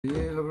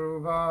Srila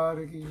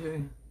Prabhupada ki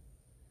jai.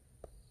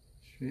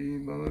 Shri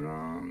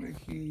Balaram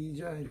ki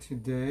jai.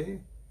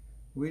 Today,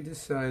 we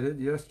decided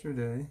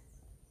yesterday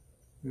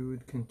we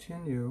would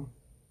continue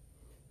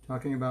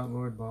talking about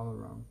Lord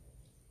Balaram.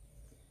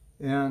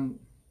 And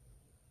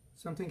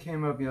something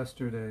came up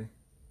yesterday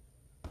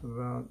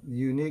about the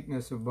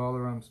uniqueness of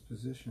Balaram's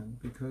position,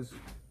 because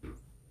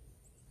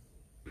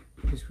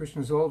he's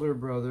Krishna's older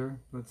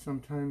brother, but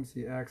sometimes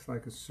he acts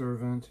like a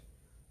servant,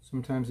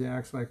 sometimes he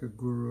acts like a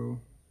guru,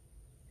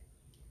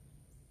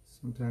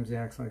 sometimes he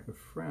acts like a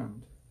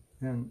friend,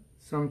 and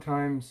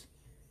sometimes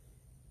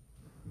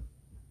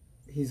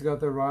he's got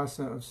the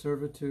rasa of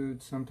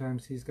servitude,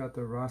 sometimes he's got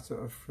the rasa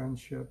of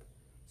friendship,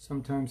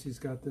 sometimes he's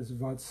got this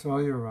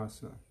vatsalya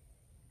rasa.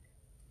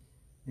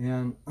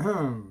 And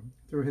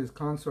through his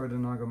consort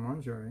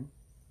Naga-Manjari,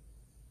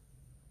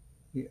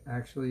 he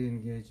actually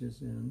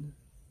engages in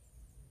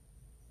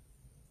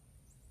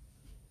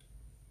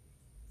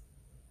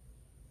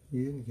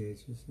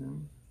Madhurya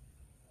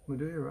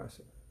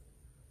rasa.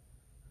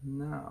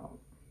 Now,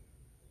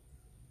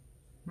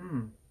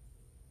 I'm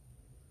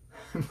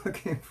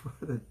looking for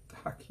the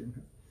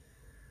document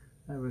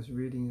I was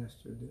reading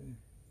yesterday.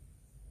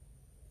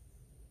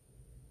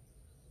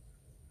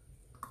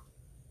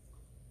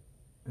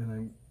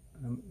 And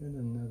I'm in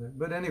another,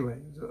 but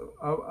anyway, so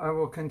I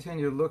will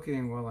continue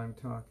looking while I'm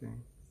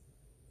talking.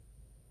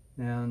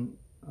 And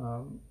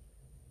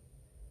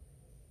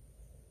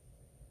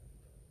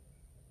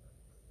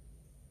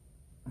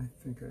I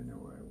think I know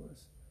where I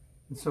was.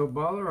 And so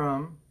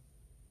Balaram,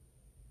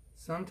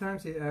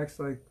 sometimes he acts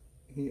like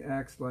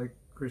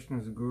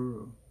Krishna's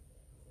guru,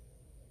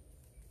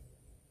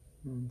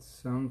 and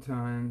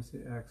sometimes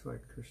he acts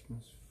like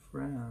Krishna's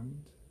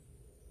friend,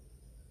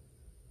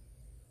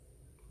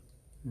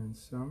 and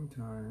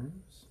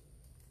sometimes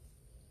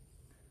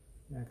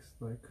he acts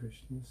like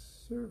Krishna's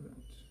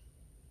servant.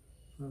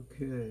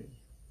 Okay,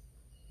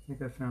 I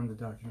think I found the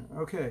document.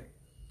 Okay,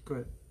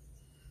 good.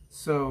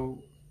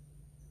 So,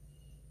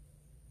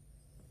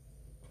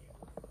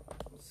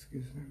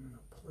 excuse me, I'm going to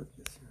plug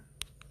this in.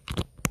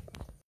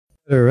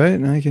 All right,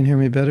 now you can hear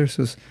me better.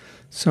 So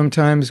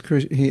sometimes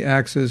he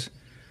acts as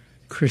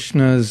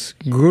Krishna's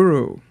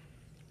guru,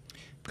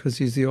 because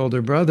he's the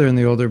older brother, and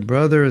the older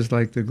brother is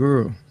like the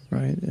guru,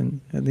 right?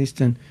 And at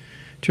least in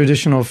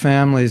traditional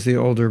families, the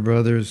older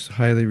brother is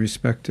highly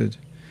respected,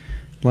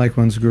 like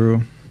one's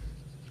guru.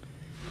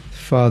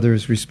 Father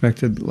is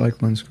respected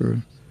like one's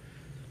guru.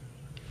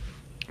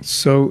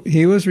 So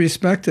he was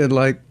respected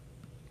like,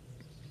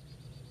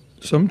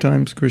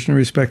 sometimes Krishna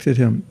respected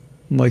him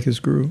like his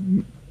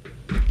guru.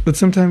 But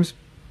sometimes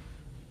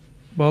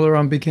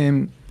Balaram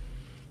became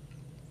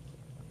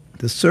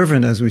the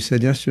servant, as we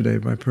said yesterday,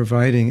 by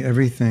providing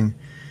everything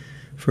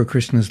for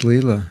Krishna's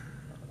Leela.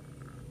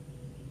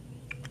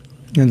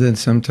 And then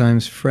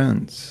sometimes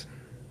friends.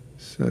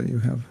 So you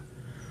have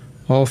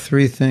all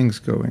three things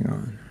going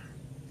on.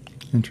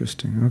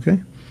 Interesting,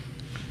 okay?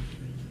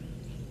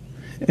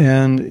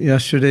 And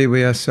yesterday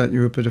we asked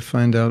Satyarupa to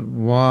find out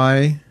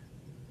why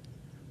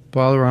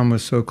Balaram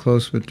was so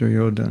close with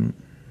Duryodhana.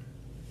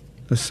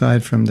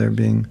 Aside from there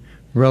being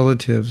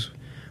relatives,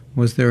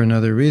 was there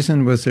another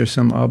reason? Was there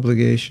some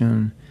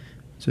obligation?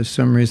 Was there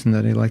some reason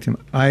that he liked him?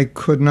 I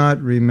could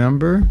not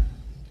remember.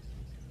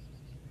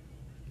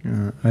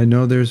 I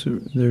know there's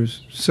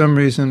some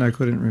reason, I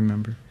couldn't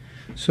remember.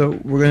 So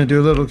we're going to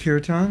do a little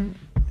kirtan,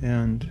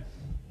 and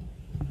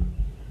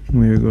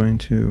we're going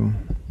to,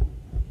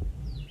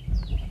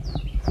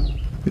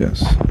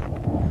 yes.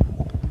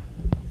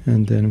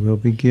 And then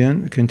we'll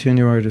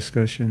continue our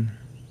discussion.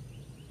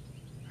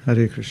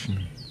 Hare Krishna.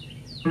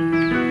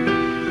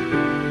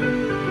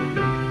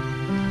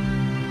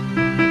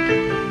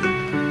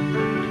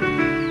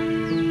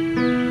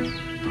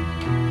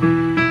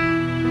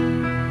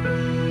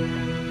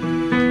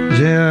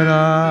 Jaya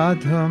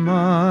Radha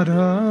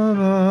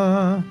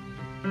Madhava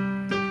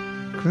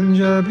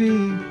Kunjabi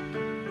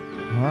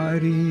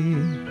Hari,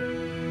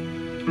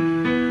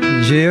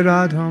 Jaya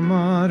Radha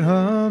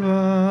Madhava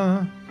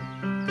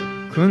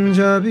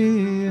Kunjabi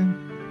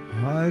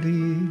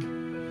Hari,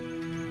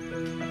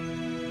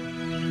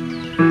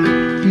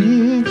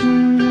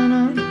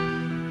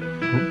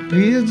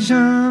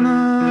 Vijana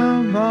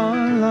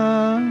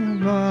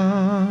Vallabha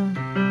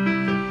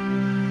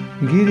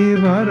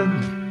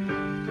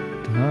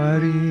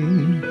Girivaradhari,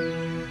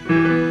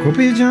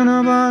 Gopijana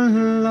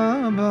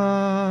Vallabha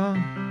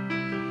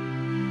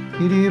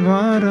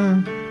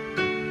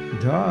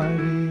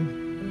Girivaradhari,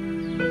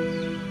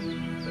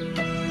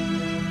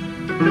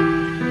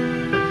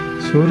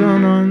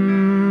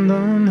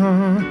 Sudanandana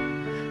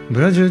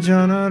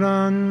Brajajana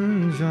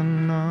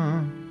Ranjana,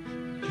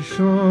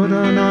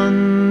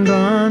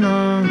 Yashodanandana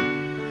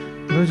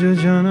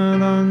Brajajana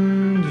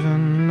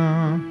Ranjana,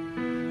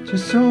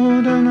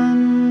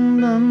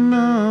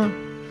 Yashodanandana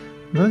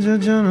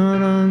Brajajana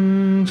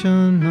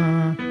Ranjana,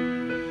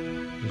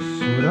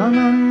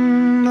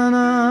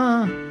 Yashodanandana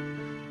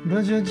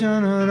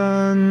Brajajana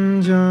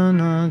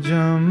Ranjana,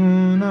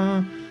 Jamuna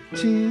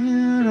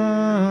Tira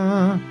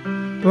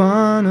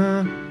Vana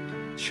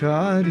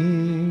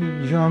Chari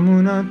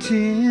Yamuna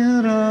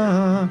Tira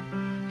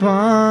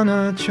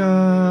Vanachari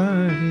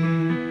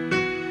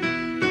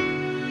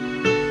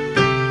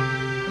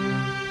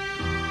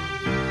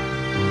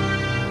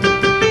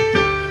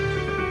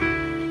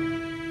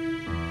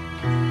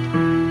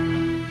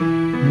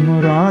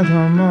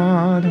Radha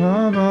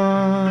Madhava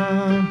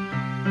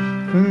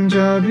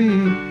Kunjabi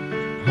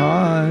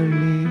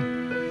Hari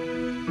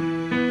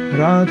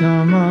Radha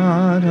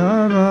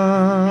Madhava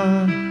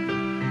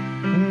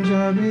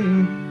Kunjabi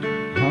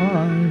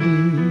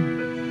Hari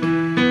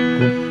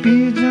Gopi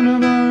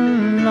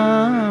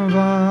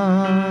Janavallava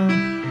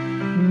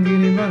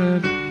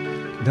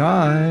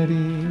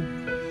Girivardhari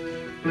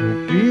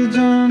Gopi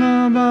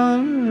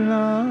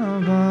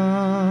Janavallava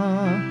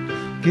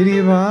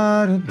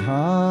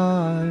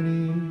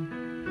Girivardhari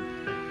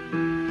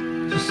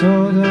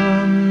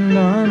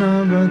Sodandana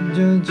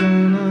Braja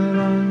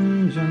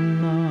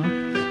Janaranjana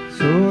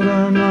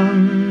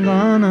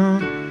Sodanandana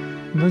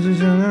Braja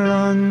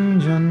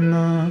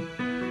Janaranjana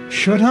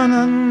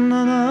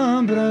Shodhanandana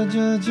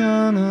Braja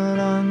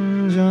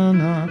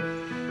Janaranjana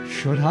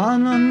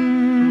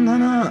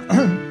Shodhanandana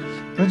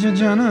Braja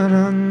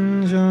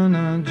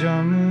Janaranjana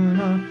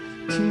Jamuna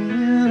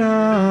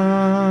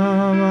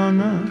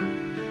Tiravana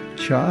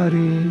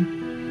Chari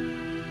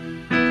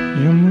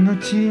Yamuna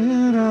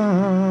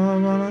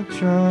Tiravana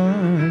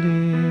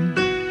Chari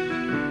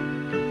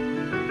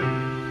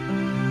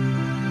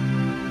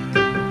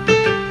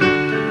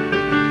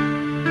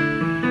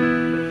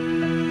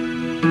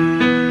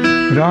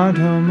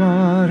Radha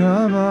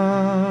Madhava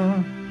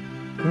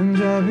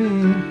Kunjabi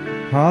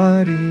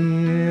Hari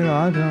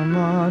Radha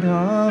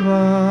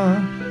Madhava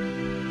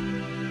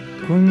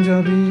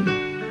Kunjabi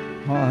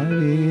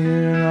Hari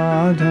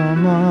Radha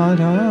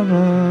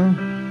Madhava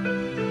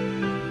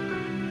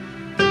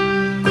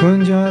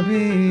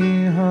Kunjabi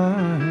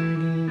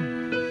Hari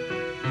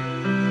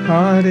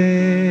Hare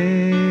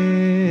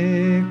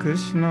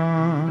Krishna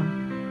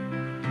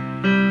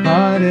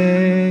Hare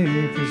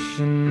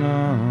Krishna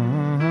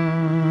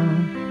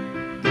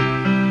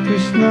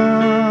Krishna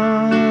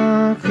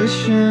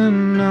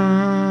Krishna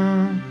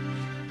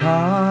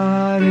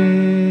Hare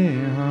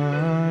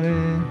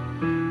Hare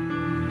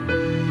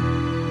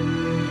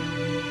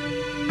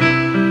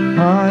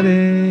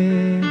Hare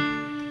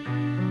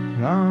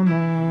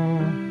Rama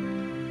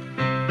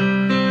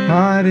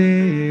Hare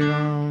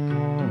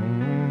Rama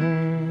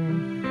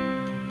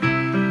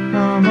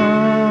Rama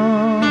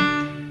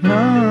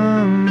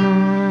Rama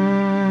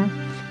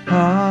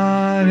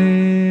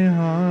Hare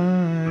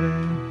Hare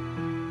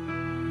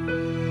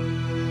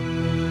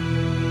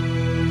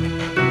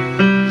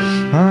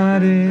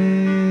Hare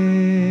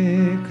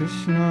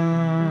Krishna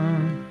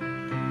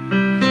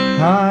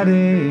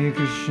Hare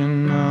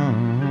Krishna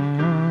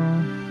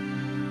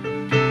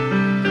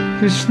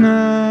Krishna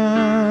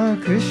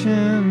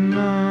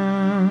Krishna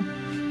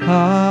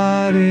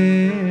Hare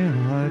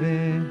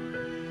Hare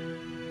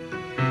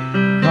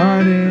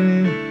Hare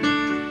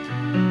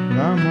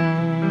Rama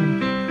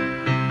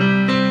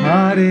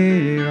Hare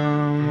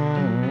Rama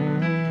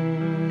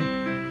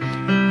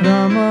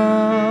Rama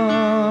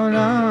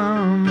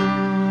Rama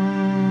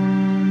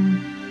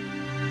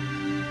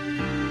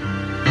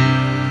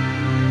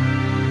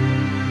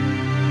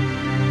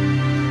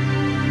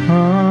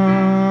Hare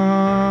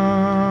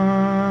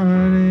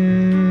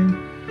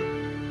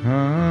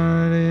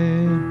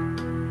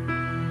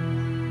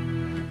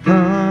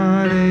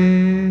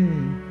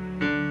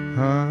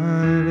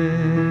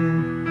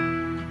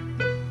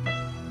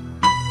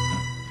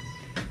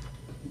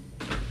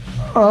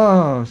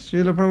Oh,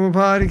 Srila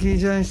Prabhupada ki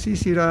jai,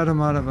 C.C. Radha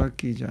Madhava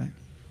ki jai.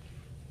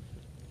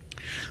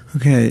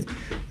 Okay,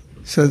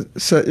 so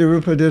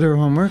Satyarupa did her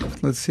homework.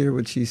 Let's hear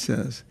what she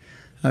says.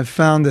 I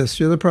found this.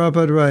 Srila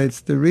Prabhupada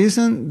writes, the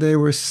reason they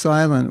were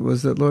silent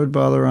was that Lord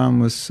Balaram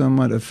was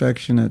somewhat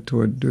affectionate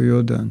toward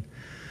Duryodhana,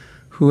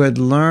 who had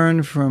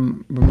learned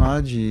from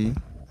Brahmaji,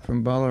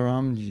 from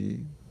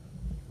Balaramji,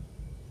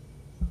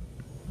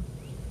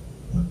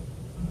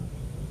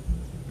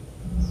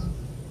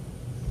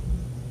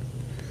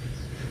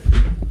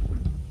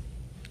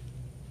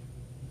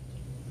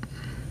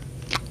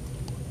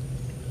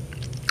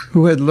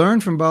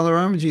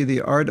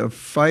 the art of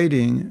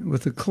fighting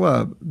with a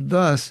club.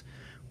 Thus,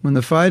 when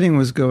the fighting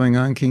was going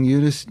on, King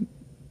Yudhishthira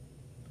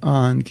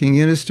and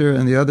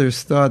the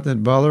others thought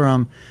that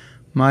Balaram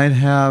might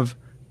have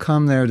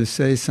come there to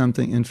say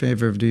something in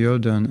favor of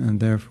Duryodhana,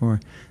 and therefore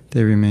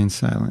they remained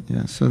silent.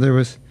 Yeah, so there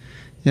was,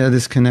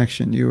 this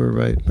connection. You were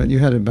right, but you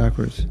had it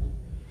backwards.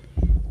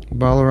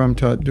 Balaram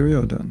taught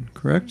Duryodhana,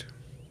 correct?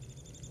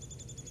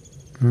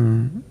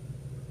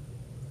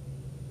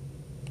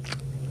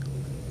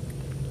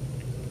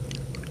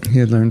 He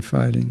had learned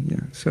fighting,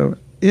 yeah. So,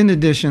 in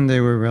addition, they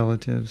were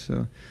relatives.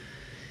 So,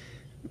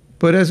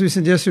 but as we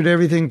said yesterday,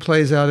 everything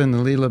plays out in the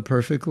Leela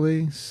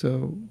perfectly.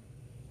 So,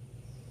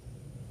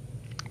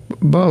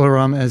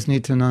 Balaram, as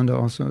Nityananda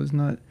also, is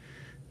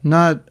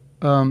not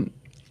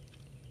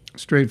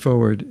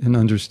straightforward in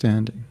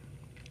understanding.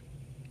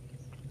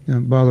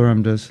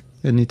 Balaram does,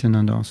 and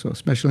Nityananda also,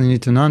 especially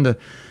Nityananda.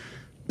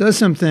 does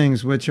some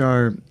things which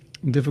are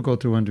difficult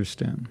to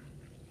understand,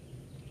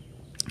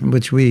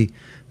 which we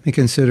may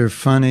consider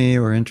funny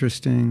or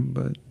interesting,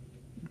 but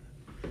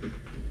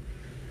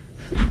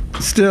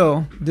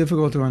still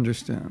difficult to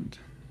understand.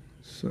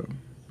 So,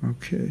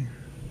 okay.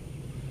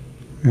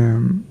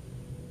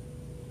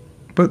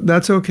 But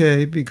that's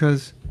okay,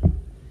 because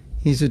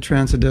he's a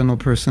transcendental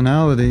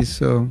personality,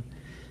 so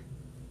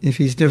if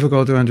he's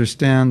difficult to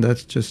understand,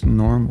 that's just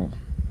normal.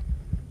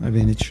 I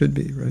mean, it should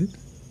be, right?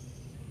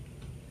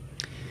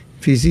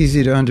 If he's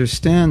easy to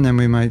understand, then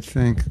we might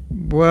think,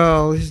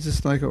 well, he's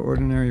just like an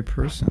ordinary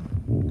person.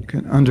 You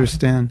can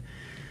understand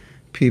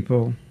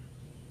people.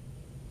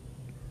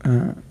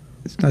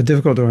 It's not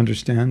difficult to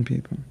understand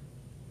people.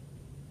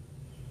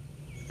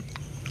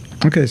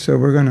 Okay, so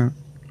we're gonna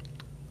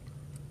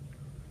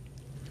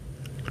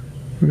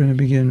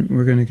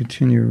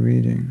continue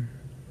reading.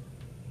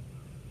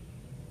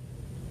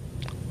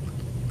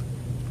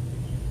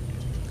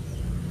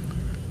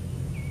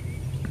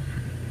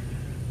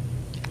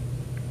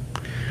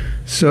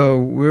 So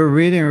we're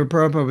reading,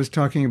 Prabhupada was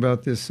talking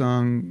about this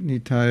song,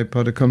 Nitai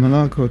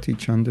Padakamala Koti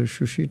Chanda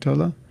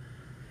Shushitala,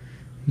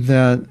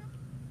 that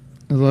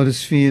the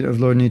lotus feet of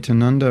Lord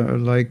Nityananda are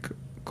like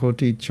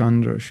Koti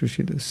Chandra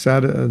Shushita,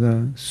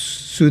 the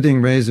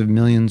soothing rays of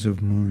millions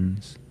of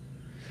moons,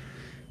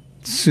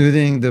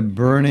 soothing the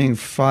burning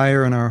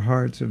fire in our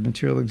hearts of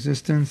material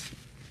existence,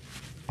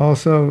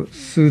 also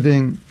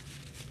soothing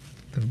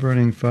the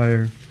burning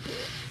fire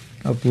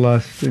of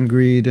lust and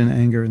greed and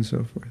anger and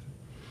so forth.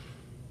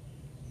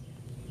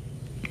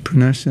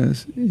 Punesh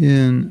says,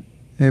 in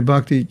a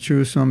Bhakti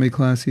Churu Swami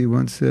class, he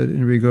once said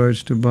in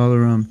regards to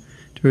Balaram,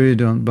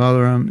 Duryodhana,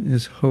 Balaram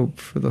is hope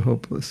for the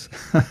hopeless.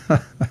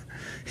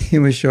 He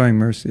was showing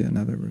mercy, in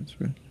other words,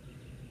 right?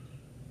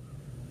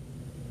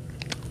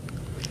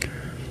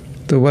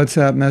 The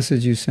WhatsApp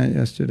message you sent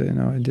yesterday,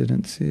 no, I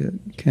didn't see it.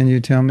 Can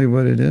you tell me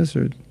what it is,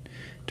 or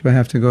do I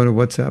have to go to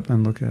WhatsApp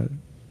and look at it?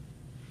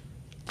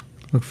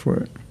 Look for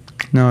it.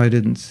 No, I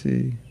didn't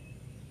see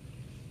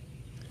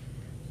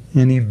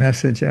any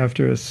message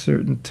after a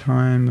certain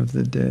time of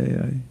the day.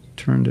 I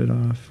turned it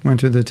off. Went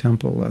to the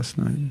temple last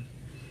night.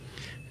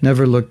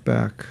 Never looked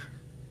back.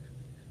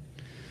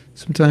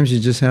 Sometimes you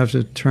just have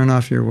to turn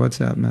off your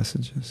WhatsApp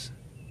messages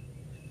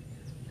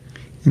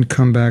and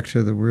come back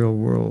to the real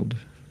world.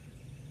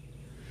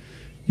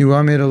 You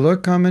want me to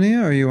look, Kamini,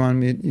 or you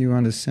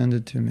want to send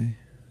it to me?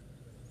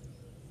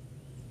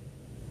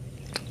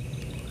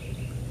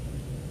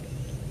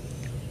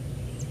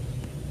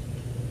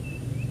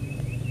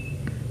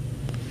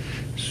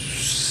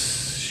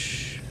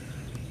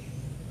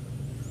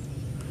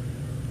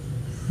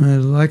 I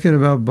like it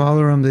about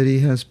Balaram that he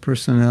has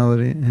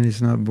personality and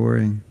he's not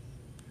boring.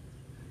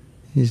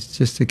 He's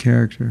just a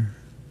character.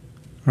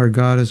 Our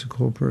God is a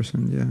cool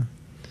person, yeah.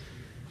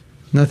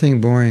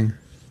 Nothing boring.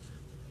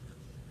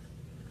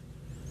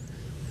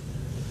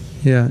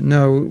 Yeah,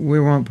 no, we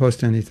won't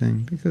post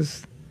anything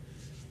because,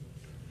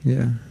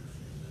 yeah.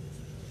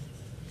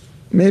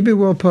 Maybe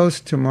we'll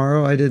post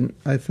tomorrow.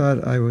 I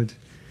thought I would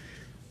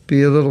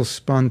be a little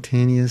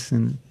spontaneous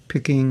in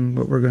picking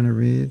what we're going to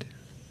read.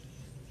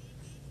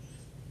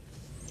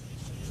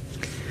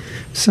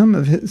 Some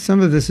of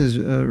this is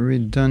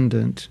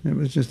redundant. It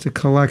was just a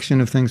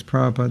collection of things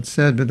Prabhupada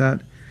said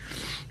without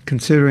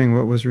considering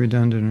what was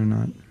redundant or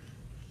not.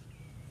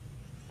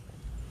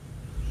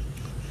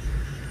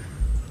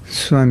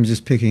 So I'm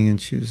just picking and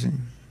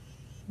choosing.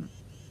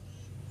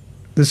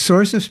 The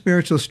source of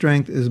spiritual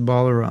strength is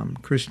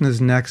Balaram, Krishna's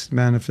next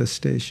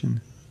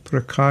manifestation,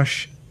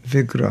 Prakash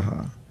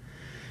Vigraha.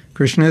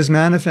 Krishna is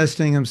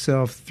manifesting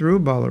himself through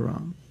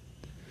Balaram.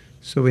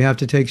 So we have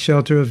to take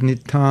shelter of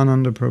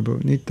Nityananda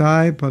Prabhu.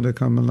 Nitai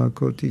Padakamala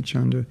Koti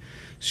Chandra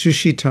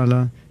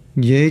Sushitala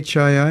Ye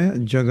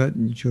Chaya Jagat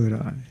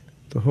Jurai.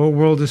 The whole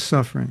world is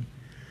suffering.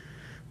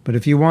 But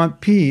if you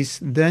want peace,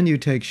 then you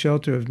take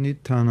shelter of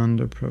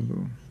Nityananda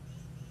Prabhu.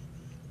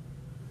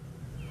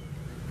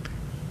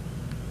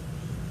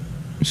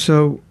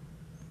 So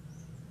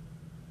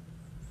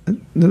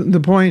the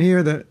point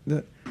here that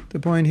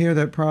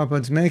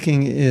Prabhupada's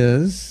making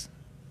is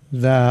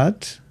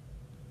that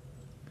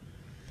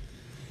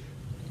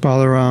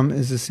Balaram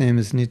is the same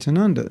as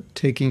Nityananda.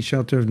 Taking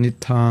shelter of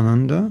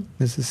Nityananda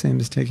is the same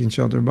as taking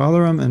shelter of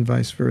Balaram, and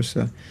vice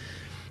versa.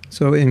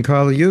 So in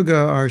Kali Yuga,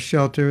 our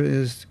shelter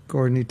is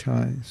Gaur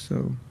Nitai.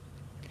 So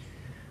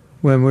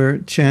when we're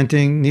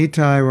chanting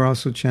Nitai, we're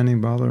also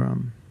chanting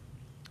Balaram,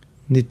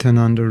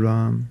 Nityananda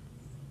Ram.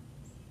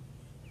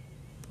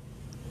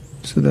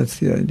 So that's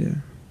the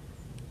idea.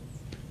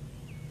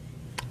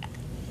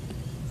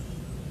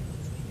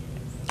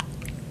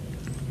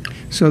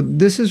 So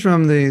this is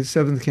from the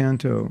 7th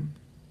canto,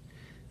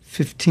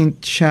 15th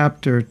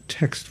chapter,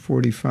 text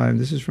 45.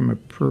 This is from a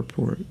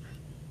purport.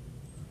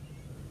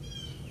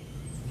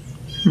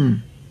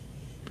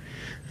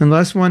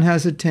 Unless one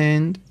has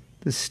attained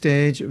the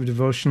stage of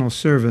devotional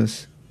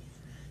service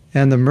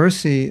and the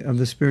mercy of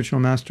the spiritual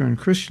master in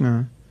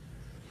Krishna,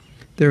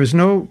 there is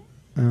no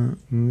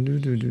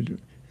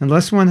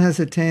Unless one has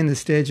attained the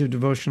stage of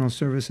devotional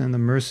service and the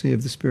mercy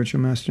of the spiritual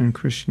master in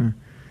Krishna,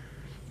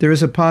 there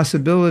is a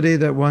possibility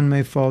that one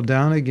may fall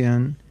down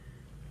again,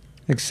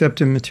 except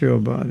in material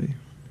body.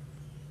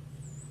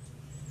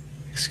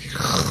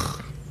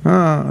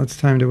 It's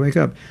time to wake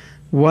up.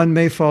 One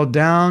may fall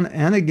down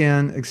and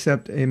again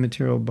accept a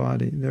material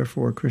body.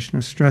 Therefore,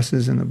 Krishna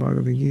stresses in the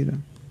Bhagavad Gita.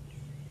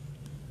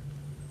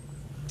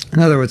 In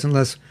other words,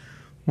 unless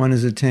one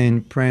has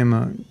attained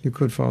prema, you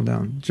could fall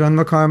down.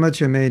 Janma karma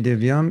cha me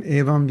divyam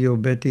evam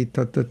yobeti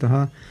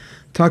tattataha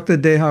takta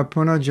deha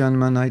puna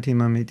janma naiti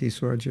mamiti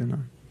swarjana.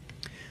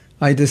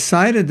 I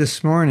decided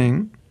this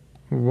morning,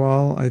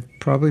 I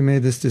probably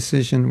made this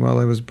decision while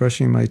I was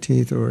brushing my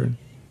teeth or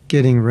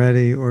getting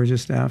ready or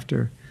just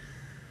after,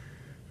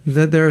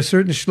 that there are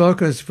certain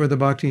shlokas for the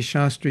Bhakti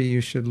Shastri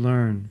you should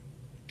learn.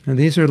 And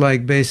these are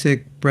like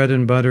basic bread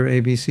and butter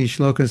ABC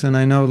shlokas, and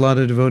I know a lot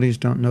of devotees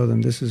don't know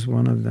them. This is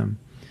one of them.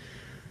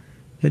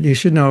 That you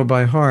should know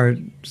by heart,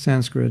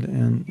 Sanskrit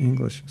and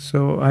English.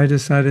 So I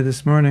decided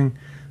this morning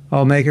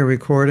I'll make a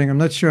recording. I'm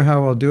not sure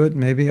how I'll do it.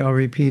 Maybe I'll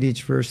repeat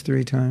each verse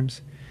 3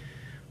 times.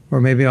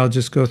 Or maybe I'll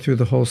just go through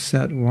the whole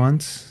set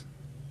once.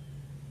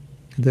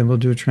 And then we'll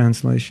do a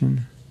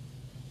translation.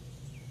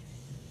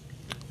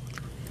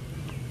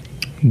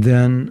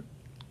 Then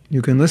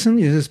you can listen.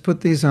 You just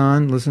put these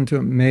on, listen to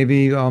it.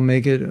 Maybe I'll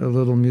make it a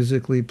little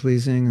musically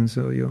pleasing, and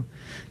so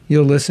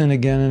you'll listen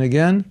again and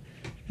again.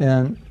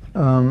 And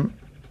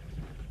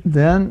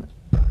then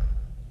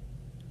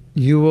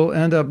you will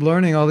end up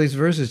learning all these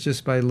verses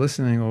just by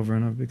listening over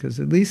and over, because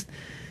at least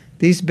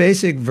these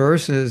basic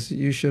verses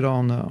you should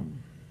all know.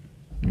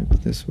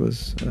 This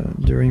was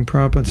during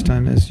Prabhupada's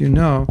time. As you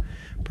know,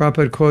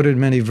 Prabhupada quoted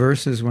many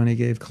verses when he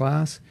gave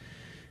class,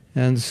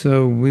 and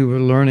so we were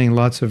learning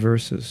lots of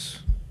verses.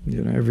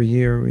 Every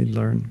year we'd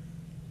learn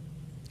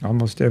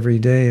almost every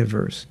day a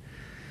verse.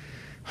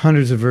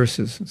 Hundreds of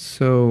verses.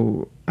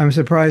 So I'm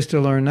surprised to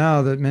learn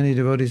now that many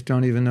devotees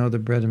don't even know the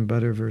bread and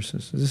butter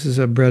verses. This is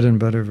a bread and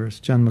butter verse.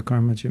 Janma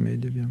karma cha me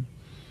divyam.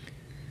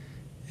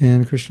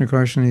 And Krishna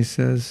Karshani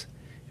says,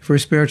 if we're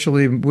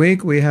spiritually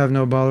weak, we have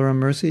no Balaram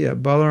mercy. Yeah,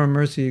 Balaram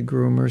mercy,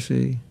 Guru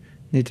mercy,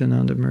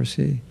 Nityananda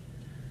mercy.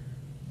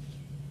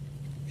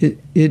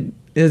 It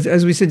is,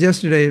 as we said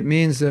yesterday, it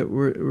means that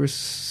we're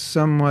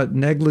somewhat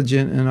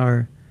negligent in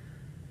our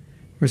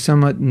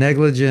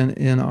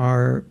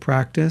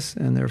practice,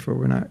 and therefore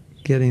we're not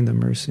getting the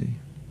mercy.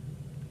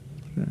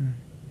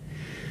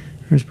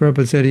 As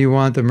Prabhupada said, you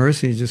want the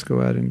mercy, just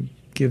go out and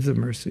give the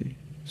mercy.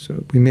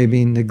 So we may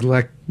be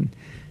negligent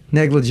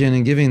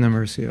in giving the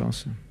mercy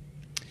also.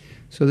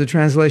 So the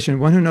translation,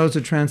 one who knows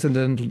the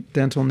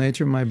transcendental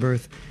nature of my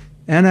birth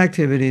and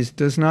activities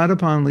does not,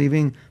 upon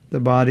leaving the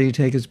body,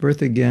 take its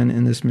birth again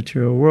in this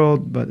material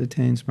world, but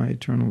attains my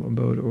eternal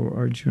abode, O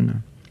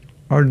Arjuna.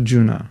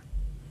 Arjuna.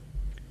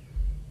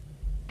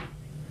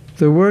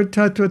 The word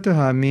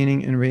tattvataha,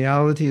 meaning in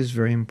reality, is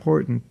very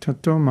important.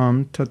 Tato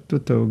mam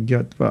tattvato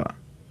gyatva.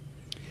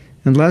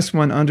 Unless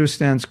one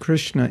understands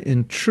Krishna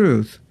in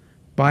truth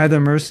by the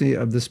mercy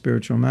of the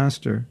spiritual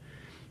master,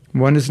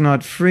 one is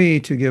not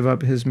free to give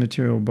up his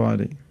material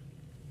body.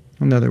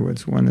 In other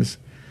words,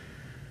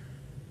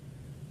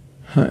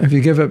 if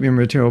you give up your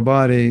material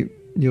body,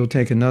 you'll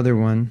take another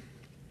one.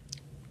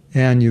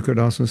 And you could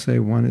also say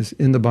one is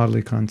in the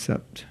bodily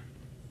concept.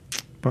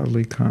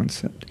 Bodily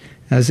concept.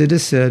 As it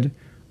is said,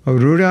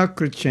 Arura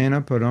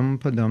krichena param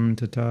padam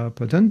tata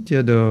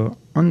padantyado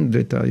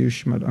andrita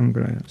yushmat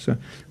angraya. So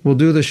we'll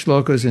do the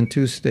shlokas in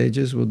 2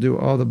 stages. We'll do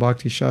all the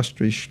Bhakti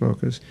Shastri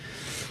shlokas.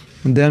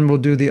 And then we'll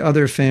do the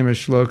other famous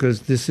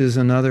shlokas. This is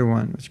another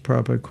one, which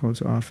Prabhupada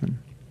quotes often.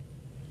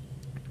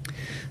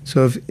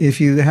 So if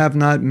you have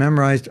not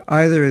memorized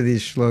either of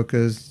these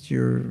shlokas,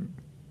 you're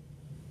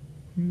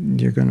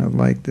going to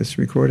like this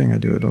recording I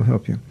do. It'll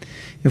help you.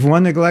 If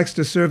one neglects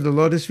to serve the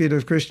lotus feet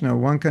of Krishna,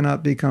 one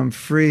cannot become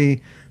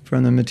free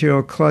from the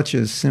material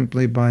clutches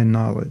simply by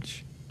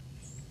knowledge.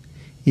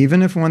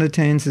 Even if one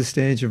attains the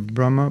stage of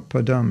Brahma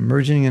Padam,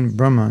 merging in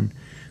Brahman,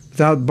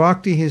 without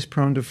bhakti he is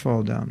prone to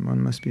fall down.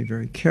 One must be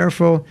very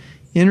careful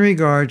in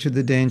regard to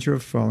the danger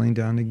of falling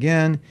down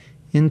again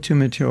into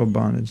material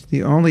bondage.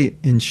 The only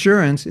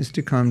insurance is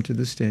to come to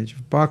the stage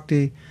of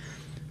bhakti,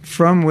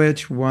 from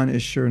which one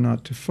is sure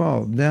not to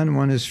fall. Then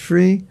one is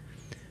free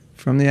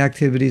from the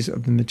activities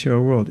of the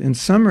material world. In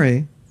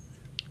summary,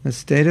 as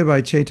stated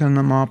by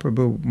Chaitanya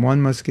Mahaprabhu,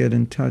 one must get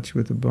in touch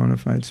with a bona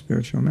fide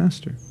spiritual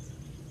master.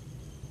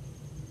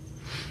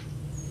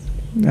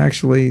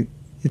 Actually,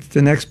 it's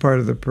the next part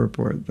of the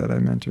purport that I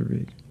meant to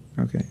read.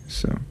 Okay,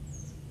 so,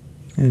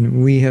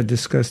 and we had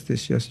discussed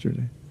this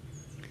yesterday.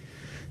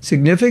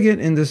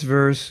 Significant in this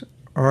verse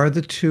are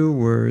the 2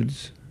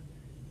 words,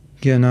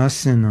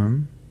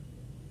 Gyanasim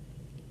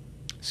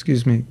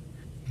Achyuta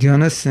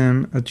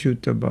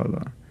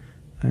Bala.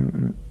 I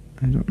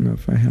don't know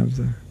if I have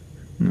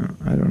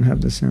I don't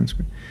have the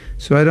Sanskrit.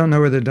 So I don't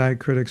know where the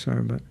diacritics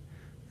are, but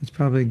it's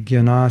probably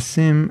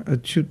Gyanasim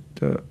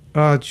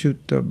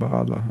Achyuta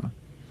Bala.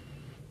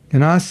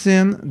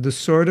 Gyanasim, the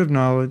sword of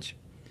knowledge,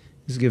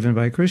 is given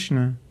by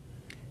Krishna,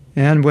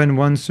 And when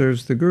one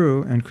serves the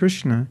Guru and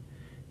Krishna,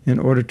 in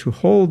order to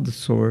hold the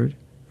sword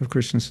of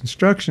Krishna's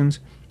instructions,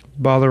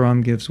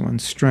 Balaram gives one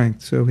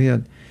strength. So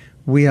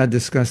we had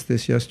discussed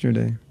this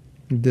yesterday.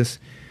 This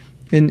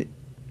in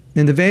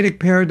the Vedic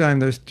paradigm,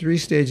 there's 3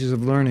 stages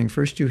of learning.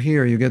 First you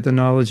hear, you get the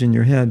knowledge in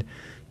your head.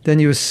 Then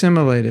you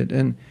assimilate it.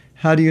 And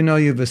how do you know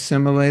you've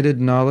assimilated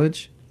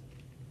knowledge?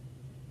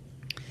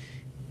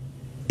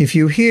 If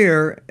you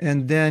hear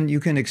and then you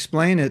can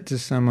explain it to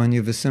someone,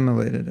 you've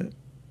assimilated it.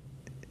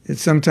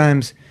 It's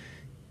sometimes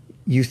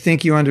you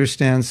think you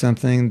understand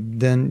something,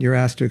 then you're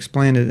asked to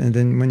explain it, and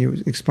then when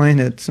you explain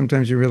it,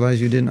 sometimes you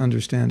realize you didn't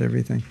understand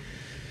everything.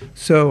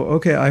 So,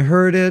 okay, I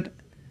heard it,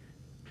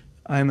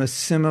 I'm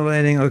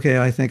assimilating, okay,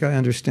 I think I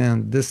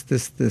understand this,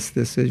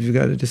 so you've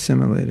got to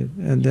assimilate it.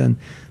 And then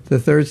the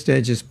third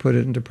stage is put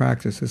it into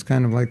practice. It's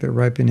kind of like the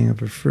ripening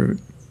of a fruit.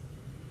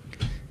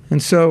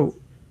 And so,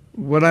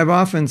 what I've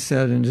often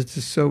said, and it's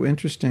just so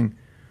interesting,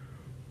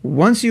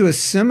 once you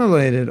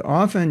assimilate it,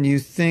 often you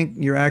think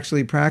you're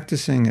actually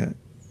practicing it,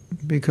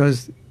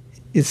 because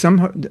it's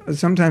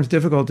sometimes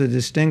difficult to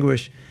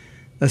distinguish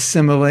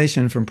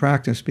assimilation from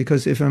practice.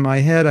 Because if in my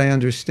head I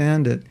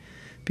understand it,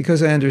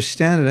 because I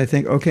understand it, I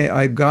think, okay,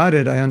 I got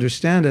it, I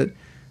understand it,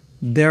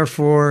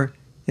 therefore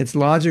it's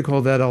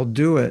logical that I'll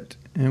do it.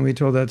 And we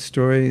told that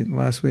story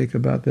last week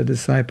about the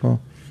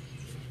disciple,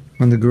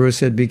 when the Guru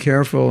said, be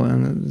careful,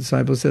 and the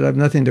disciple said, I have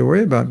nothing to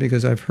worry about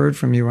because I've heard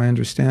from you, I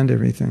understand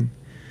everything.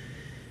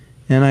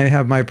 And I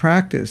have my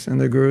practice. And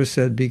the Guru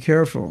said, be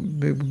careful,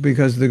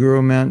 because the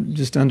Guru meant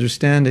just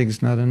understanding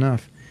is not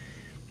enough.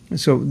 And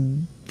so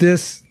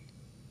this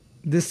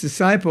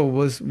disciple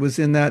was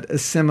in that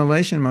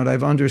assimilation mode.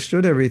 I've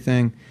understood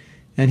everything.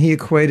 And he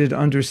equated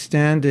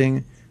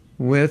understanding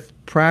with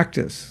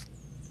practice.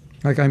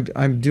 Like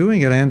I'm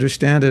doing it, I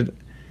understand it.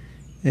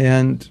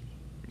 And,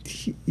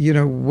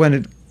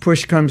 when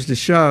push comes to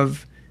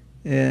shove,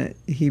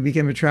 he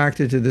became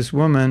attracted to this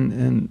woman,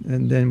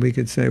 and then we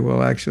could say,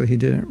 well, actually, he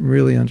didn't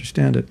really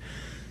understand it.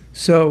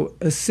 So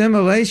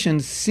assimilation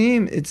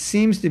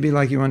seems to be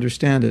like you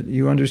understand it.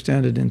 You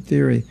understand it in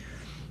theory.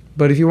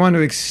 But if you want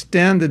to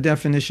extend the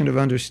definition of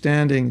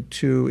understanding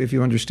to, if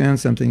you understand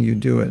something, you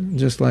do it.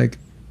 Just like,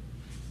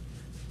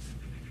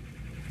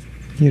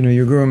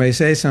 your Guru may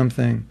say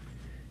something.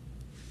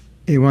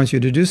 He wants you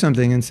to do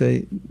something and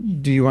say,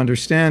 do you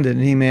understand it?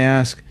 And he may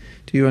ask,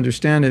 do you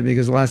understand it?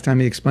 Because the last time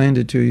he explained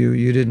it to you,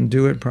 you didn't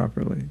do it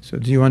properly. So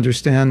do you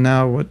understand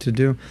now what to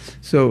do?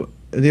 So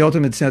the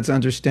ultimate sense of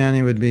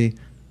understanding would be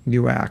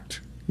you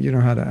act. You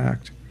know how to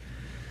act.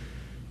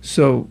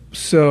 So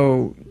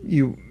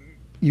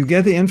you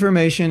get the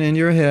information in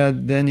your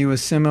head, then you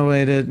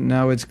assimilate it,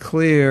 now it's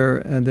clear,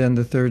 and then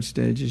the third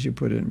stage is you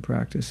put it in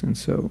practice. And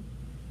so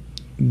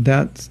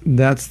that's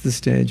the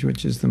stage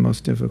which is the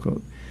most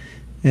difficult.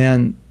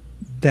 And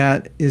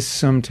that is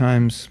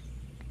sometimes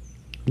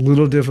a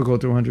little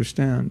difficult to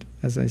understand,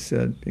 as I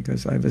said,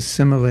 because I've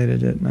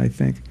assimilated it and I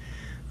think,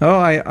 oh,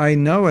 I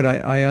know it,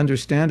 I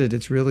understand it,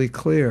 it's really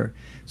clear.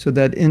 So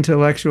that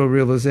intellectual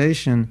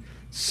realization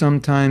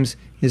sometimes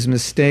is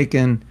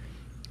mistaken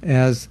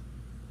as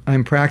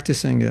I'm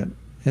practicing it.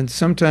 And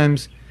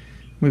sometimes,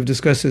 we've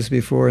discussed this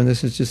before, and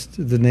this is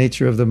just the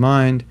nature of the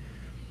mind,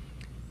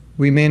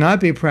 we may not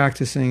be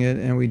practicing it,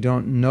 and we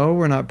don't know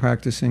we're not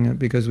practicing it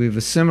because we've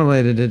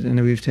assimilated it, and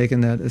we've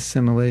taken that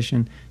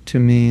assimilation to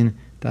mean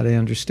that I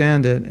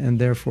understand it, and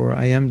therefore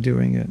I am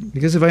doing it.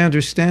 Because if I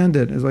understand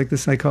it, it's like the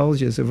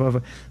psychologist,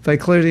 if I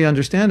clearly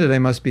understand it, I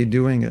must be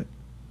doing it.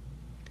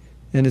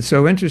 And it's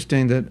so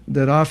interesting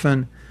that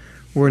often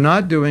we're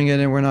not doing it,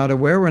 and we're not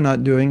aware we're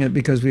not doing it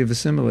because we've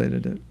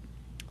assimilated it.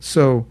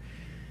 So,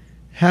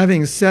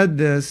 having said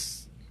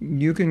this,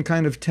 you can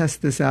kind of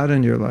test this out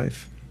in your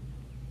life.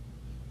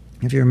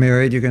 If you're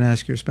married, you can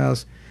ask your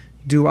spouse,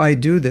 do I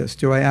do this?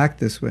 Do I act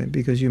this way?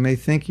 Because you may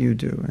think you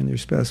do, and your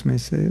spouse may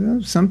say,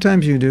 well,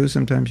 sometimes you do,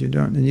 sometimes you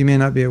don't, and you may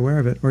not be aware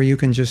of it. Or you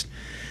can just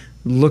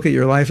look at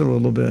your life a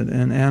little bit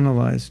and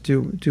analyze.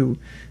 Do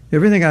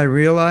everything I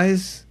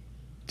realize,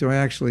 do I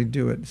actually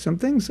do it? Some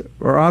things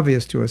are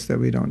obvious to us that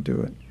we don't do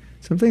it.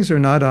 Some things are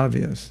not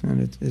obvious,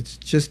 and it's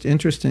just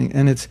interesting,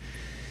 and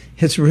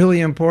it's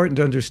really important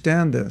to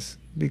understand this,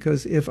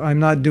 because if I'm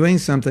not doing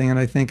something and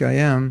I think I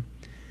am,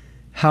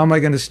 how am I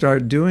going to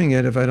start doing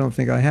it if I don't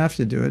think I have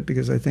to do it,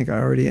 because I think I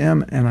already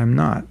am and I'm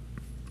not?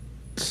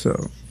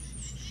 So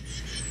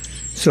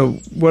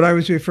what I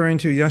was referring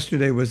to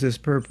yesterday was this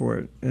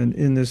purport. And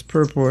in this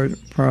purport,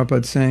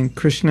 Prabhupada's saying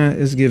Krishna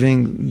is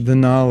giving the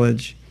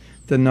knowledge.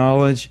 The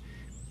knowledge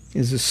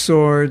is a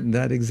sword.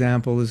 That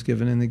example is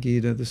given in the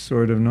Gita, the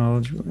sword of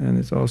knowledge, and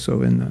it's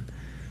also in the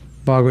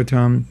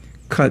Bhagavatam.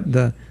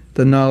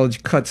 The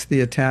knowledge cuts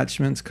the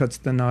attachments, cuts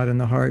the knot in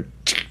the heart.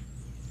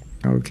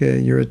 Okay,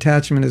 your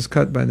attachment is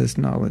cut by this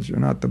knowledge. You're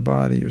not the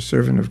body, you're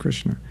servant of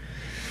Krishna.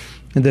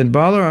 And then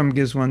Balaram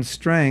gives one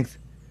strength,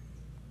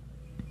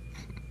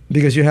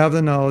 because you have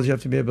the knowledge, you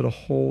have to be able to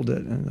hold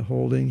it, and the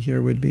holding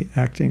here would be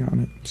acting on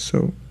it.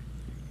 So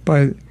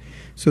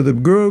the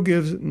Guru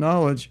gives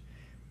knowledge.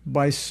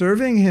 By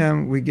serving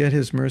him, we get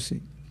his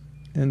mercy.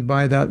 And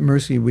by that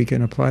mercy, we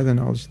can apply the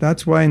knowledge.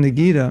 That's why in the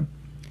Gita,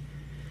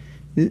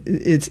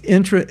 it's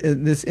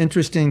this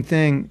interesting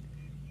thing.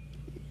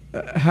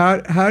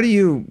 How do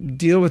you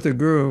deal with the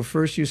Guru?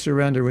 First, you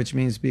surrender, which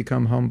means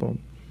become humble.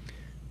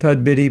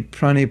 Tadbidi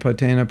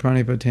pranipatena.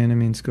 Pranipatena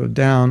means go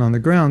down on the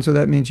ground, so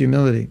that means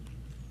humility.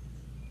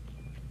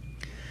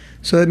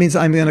 So that means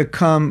I'm going to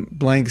come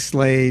blank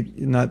slate,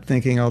 not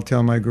thinking I'll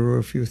tell my Guru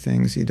a few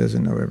things. He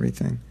doesn't know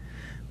everything.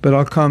 But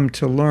I'll come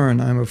to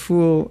learn. I'm a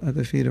fool at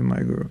the feet of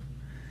my Guru.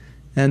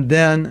 And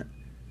then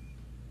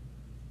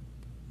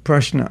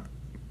prashna,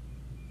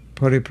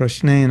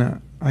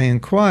 pariprashnena, I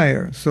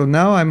inquire. So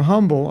now I'm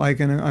humble.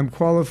 I'm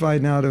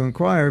qualified now to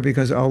inquire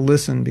because I'll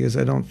listen, because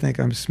I don't think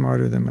I'm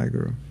smarter than my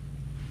Guru.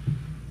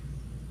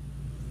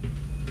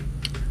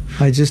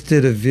 I just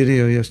did a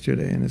video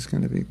yesterday, and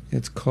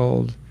it's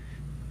called,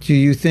 "Do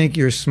You Think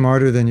You're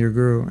Smarter Than Your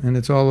Guru?" And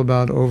it's all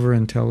about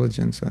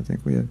over-intelligence. I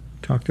think we had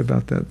talked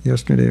about that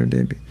yesterday or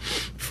day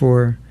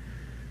before.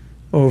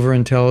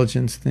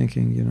 Over-intelligence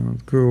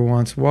thinking, Guru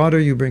wants water,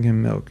 you bring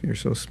him milk. You're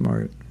so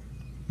smart.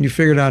 You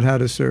figured out how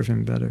to serve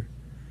him better.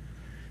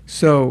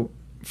 So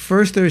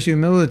first there's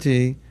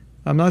humility.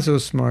 I'm not so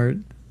smart.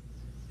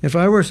 If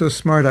I were so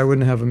smart, I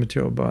wouldn't have a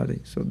material body.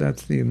 So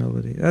that's the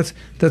humility.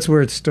 That's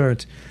where it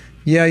starts.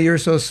 Yeah, you're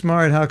so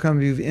smart. How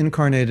come you've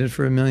incarnated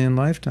for 1,000,000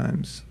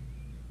 lifetimes?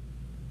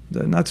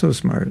 Not so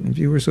smart. If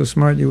you were so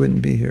smart, you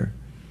wouldn't be here.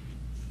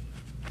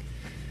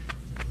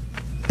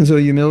 And so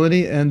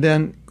humility, and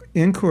then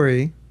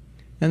inquiry,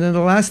 and then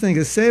the last thing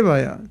is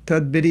sevaya.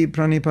 Tadbidi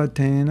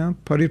pranipatena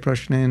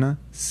pariprashnena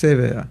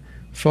sevaya.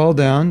 Fall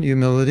down,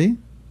 humility.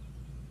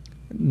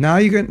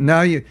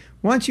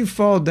 Once you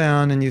fall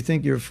down and you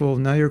think you're full,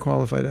 now you're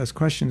qualified to ask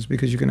questions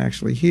because you can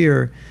actually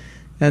hear.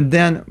 And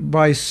then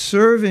by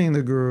serving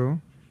the Guru,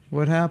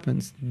 what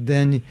happens?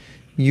 Then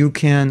you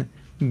can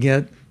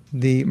get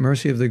the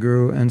mercy of the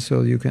Guru, and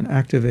so you can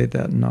activate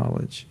that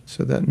knowledge.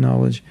 So that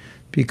knowledge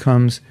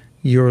becomes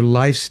your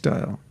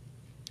lifestyle.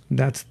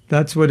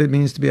 That's what it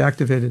means to be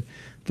activated.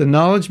 The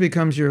knowledge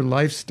becomes your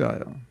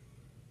lifestyle.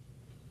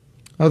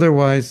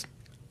 Otherwise,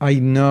 I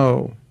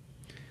know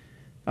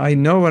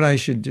what I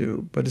should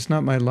do, but it's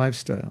not my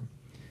lifestyle.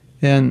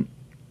 And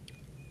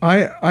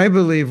I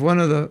believe one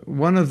of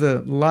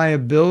the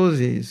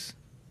liabilities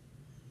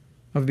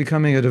of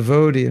becoming a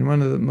devotee, and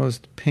one of the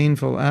most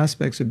painful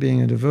aspects of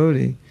being a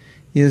devotee,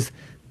 is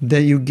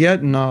that you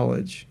get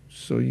knowledge,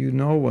 so you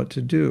know what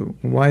to do.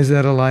 Why is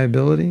that a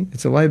liability?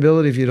 It's a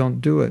liability if you don't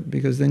do it,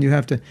 because then you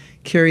have to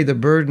carry the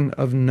burden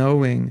of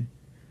knowing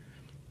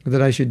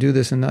that I should do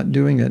this and not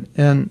doing it.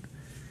 And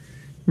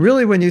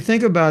really, when you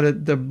think about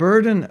it, the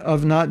burden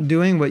of not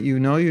doing what you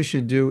know you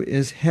should do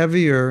is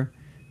heavier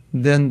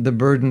than the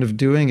burden of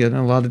doing it. And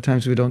a lot of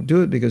times we don't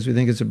do it because we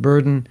think it's a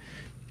burden.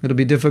 It'll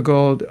be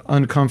difficult,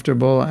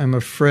 uncomfortable, I'm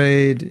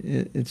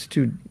afraid, it's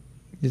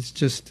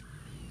just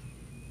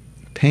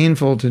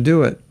painful to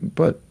do it.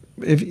 But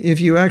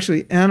if you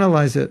actually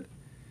analyze it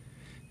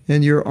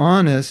and you're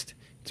honest,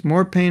 it's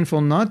more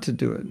painful not to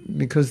do it,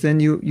 because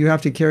then you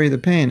have to carry the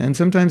pain. And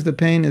sometimes the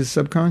pain is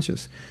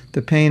subconscious.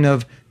 The pain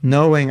of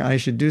knowing I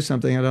should do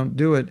something, I don't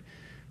do it.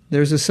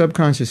 There's a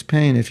subconscious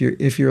pain. If you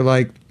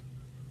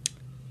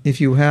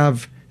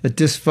have a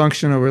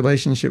dysfunctional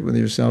relationship with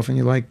yourself and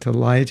you like to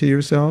lie to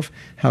yourself,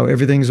 how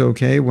everything's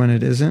okay when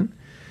it isn't,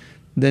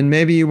 then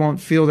maybe you won't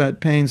feel that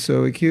pain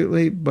so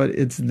acutely, but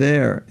it's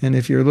there. And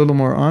if you're a little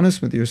more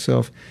honest with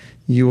yourself,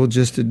 you will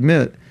just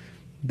admit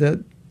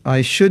that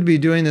I should be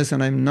doing this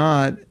and I'm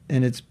not,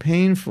 and it's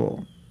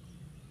painful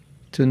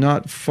to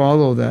not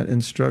follow that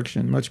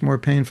instruction, much more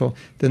painful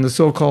than the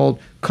so-called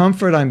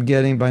comfort I'm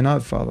getting by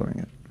not following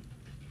it.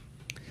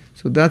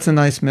 So that's a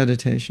nice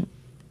meditation.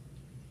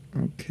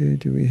 Okay,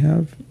 do we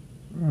have...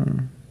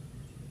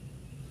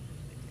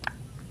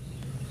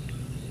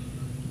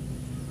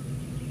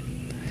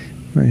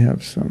 I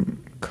have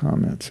some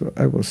comments, so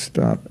I will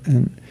stop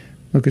and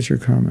look at your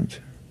comments.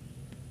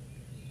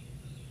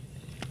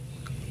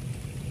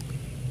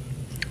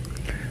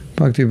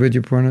 Bhakti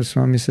Vidyapurna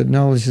Swami said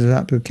knowledge is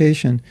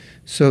application.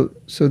 So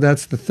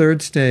that's the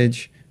third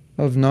stage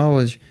of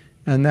knowledge,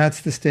 and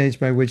that's the stage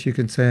by which you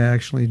can say, I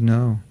actually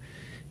know.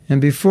 And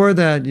before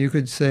that, you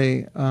could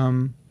say,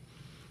 I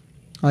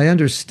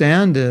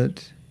understand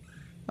it,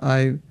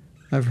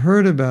 I've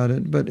heard about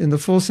it, but in the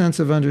full sense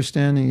of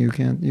understanding, you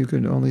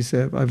could only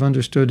say, I've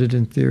understood it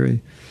in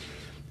theory.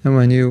 And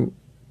when you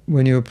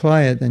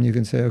apply it, then you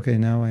can say, okay,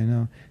 now I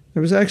know.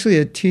 There was actually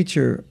a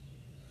teacher.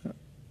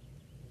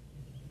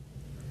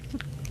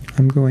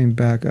 I'm going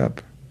back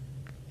up.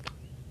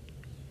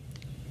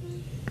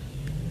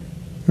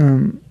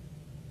 There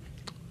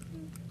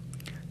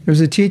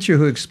was a teacher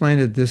who explained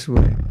it this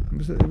way.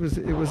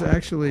 It was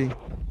actually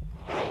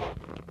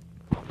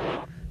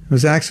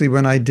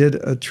when I did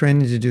a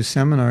training to do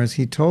seminars,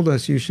 he told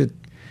us to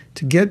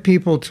get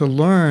people to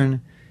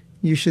learn,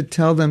 you should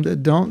tell them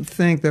that don't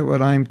think that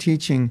what I'm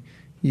teaching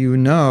you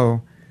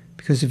know,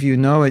 because if you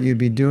know it, you'd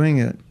be doing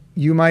it.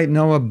 You might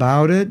know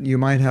about it, you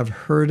might have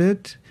heard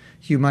it,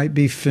 You might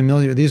be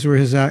familiar. These were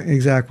his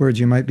exact words.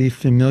 You might be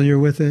familiar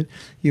with it.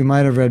 You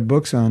might have read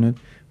books on it.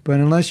 But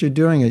unless you're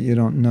doing it, you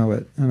don't know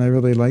it. And I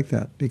really like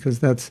that, because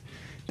that's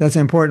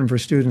important for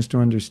students to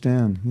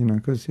understand.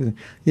 Because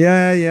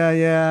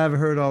I've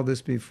heard all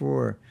this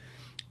before.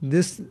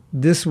 This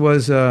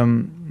was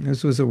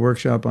a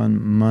workshop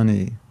on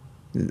money.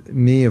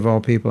 Me, of all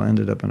people,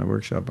 ended up in a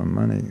workshop on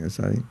money because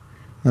I'm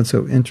not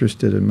so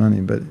interested in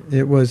money. But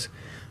it was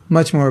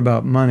much more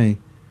about money.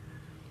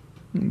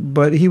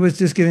 But he was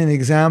just giving an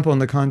example in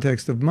the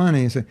context of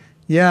money. He said,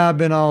 "Yeah, I've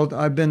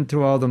been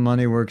to all the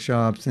money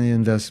workshops and the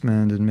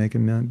investment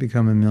and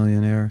become a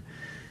millionaire.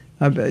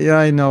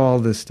 I know all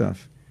this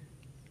stuff."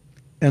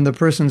 And the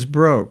person's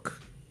broke.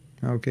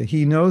 Okay,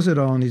 he knows it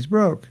all and he's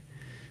broke.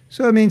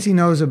 So it means he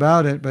knows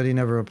about it, but he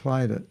never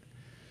applied it.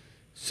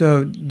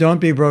 So don't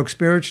be broke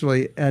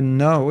spiritually and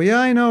know. Yeah,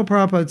 I know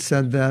Prabhupada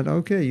said that.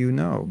 Okay, you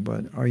know,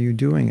 but are you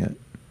doing it?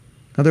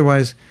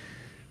 Otherwise,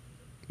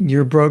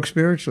 you're broke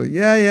spiritually.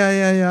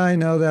 Yeah, I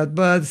know that,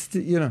 but,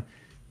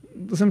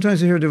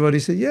 sometimes you hear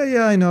devotees say,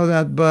 yeah, I know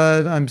that,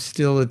 but I'm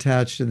still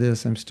attached to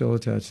this, I'm still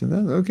attached to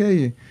that.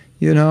 Okay,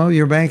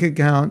 your bank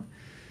account,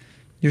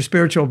 your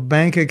spiritual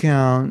bank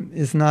account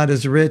is not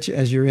as rich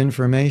as your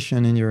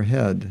information in your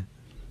head.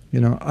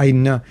 I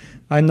know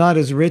I'm not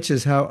as rich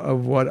as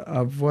of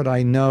what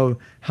I know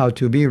how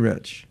to be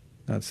rich.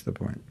 That's the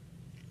point.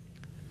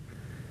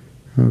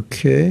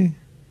 Okay,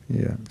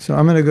 yeah. So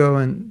I'm going to go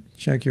and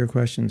check your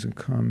questions and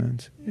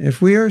comments.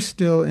 If we are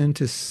still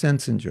into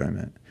sense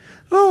enjoyment,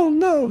 oh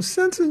no,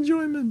 sense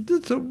enjoyment,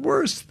 it's the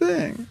worst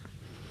thing.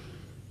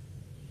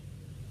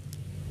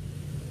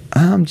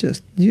 Do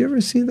you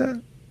ever see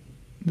that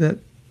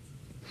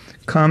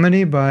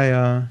comedy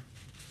by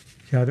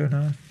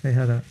Yaduna? They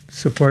had a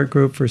support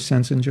group for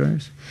sense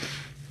enjoyers.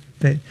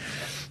 It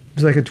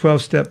was like a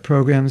 12-step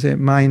program. Say,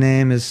 my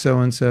name is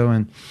so-and-so,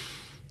 and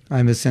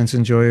I'm a sense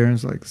enjoyer. And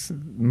it's like,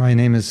 my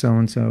name is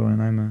so-and-so,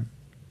 and I'm an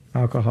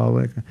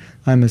alcoholic.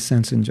 I'm a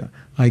sense enjoyer.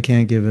 I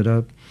can't give it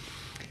up.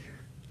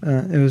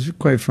 It was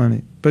quite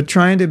funny. But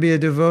trying to be a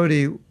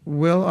devotee,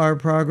 will our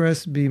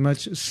progress be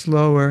much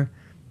slower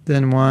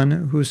than one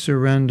who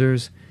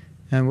surrenders?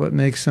 And what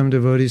makes some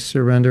devotees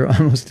surrender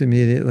almost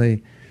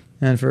immediately,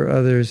 and for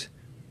others,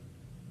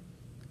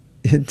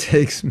 it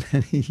takes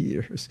many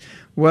years?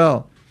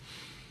 Well,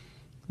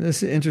 this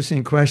is an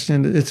interesting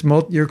question.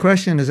 Your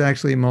question is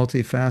actually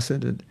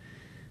multifaceted.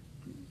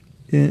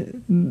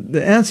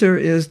 The answer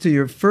is, to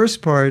your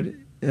first part,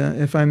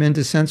 if I'm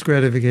into sense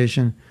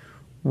gratification,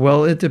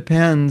 well, it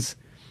depends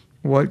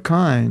what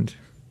kind.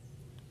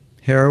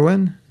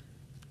 Heroin,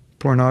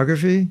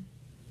 pornography,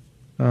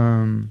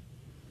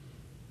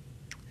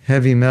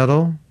 heavy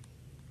metal,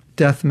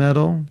 death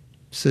metal,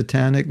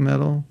 satanic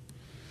metal,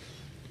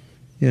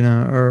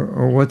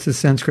 or what's the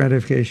sense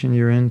gratification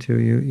you're into?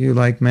 You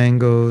like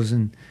mangoes,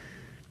 and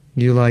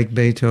you like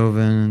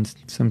Beethoven, and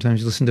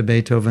sometimes you listen to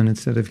Beethoven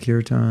instead of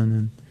kirtan,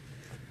 and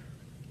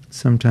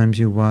sometimes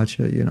you watch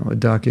a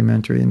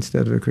documentary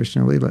instead of a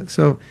Krishna Leela.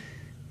 So,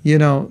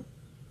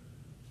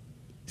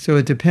 so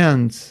it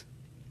depends.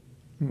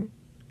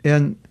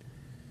 And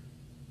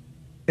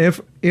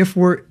if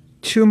we're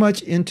too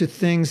much into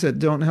things that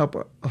don't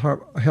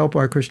help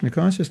our Krishna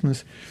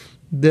consciousness,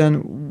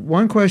 then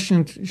one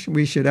question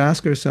we should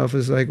ask ourselves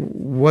is like,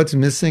 what's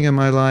missing in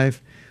my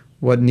life?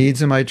 What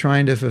needs am I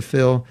trying to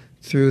fulfill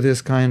through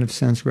this kind of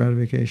sense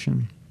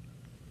gratification?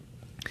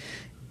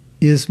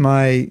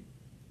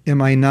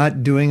 Am I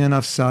not doing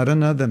enough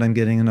sadhana, that I'm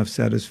getting enough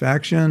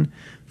satisfaction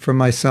from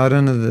my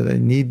sadhana, that I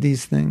need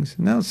these things?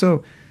 No,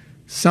 so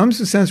some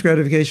sense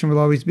gratification will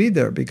always be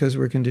there because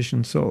we're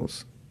conditioned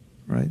souls,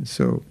 right?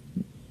 So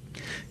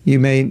you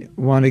may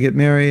want to get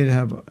married,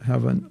 have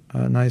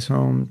a nice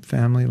home,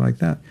 family, like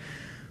that.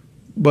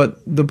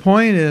 But the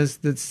point is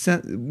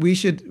that we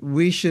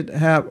should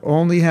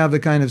only have the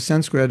kind of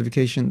sense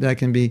gratification that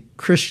can be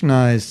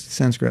Krishnized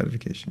sense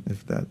gratification.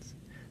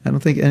 I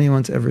don't think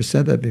anyone's ever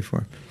said that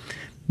before.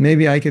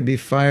 Maybe I could be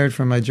fired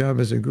from my job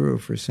as a guru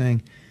for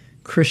saying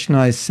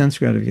Krishnized sense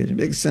gratification.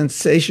 Big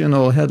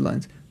sensational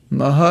headlines.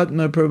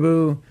 Mahatma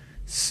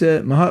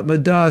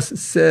Das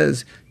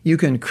says you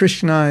can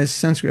Krishnize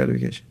sense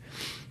gratification.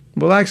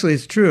 Well, actually,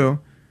 it's true,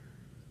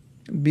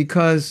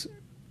 because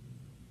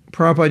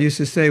Prabhupada used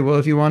to say, well,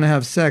 if you want to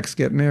have sex,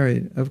 get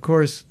married. Of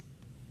course,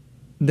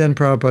 then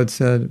Prabhupada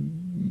said,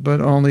 but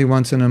only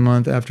once in a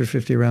month after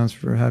 50 rounds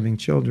for having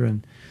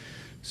children.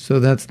 So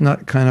that's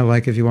not kind of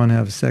like if you want to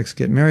have sex,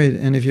 get married.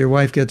 And if your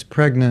wife gets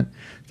pregnant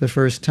the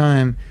first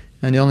time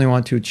and you only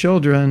want 2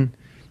 children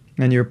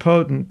and you're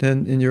potent,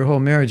 then in your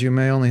whole marriage you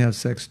may only have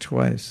sex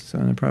twice. So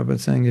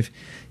Prabhupada's saying, if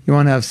you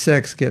want to have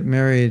sex, get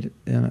married,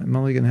 and I'm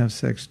only going to have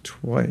sex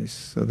twice.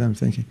 So then I'm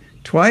thinking,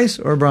 twice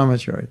or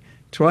brahmachari?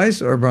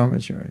 Twice or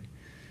brahmachari?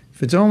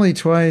 If it's only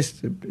twice,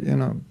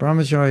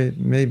 brahmachari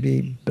may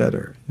be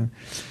better.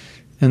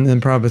 And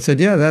then Prabhupada said,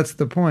 yeah, that's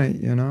the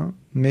point,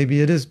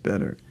 maybe it is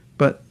better.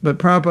 But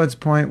Prabhupada's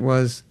point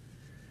was,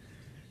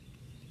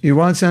 you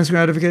want sense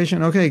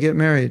gratification? Okay, get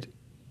married.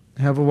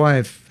 Have a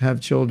wife, have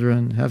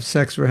children, have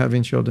sex for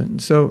having children.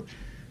 So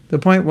the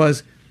point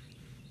was,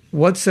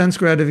 what sense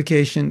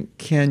gratification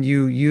can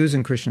you use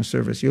in Krishna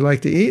service? You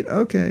like to eat?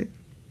 Okay.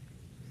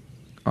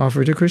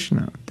 Offer to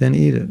Krishna, then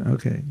eat it.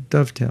 Okay.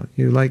 Dovetail.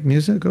 You like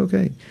music?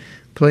 Okay.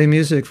 Play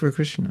music for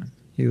Krishna.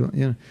 You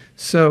know.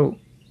 So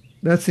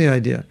that's the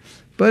idea.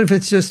 But if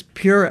it's just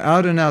pure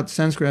out and out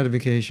sense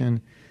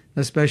gratification,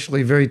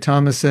 especially very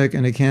tamasic,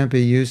 and it can't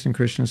be used in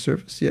Krishna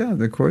service, yeah,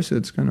 of course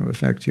it's going to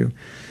affect you.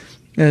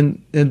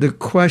 And the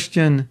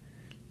question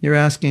you're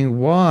asking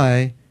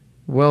why,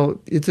 well,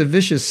 it's a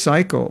vicious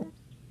cycle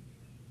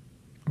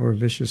or a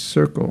vicious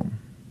circle.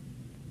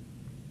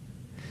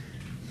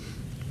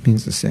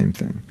 Means the same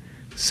thing.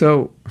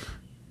 So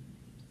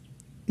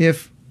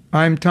if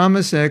I'm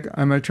tamasic,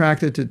 I'm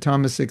attracted to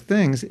tamasic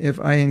things. If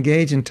I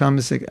engage in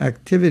tamasic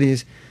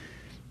activities,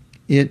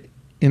 it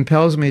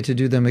impels me to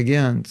do them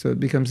again. So it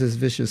becomes this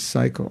vicious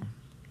cycle.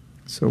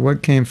 So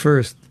what came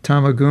first,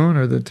 tamagun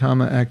or the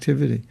tama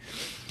activity?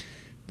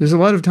 There's a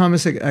lot of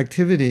tamasic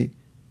activity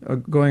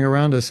going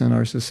around us in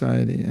our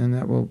society, and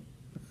that will,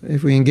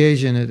 if we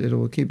engage in it, it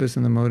will keep us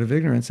in the mode of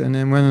ignorance. And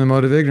then when in the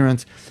mode of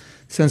ignorance,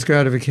 sense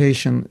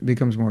gratification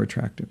becomes more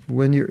attractive.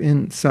 When you're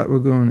in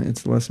sattva gun,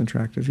 it's less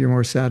attractive. You're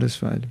more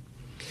satisfied.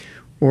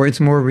 Or it's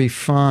more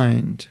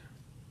refined.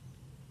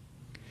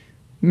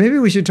 Maybe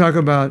we should talk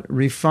about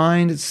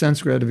refined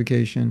sense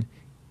gratification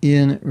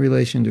in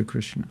relation to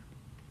Krishna.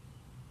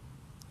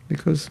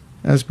 Because,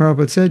 as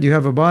Prabhupada said, you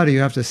have a body, you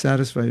have to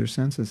satisfy your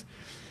senses.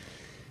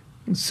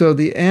 So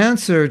the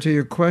answer to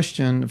your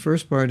question, the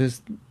first part,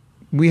 is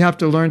we have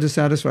to learn to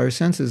satisfy our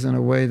senses in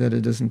a way that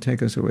it doesn't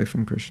take us away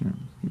from Krishna.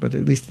 But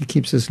at least it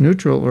keeps us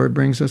neutral, or it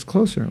brings us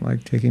closer,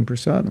 like taking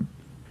prasadam.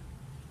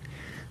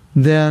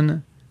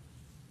 Then,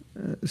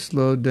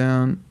 slow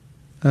down.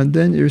 And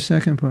then your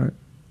second part.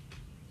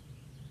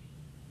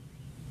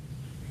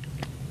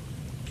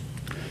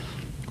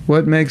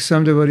 What makes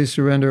some devotees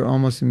surrender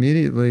almost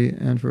immediately,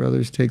 and for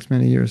others takes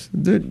many years?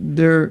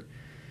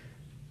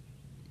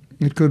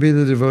 It could be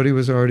the devotee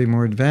was already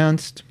more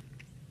advanced.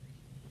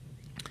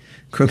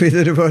 Could be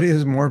the devotee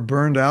is more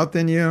burned out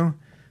than you.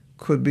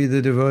 Could be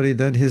the devotee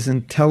that his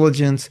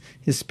intelligence,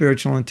 his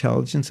spiritual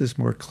intelligence, is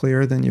more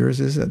clear than yours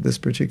is at this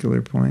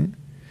particular point.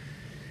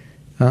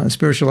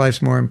 Spiritual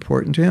life's more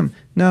important to him.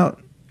 Now,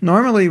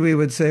 normally we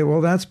would say, well,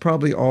 that's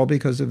probably all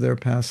because of their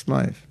past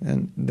life.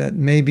 And that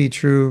may be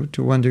true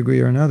to one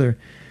degree or another.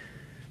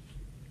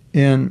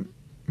 And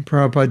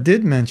Prabhupada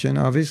did mention,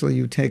 obviously,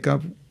 you take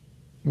up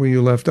where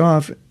you left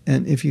off,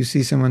 and if you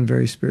see someone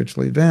very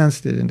spiritually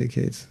advanced, it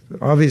indicates,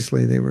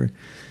 obviously, they were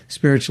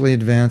spiritually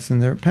advanced in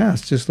their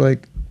past, just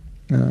like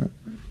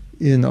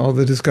in all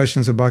the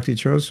discussions of Bhakti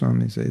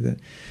Swami say that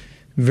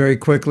very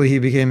quickly he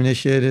became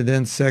initiated,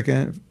 then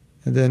second,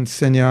 and then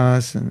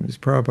sannyas, and he was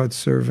Prabhupada's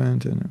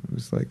servant, and it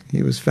was like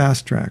he was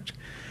fast-tracked.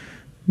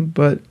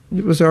 But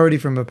it was already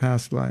from a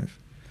past life.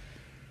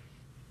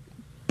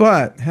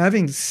 But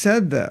having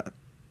said that,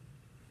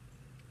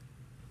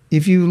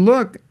 if you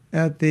look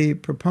at the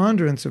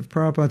preponderance of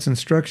Prabhupada's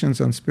instructions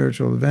on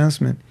spiritual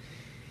advancement,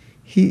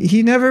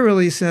 he never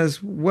really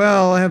says,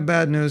 well, I have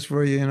bad news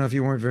for you. If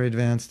you weren't very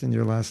advanced in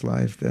your last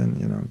life,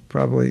 then,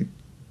 probably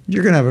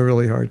you're going to have a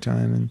really hard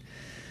time. And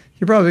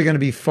you're probably going to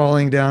be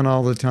falling down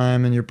all the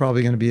time, and you're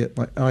probably going to be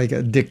like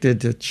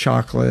addicted to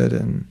chocolate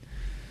and,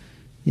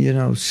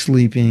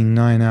 sleeping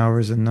 9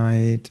 hours a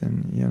night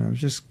and,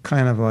 just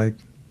kind of like,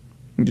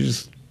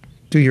 just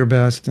do your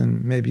best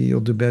and maybe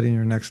you'll do better in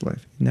your next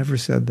life. He never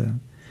said that.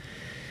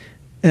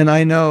 And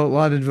I know a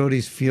lot of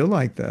devotees feel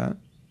like that,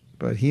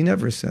 but he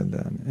never said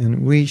that.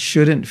 And we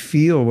shouldn't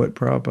feel what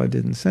Prabhupada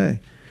didn't say.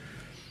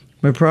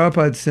 What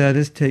Prabhupada said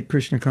is take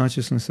Krishna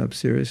consciousness up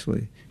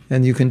seriously.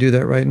 And you can do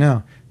that right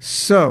now.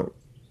 So,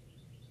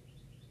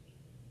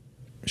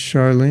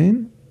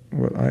 Charlene,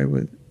 what I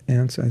would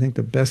answer, I think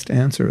the best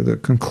answer, the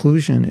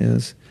conclusion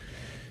is,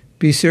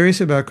 be serious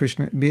about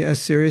Krishna, be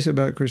as serious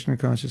about Krishna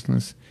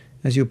consciousness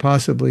as you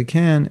possibly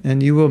can,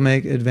 and you will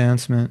make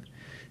advancement.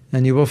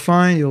 And you will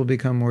find you'll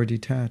become more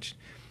detached.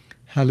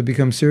 How to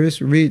become serious?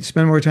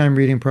 Spend more time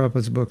reading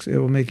Prabhupada's books. It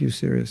will make you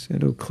serious.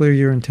 It will clear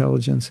your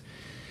intelligence.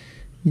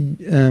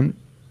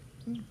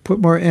 Put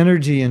more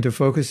energy into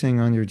focusing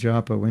on your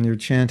japa. When you're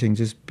chanting,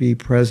 just be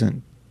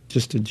present,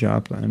 just to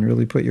japa, and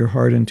really put your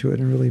heart into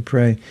it and really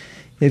pray.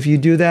 If you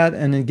do that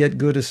and then get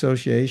good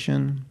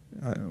association,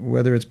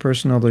 whether it's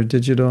personal or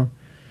digital,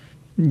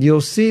 you'll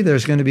see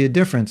there's going to be a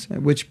difference,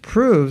 which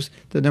proves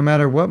that no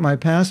matter what my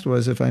past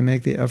was, if I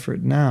make the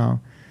effort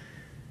now,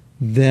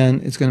 then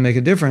it's going to make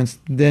a difference.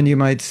 Then you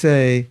might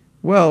say,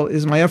 well,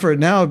 is my effort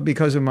now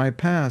because of my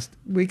past?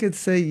 We could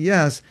say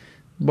yes,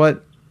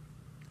 but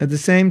at the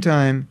same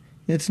time,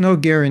 it's no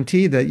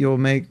guarantee that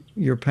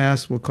your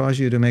past will cause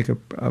you to make a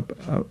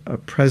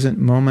present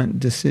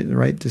moment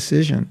right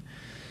decision.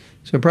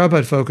 So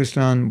Prabhupada focused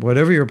on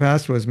whatever your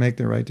past was, make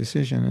the right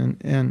decision.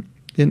 And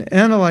in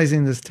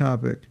analyzing this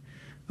topic,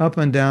 up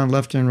and down,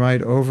 left and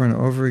right, over and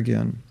over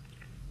again,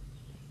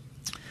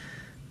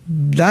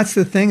 that's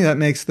the thing that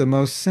makes the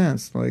most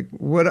sense.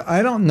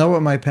 I don't know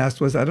what my past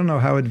was. I don't know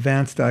how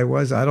advanced I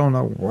was. I don't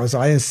know, was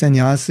I a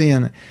sannyasi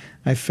and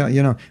I felt,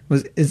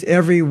 is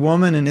every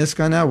woman in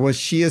ISKCON now, was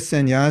she a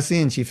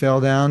sannyasi and she fell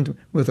down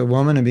with a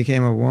woman and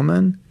became a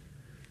woman?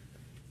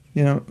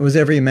 Was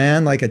every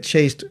man like a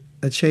chaste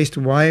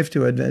wife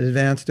to an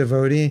advanced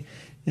devotee,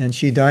 and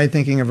she died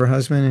thinking of her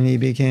husband and he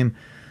became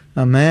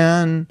a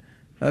man?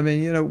 I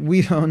mean,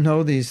 we don't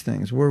know these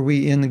things. Were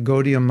we in the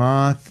Gaudiya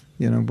Math?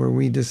 Were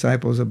we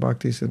disciples of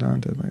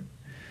Bhaktisiddhanta?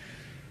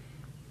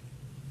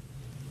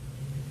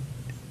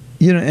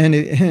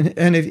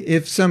 And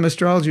if some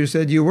astrologer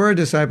said you were a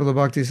disciple of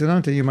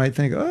Bhaktisiddhanta, you might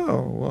think,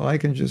 oh, well, I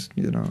can just,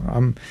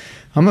 I'm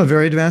a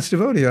very advanced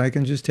devotee. I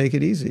can just take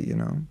it easy,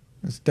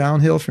 It's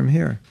downhill from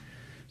here.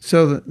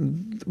 So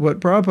what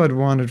Prabhupada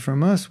wanted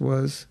from us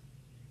was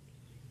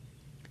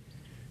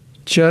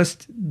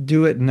just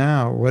do it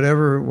now.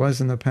 Whatever it was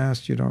in the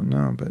past, you don't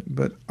know.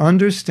 But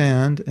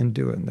understand and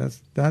do it.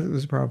 That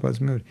was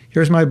Prabhupada's mood.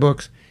 Here's my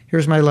books.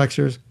 Here's my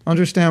lectures.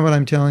 Understand what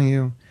I'm telling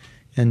you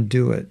and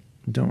do it.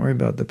 Don't worry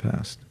about the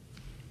past.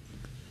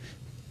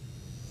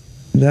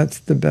 That's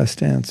the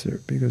best answer,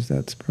 because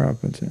that's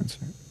Prabhupada's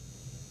answer.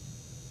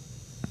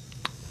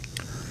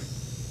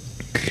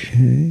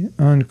 Okay,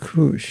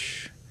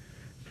 Ankush.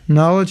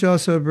 Knowledge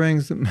also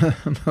brings the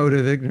mode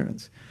of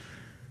ignorance.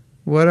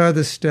 What are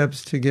the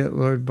steps to get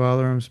Lord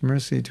Balaram's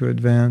mercy to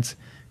advance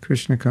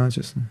Krishna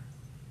consciousness?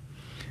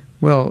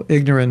 Well,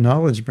 ignorant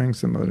knowledge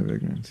brings the mode of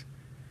ignorance.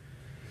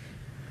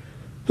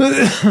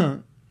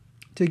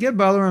 To get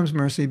Balaram's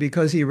mercy,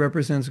 because he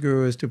represents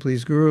Guru, is to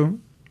please Guru,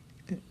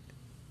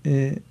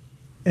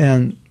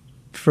 and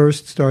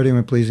first starting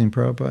with pleasing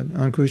Prabhupada.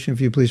 Ankush, if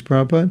you please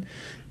Prabhupada,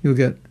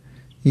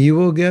 you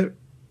will get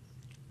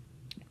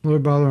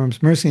Lord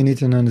Balaram's mercy and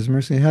Nityananda's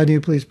mercy. How do you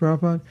please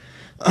Prabhupada?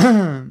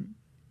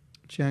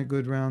 Chant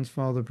good rounds,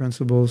 follow the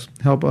principles,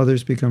 help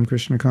others become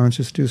Krishna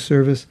conscious, do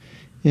service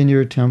in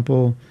your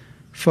temple,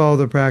 follow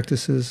the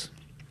practices.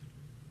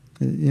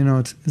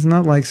 It's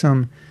not like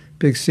some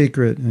big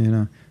secret,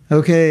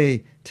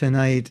 Okay,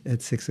 tonight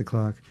at 6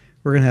 o'clock,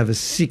 we're going to have a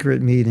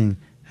secret meeting,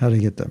 how to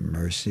get the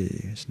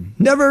mercy. It's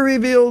never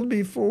revealed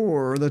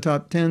before, the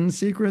top 10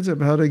 secrets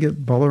of how to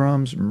get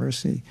Balaram's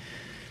mercy.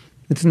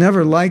 It's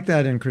never like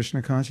that in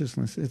Krishna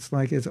consciousness. It's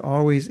like it's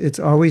always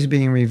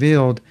being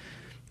revealed.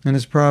 And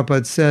as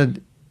Prabhupada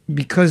said,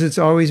 because it's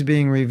always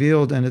being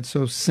revealed and it's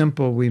so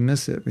simple, we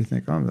miss it. We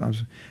think,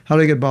 how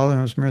to get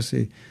Balaram's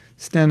mercy?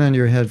 Stand on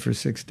your head for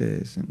 6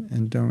 days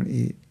and don't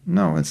eat.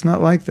 No, it's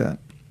not like that.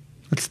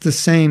 It's the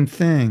same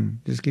thing.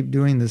 Just keep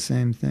doing the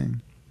same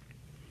thing.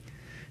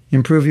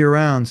 Improve your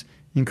rounds.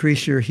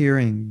 Increase your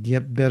hearing.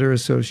 Get better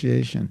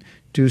association.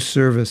 Do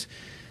service.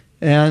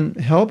 And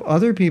help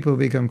other people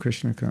become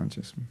Krishna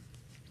conscious.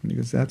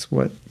 Because that's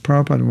what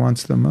Prabhupada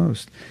wants the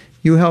most.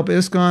 You help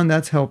ISKCON,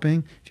 that's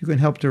helping. If you can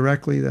help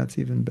directly, that's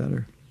even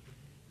better.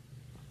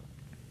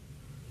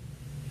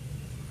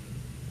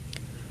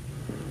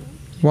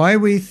 Why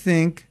we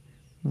think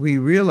we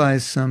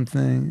realize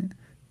something,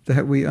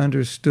 that we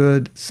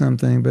understood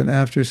something, but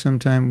after some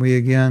time we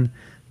again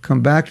come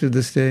back to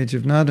the stage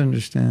of not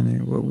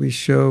understanding what we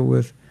show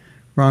with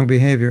wrong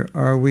behavior.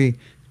 Are we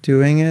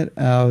doing it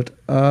out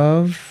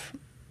of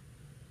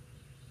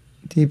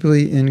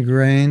deeply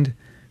ingrained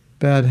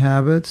bad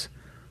habits,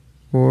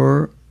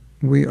 or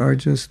we are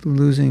just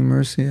losing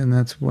mercy and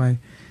that's why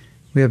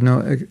we have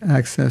no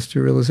access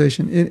to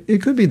realization?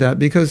 It could be that,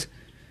 because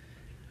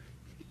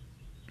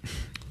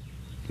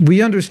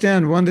we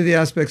understand one of the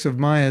aspects of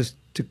Maya is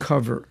to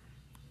cover.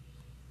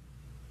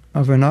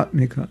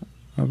 Avaranatmika.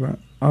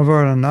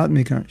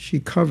 She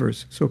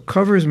covers. So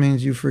covers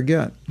means you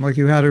forget. Like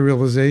you had a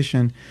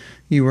realization,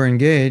 you were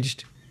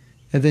engaged,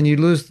 and then you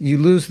lose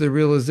the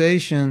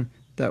realization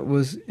that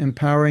was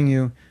empowering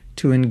you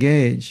to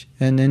engage.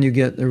 And then you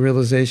get the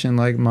realization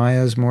like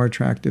Maya is more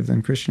attractive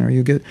than Krishna. Or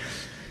you get,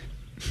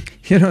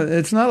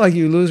 it's not like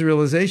you lose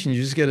realization,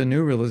 you just get a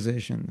new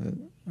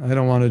realization. I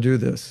don't want to do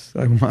this.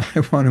 I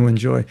want to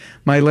enjoy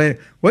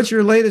what's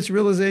your latest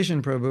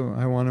realization, Prabhu?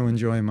 I want to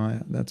enjoy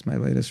Maya. That's my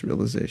latest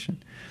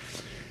realization.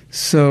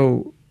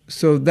 So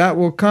that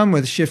will come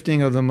with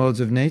shifting of the modes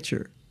of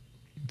nature.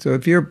 So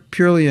if you're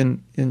purely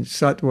in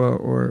sattva,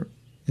 or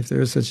if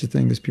there is such a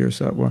thing as pure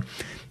sattva,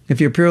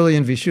 if you're purely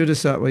in Vishuddha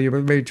sattva, you're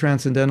very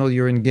transcendental,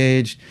 you're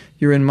engaged,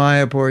 you're in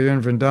Mayapur, you're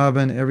in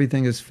Vrindavan,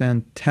 everything is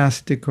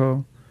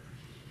fantastico.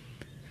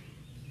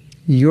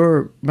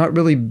 You're not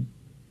really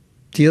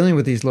dealing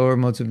with these lower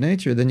modes of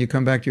nature. Then you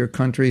come back to your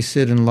country,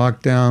 sit in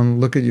lockdown,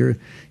 look at you're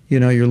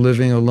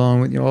living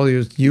alone with all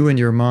you and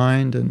your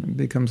mind, and it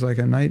becomes like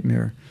a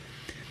nightmare.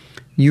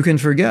 You can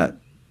forget.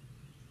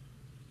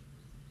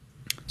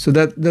 So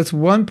that's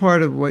one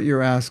part of what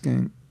you're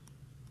asking.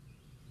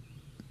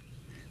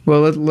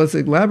 Well, let's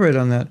elaborate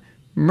on that.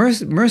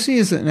 Mercy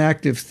is an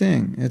active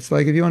thing. It's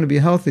like if you want to be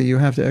healthy, you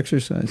have to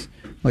exercise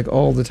like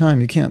all the time.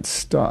 You can't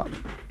stop.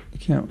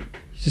 You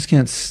just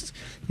can't,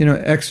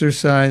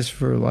 exercise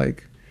for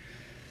like,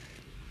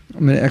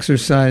 I'm going to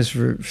exercise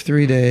for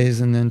 3 days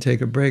and then take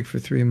a break for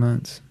 3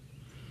 months.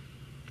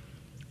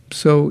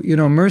 So,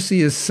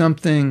 mercy is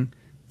something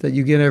that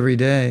you get every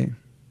day.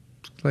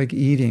 Like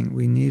eating,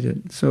 we need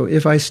it. So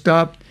if I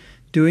stop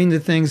doing the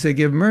things that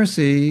give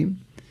mercy,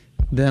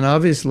 then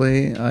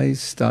obviously I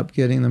stop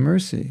getting the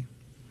mercy.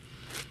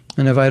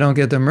 And if I don't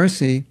get the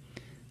mercy,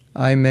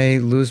 I may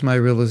lose my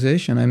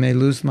realization. I may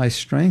lose my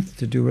strength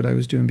to do what I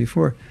was doing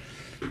before.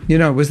 You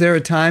know, was there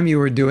a time you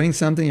were doing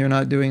something you're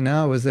not doing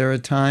now? Was there a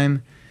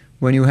time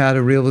when you had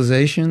a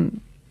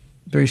realization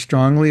very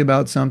strongly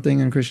about something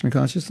in Krishna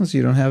consciousness?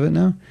 You don't have it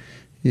now?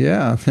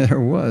 Yeah, there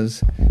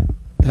was.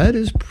 That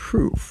is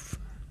proof.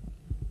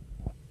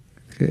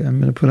 Okay, I'm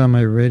going to put on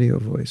my radio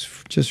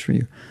voice just for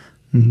you.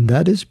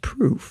 That is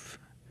proof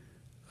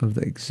of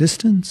the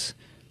existence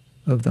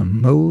of the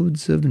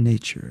modes of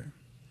nature.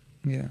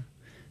 Yeah.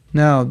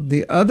 Now,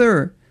 the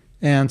other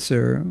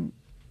answer,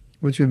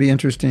 which would be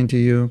interesting to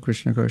you,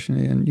 Krishna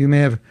Karshini, and you may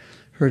have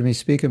heard me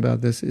speak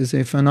about this, is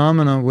a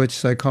phenomenon which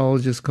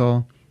psychologists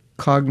call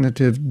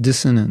cognitive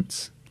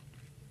dissonance.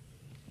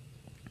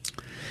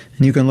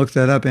 And you can look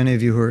that up, any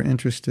of you who are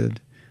interested,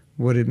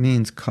 what it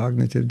means,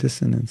 cognitive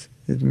dissonance.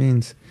 It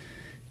means,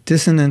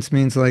 dissonance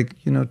means like,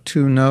 you know,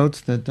 two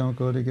notes that don't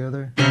go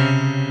together.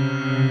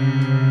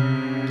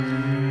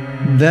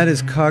 That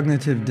is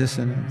cognitive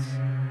dissonance.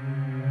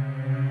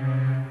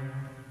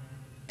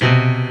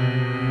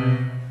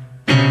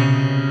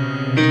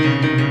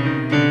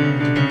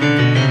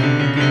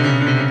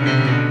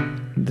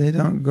 They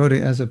don't go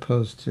to, as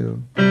opposed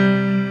to.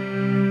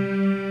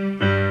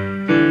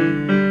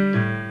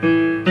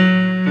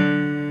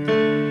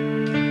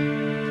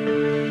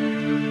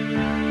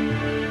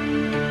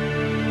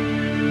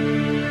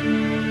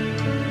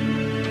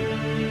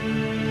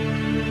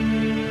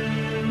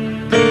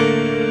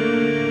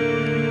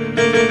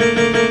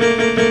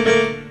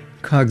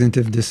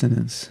 Cognitive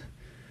dissonance.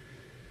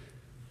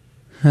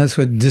 That's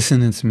what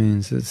dissonance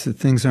means. It's that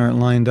things aren't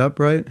lined up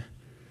right.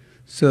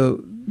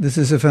 So this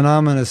is a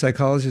phenomenon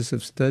psychologists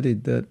have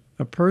studied, that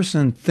a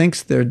person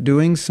thinks they're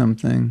doing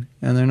something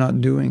and they're not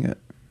doing it.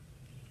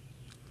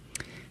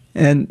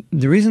 And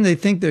the reason they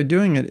think they're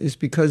doing it is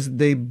because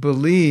they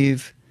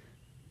believe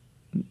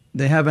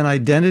they have an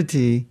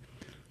identity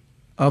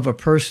of a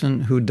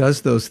person who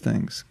does those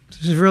things.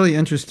 This is really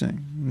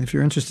interesting. If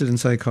you're interested in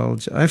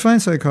psychology, I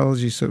find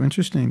psychology so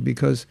interesting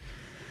because,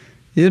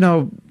 you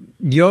know,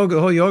 yoga,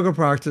 the whole yoga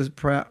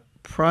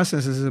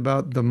process is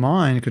about the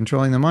mind,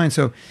 controlling the mind.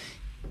 So,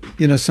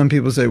 you know, some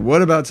people say,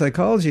 what about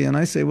psychology? And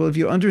I say, well, if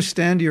you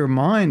understand your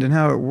mind and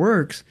how it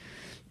works,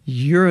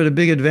 you're at a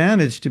big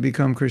advantage to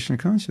become Krishna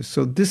conscious.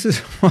 So this is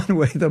one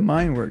way the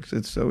mind works.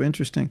 It's so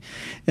interesting.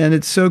 And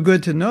it's so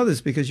good to know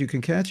this because you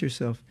can catch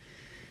yourself.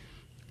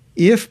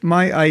 If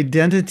my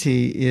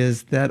identity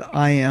is that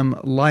I am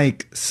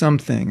like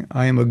something,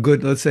 I am a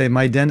good, let's say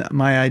my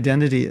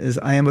identity is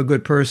I am a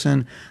good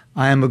person,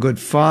 I am a good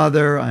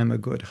father, I am a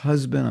good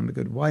husband, I'm a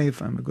good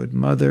wife, I'm a good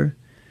mother,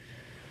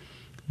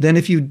 then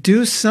if you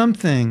do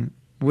something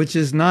which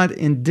is not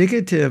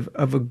indicative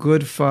of a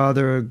good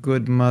father, a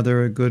good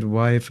mother, a good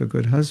wife, a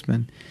good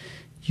husband,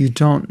 you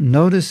don't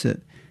notice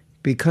it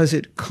because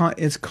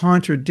it's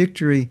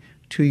contradictory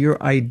to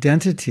your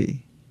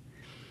identity.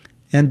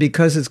 And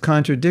because it's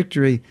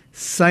contradictory,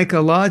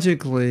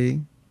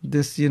 psychologically,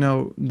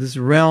 this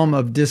realm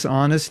of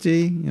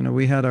dishonesty,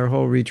 we had our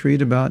whole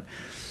retreat about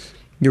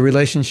your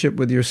relationship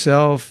with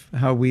yourself,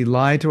 how we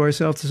lie to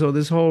ourselves. So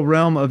this whole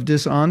realm of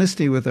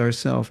dishonesty with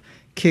ourselves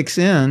kicks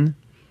in.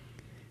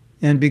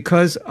 And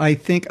because I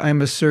think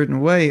I'm a certain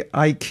way,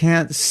 I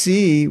can't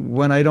see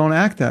when I don't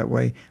act that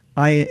way.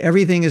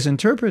 Everything is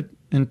interpreted.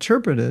 I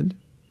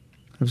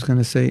was going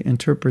to say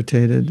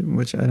interpreted,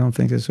 which I don't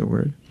think is a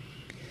word.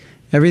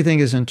 Everything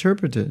is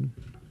interpreted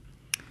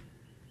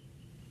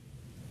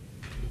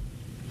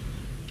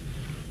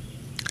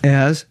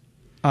as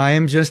I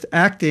am just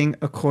acting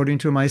according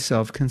to my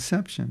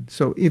self-conception.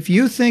 So if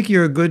you think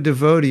you're a good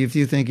devotee, if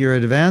you think you're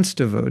an advanced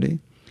devotee,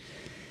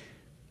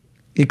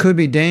 it could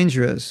be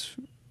dangerous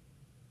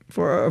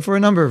for a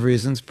number of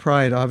reasons.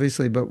 Pride,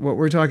 obviously, but what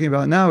we're talking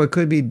about now, it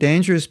could be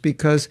dangerous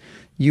because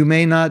you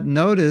may not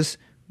notice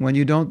when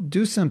you don't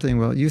do something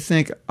well. You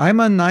think, I'm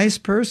a nice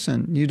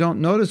person. You don't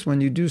notice when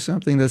you do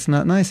something that's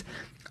not nice.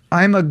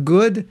 I'm a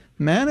good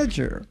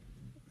manager.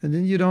 And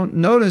then you don't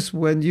notice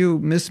when you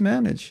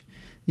mismanage.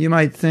 You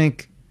might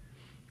think,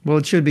 well,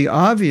 it should be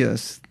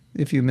obvious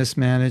if you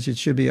mismanage. It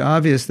should be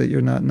obvious that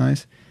you're not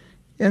nice.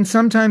 And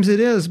sometimes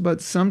it is,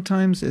 but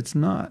sometimes it's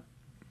not.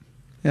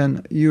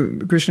 And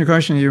you, Krishna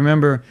Karshini, you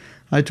remember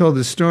I told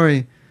this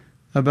story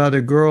about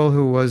a girl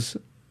who was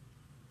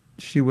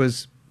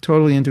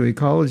totally into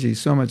ecology,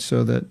 so much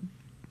so that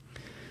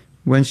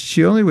when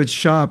she only would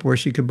shop where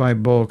she could buy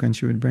bulk, and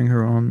she would bring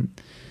her own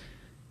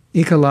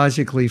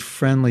ecologically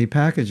friendly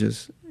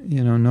packages,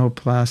 no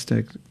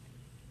plastic,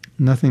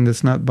 nothing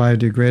that's not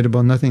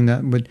biodegradable, nothing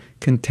that would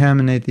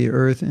contaminate the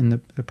earth in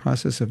the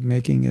process of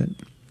making it.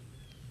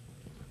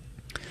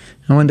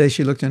 And one day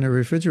she looked in her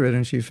refrigerator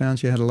and she found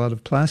she had a lot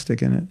of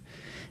plastic in it.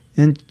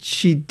 And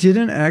she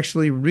didn't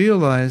actually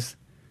realize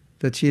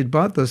that she had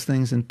bought those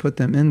things and put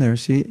them in there.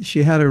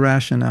 She had a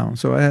rationale.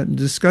 So I had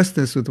discussed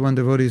this with one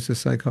devotee who's a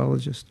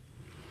psychologist.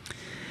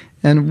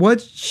 And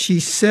what she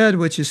said,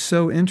 which is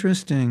so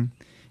interesting,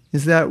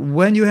 is that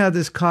when you have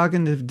this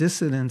cognitive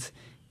dissonance,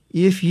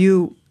 if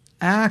you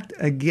act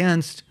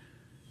against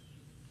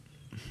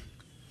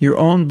your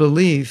own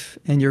belief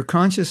and you're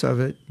conscious of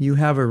it, you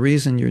have a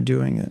reason you're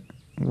doing it.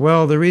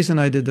 Well, the reason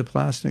I did the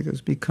plastic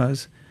is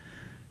because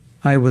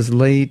I was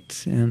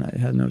late and I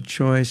had no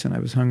choice and I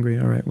was hungry.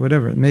 All right,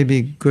 whatever. It may be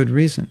a good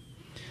reason.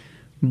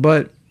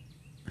 But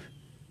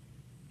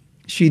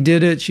she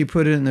did it, she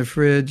put it in the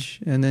fridge,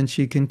 and then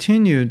she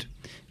continued.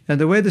 And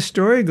the way the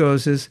story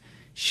goes is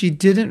she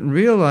didn't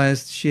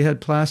realize she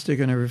had plastic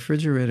in her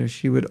refrigerator.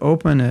 She would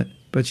open it,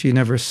 but she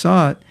never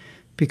saw it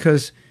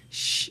because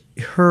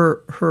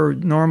her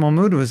normal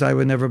mood was, I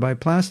would never buy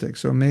plastic.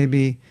 So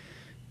maybe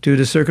due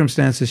to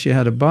circumstances, she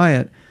had to buy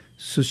it.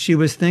 So she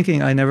was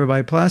thinking, I never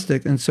buy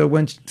plastic. And so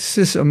this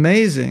is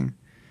amazing,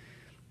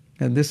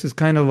 and this is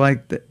kind of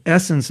like the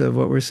essence of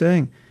what we're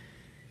saying.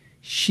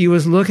 She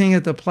was looking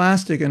at the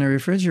plastic in her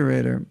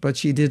refrigerator, but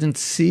she didn't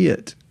see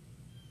it.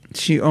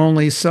 She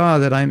only saw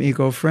that I'm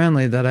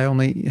eco-friendly, that I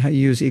only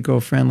use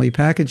eco-friendly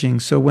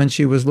packaging. So when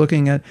she was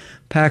looking at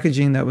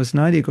packaging that was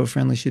not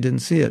eco-friendly, she didn't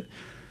see it.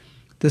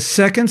 The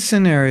second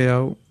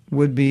scenario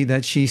would be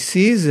that she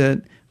sees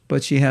it,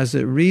 but she has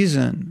a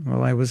reason.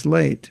 Well, I was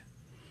late.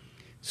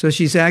 So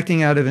she's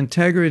acting out of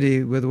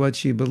integrity with what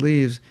she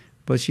believes,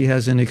 but she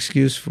has an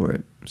excuse for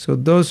it. So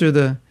those are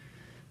the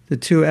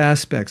two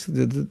aspects,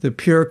 the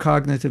pure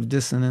cognitive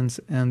dissonance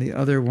and the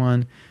other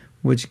one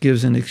which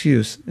gives an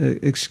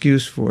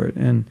excuse for it.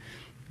 And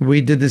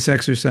we did this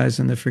exercise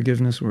in the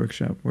forgiveness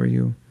workshop where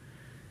you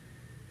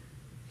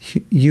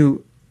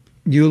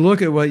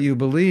look at what you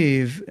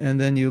believe,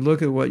 and then you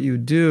look at what you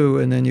do,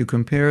 and then you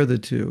compare the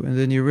two. And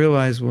then you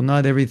realize, well,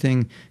 not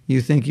everything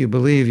you think you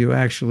believe, you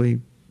actually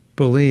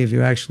believe,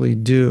 you actually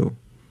do.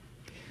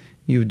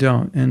 You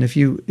don't. And if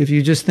you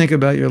just think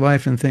about your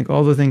life and think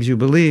all the things you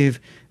believe,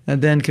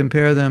 and then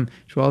compare them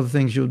to all the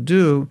things you'll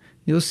do,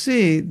 you'll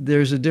see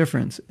there's a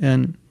difference.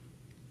 And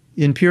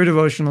in pure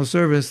devotional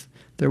service,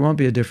 there won't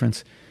be a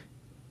difference.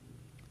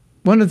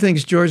 One of the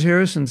things George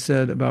Harrison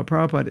said about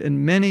Prabhupada,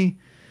 and many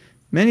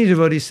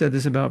devotees said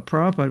this about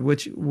Prabhupada,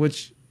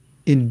 which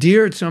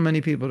endeared so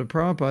many people to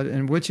Prabhupada,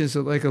 and which is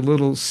like a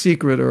little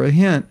secret or a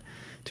hint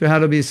to how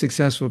to be a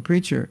successful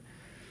preacher.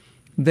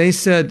 They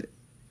said,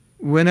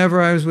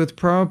 whenever I was with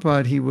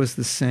Prabhupada, he was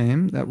the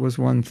same. That was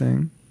one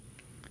thing.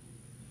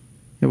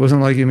 It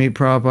wasn't like you meet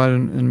Prabhupada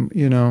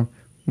and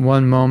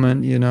one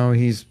moment,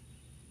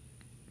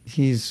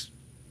 he's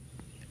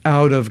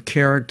out of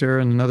character,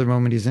 and another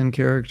moment he's in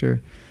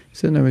character. He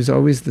said, no, he's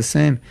always the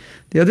same.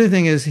 The other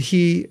thing is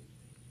he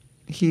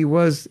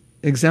was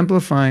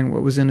exemplifying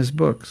what was in his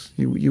books.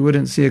 You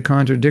wouldn't see a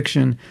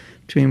contradiction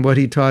between what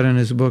he taught in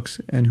his books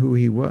and who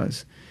he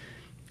was.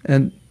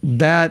 And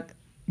that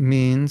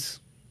means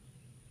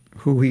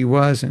who he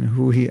was and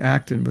who he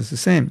acted was the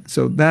same.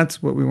 So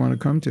that's what we want to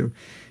come to.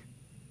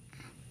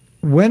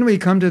 When we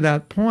come to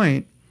that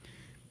point,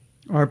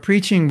 our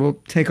preaching will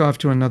take off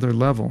to another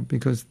level,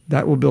 because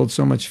that will build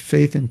so much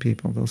faith in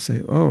people. They'll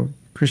say, oh,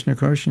 Krishna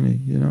Karshini,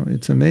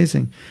 it's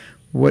amazing.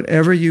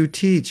 Whatever you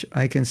teach,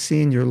 I can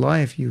see in your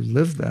life you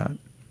live that.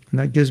 And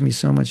that gives me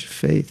so much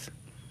faith.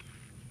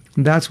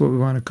 And that's what we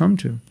want to come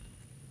to.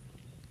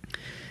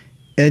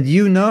 And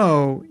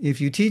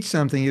if you teach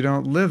something, you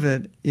don't live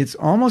it, it's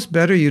almost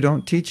better you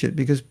don't teach it,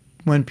 because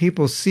when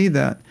people see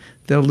that,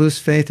 they'll lose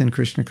faith in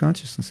Krishna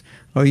consciousness.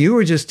 Oh, you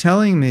were just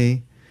telling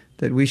me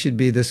that we should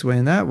be this way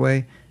and that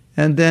way,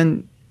 and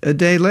then a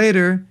day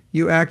later,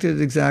 you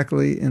acted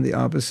exactly in the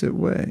opposite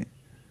way.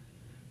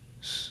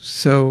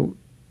 So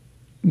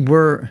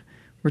we're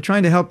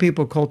trying to help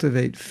people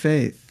cultivate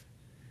faith,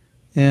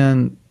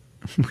 and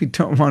we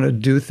don't want to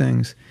do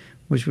things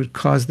which would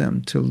cause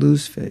them to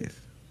lose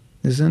faith,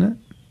 isn't it?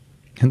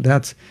 And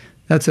that's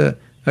a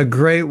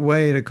great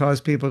way to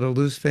cause people to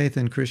lose faith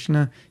in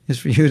Krishna, is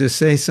for you to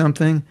say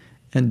something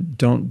and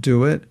don't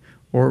do it,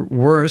 or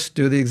worse,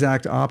 do the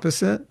exact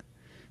opposite.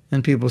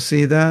 And people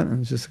see that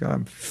and just go,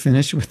 I'm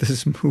finished with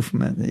this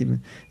movement.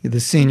 Even the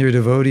senior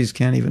devotees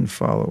can't even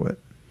follow it.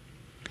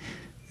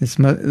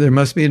 There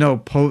must be no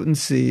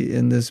potency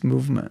in this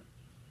movement.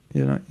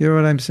 You know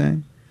what I'm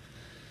saying?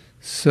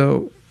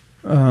 So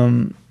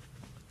when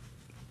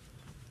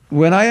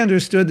I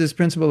understood this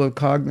principle of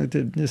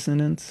cognitive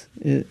dissonance,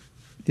 it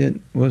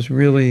was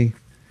really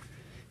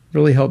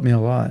helped me a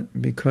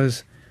lot,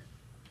 because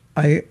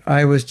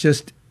I was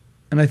just,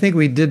 and I think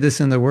we did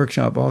this in the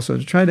workshop also,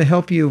 to try to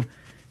help you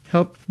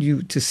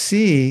to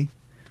see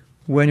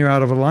when you're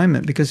out of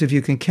alignment. Because if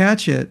you can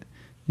catch it,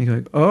 you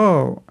go,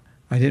 oh,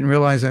 I didn't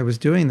realize I was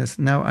doing this.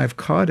 Now I've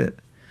caught it.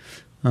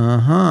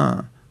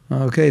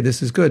 Okay,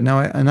 this is good. Now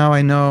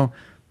I know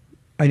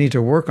I need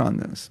to work on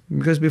this.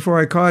 Because before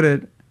I caught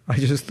it, I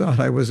just thought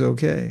I was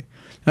okay.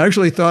 I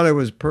actually thought I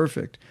was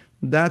perfect.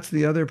 That's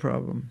the other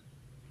problem.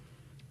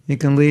 It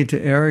can lead to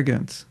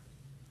arrogance.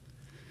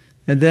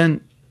 And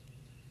then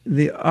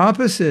the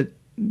opposite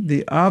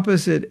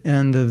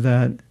end of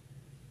that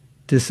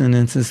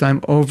dissonance is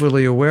I'm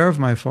overly aware of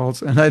my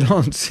faults and I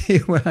don't see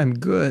when I'm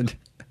good.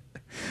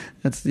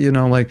 That's,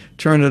 like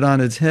turn it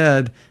on its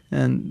head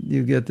and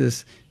you get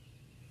this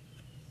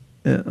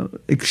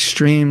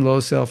extreme low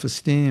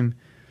self-esteem,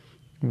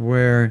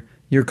 where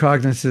your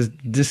cognitive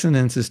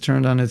dissonance is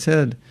turned on its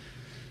head.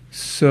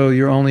 So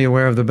you're only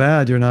aware of the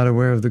bad, you're not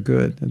aware of the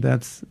good.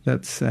 That's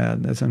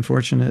sad, that's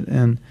unfortunate.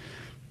 And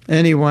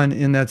anyone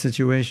in that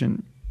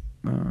situation,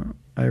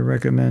 I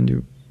recommend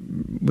you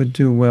would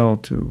do well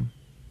to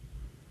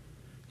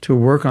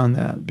work on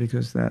that,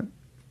 because that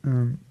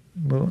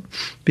will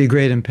be a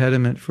great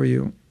impediment for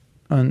you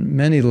on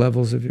many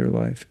levels of your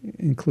life,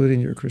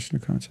 including your Krishna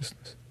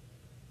consciousness.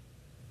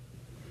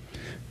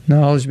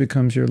 Knowledge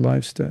becomes your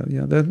lifestyle.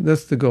 Yeah,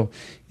 that's the goal.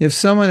 If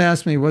someone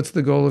asked me, what's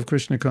the goal of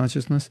Krishna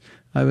consciousness?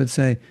 I would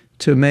say,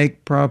 to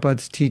make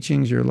Prabhupada's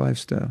teachings your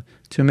lifestyle.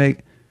 To make,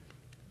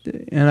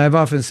 and I've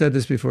often said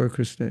this before,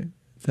 Krishna,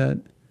 that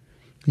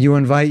you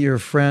invite your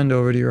friend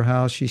over to your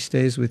house, she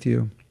stays with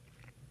you,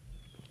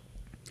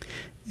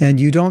 and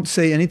you don't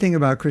say anything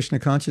about Krishna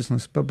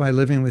consciousness, but by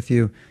living with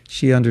you,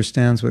 she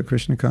understands what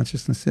Krishna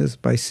consciousness is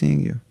by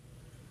seeing you.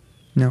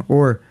 Now,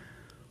 or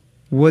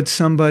would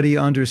somebody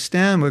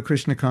understand what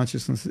Krishna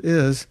consciousness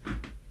is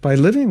by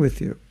living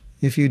with you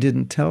if you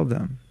didn't tell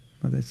them?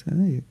 Well, they say,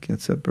 he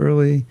gets up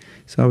early,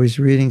 he's always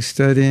reading,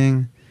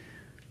 studying.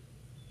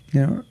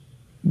 You know,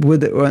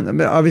 would they,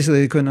 well,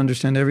 obviously they couldn't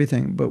understand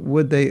everything, but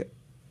would they,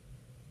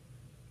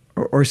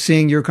 or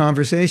seeing your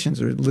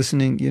conversations, or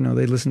listening, you know,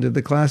 they listen to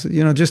the classes,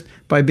 you know, just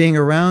by being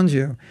around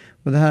you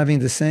without having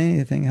to say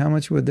anything, how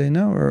much would they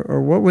know?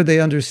 Or what would they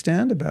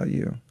understand about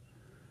you?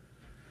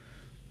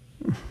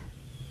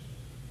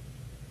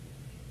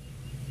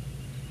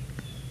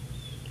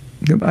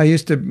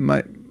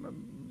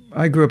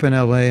 I grew up in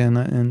L.A.,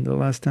 and the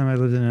last time I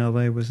lived in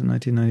L.A. was in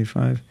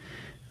 1995.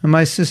 And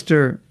my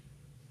sister,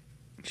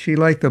 she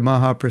liked the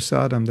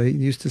Mahaprasadam. They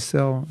used to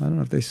sell, I don't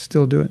know if they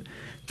still do it.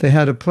 They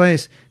had a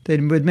place, they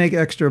would make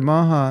extra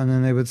Maha, and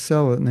then they would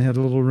sell it, and they had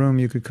a little room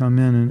you could come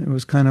in, and it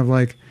was kind of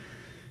like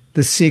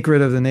the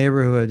secret of the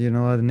neighborhood. You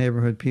know, a lot of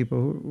neighborhood people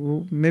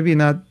who maybe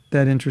not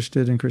that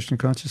interested in Krishna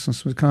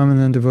consciousness would come, and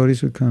then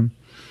devotees would come.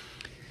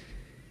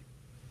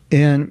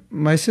 And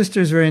my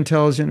sister is very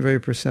intelligent, very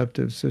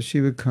perceptive, so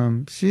she would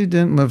come. She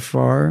didn't live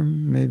far,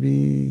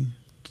 maybe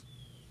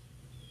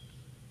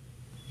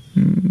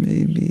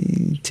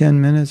 10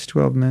 minutes,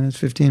 12 minutes,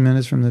 15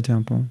 minutes from the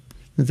temple.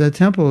 The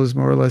temple is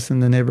more or less in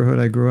the neighborhood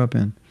I grew up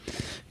in.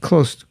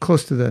 Close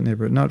to that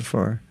neighborhood, not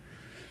far.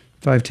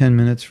 5-10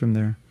 minutes from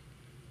there.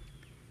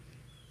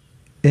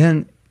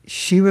 And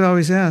she would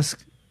always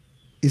ask,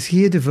 is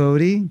he a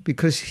devotee?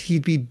 Because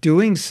he'd be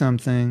doing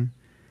something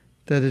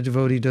that a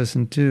devotee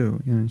doesn't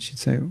do. You know, and she'd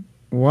say,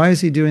 why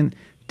is he doing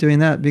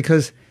that?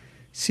 Because,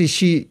 see,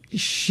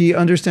 she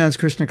understands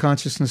Krishna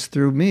consciousness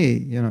through me.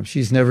 You know,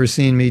 she's never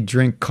seen me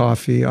drink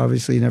coffee,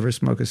 obviously never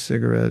smoke a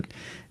cigarette,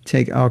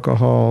 take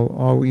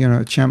alcohol,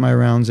 chant my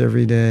rounds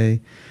every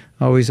day,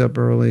 always up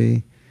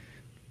early.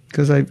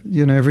 Because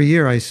every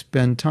year I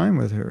spend time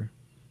with her.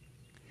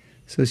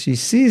 So she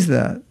sees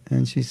that,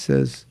 and she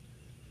says,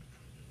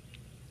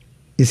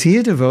 is he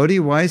a devotee?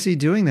 Why is he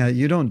doing that?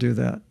 You don't do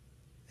that.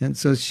 And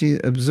so she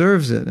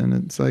observes it, and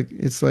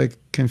it's like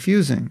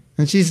confusing.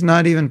 And she's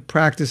not even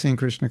practicing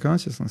Krishna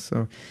consciousness.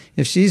 So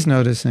if she's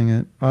noticing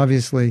it,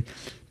 obviously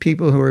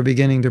people who are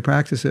beginning to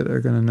practice it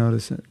are going to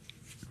notice it.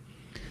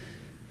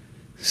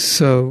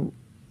 So,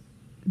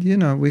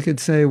 we could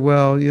say,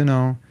 well,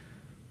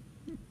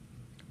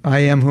 I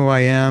am who I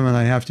am, and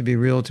I have to be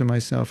real to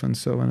myself, and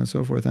so on and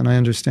so forth. And I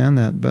understand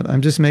that, but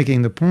I'm just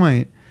making the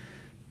point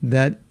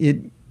that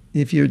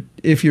if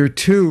you're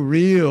too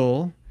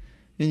real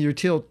and you're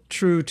still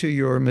true to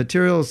your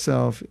material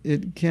self,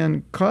 it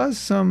can cause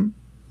some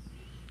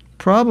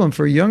problem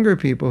for younger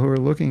people who are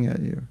looking at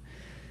you.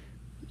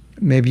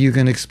 Maybe you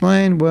can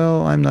explain,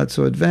 well, I'm not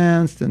so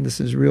advanced, and this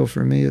is real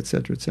for me,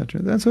 etc.,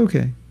 etc. That's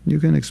okay. You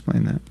can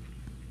explain that.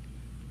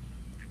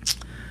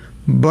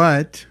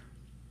 But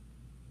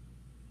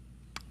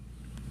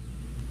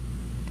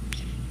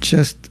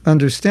just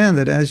understand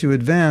that as you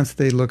advance,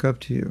 they look up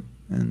to you,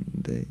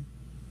 and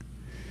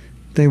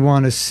they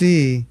want to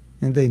see,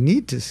 and they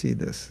need to see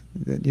this,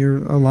 that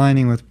you're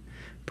aligning with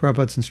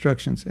Prabhupada's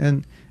instructions.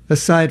 And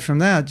aside from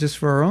that, just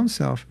for our own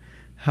self,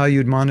 how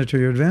you'd monitor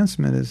your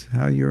advancement is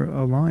how you're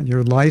aligned.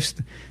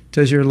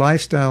 Does your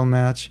lifestyle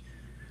match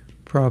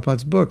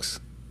Prabhupada's books?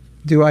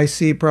 Do I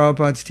see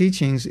Prabhupada's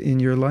teachings in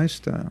your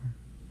lifestyle?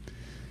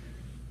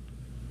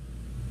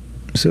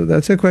 So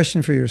that's a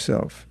question for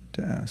yourself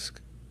to ask.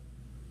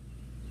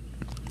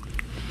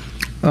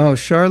 Oh,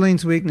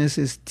 Charlene's weakness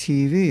is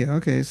TV.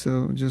 Okay,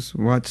 so just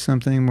watch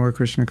something more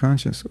Krishna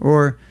conscious.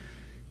 Or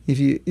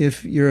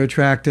if you're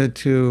attracted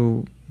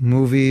to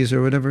movies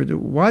or whatever,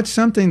 watch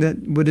something that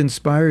would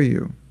inspire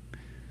you.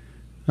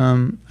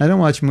 I don't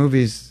watch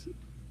movies,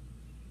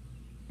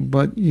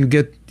 but you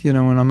get, when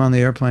I'm on the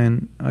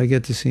airplane, I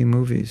get to see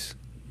movies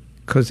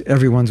because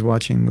everyone's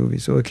watching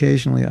movies. So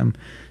occasionally I'm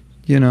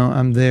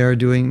there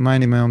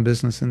minding my own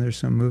business, and there's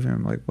some movie.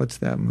 I'm like, what's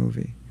that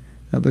movie?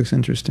 That looks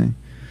interesting.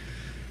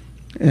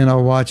 And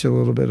I'll watch a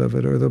little bit of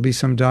it, or there'll be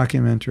some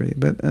documentary.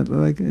 But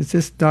it's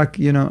just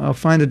I'll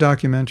find a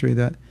documentary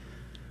that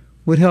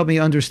would help me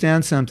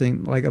understand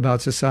something like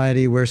about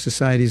society, where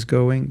society's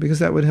going, because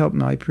that would help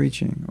my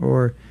preaching,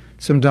 or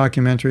some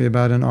documentary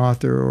about an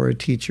author or a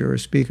teacher or a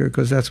speaker,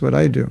 because that's what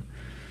I do.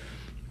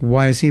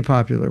 Why is he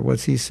popular?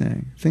 What's he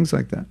saying? Things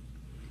like that.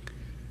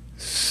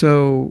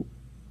 So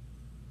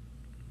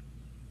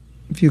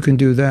if you can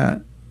do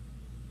that.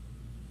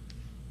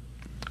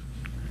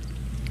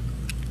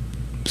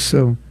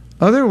 So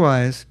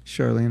otherwise,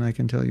 Charlene, I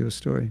can tell you a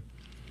story.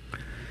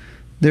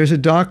 There's a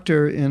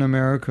doctor in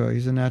America.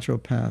 He's a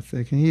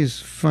naturopathic, and he's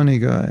a funny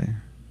guy.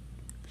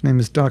 His name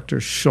is Dr.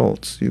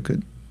 Schultz. You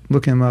could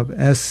look him up,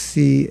 Schultz,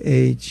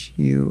 I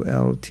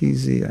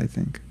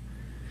think.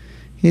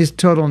 He's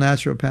total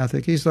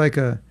naturopathic. He's like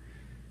a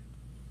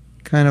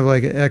kind of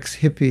like an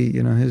ex-hippie,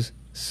 you know.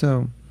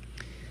 So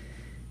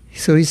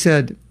he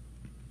said,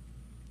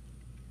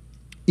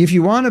 if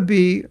you want to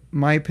be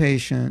my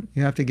patient,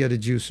 you have to get a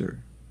juicer,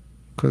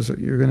 because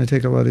you're going to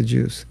take a lot of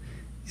juice.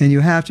 And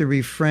you have to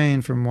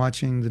refrain from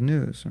watching the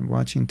news and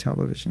watching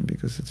television,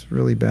 because it's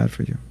really bad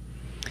for you.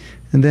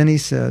 And then he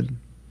said,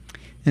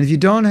 and if you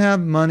don't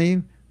have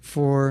money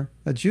for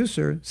a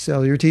juicer,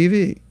 sell your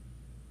TV.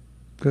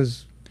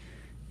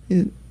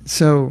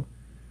 So,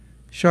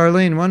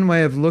 Charlene, one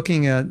way of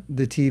looking at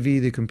the TV,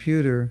 the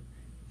computer,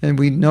 and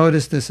we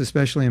notice this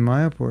especially in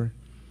Mayapur,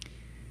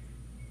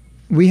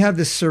 we have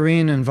this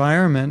serene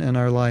environment in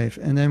our life,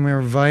 and then we're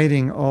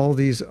inviting all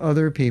these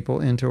other people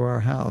into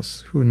our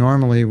house who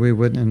normally we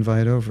wouldn't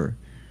invite over.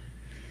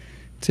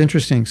 It's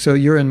interesting. So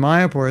you're in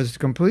Mayapur, it's a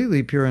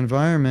completely pure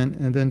environment,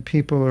 and then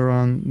people are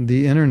on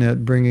the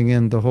internet bringing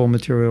in the whole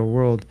material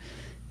world.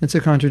 It's a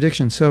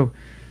contradiction. So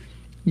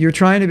you're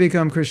trying to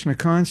become Krishna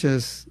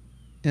conscious.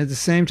 At the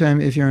same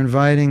time, if you're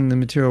inviting the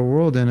material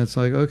world in, it's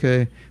like,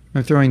 okay,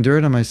 I'm throwing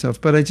dirt on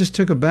myself. But I just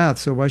took a bath,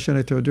 so why should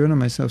I throw dirt on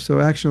myself? So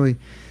actually,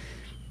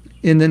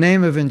 in the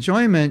name of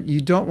enjoyment,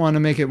 you don't want to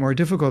make it more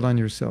difficult on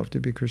yourself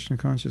to be Krishna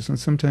conscious. And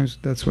sometimes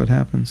that's what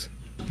happens.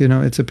 You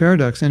know, it's a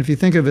paradox. And if you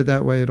think of it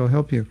that way, it'll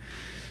help you.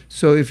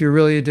 So if you're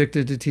really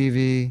addicted to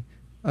TV,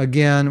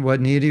 again, what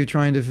need are you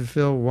trying to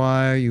fulfill?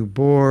 Why are you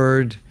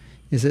bored?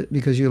 Is it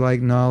because you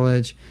like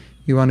knowledge?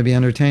 You want to be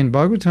entertained?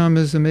 Bhagavatam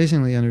is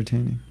amazingly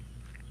entertaining.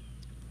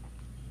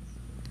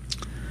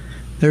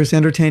 There's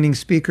entertaining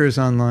speakers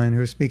online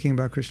who are speaking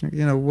about Krishna.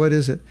 You know, what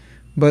is it?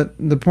 But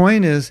the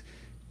point is,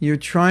 you're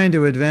trying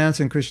to advance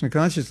in Krishna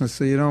consciousness,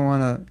 so you don't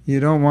want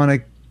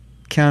to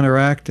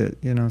counteract it.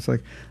 You know, it's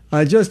like,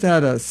 I just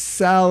had a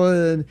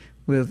salad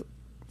with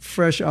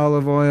fresh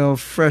olive oil,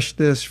 fresh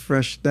this,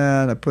 fresh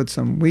that. I put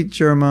some wheat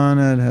germ on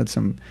it, had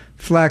some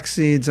flax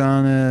seeds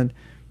on it,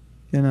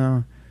 you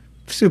know,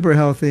 super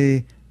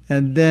healthy.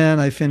 And then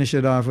I finish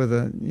it off with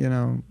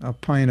a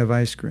pint of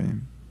ice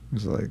cream. It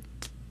was like,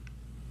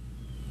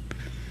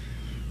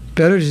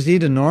 better just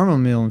eat a normal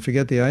meal and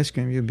forget the ice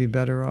cream. You'd be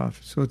better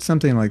off. So it's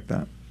something like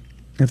that,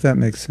 if that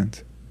makes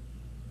sense.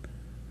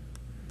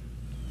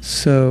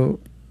 So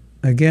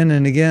again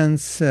and again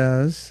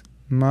says,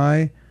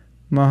 my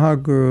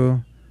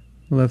Mahaguru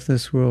left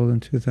this world in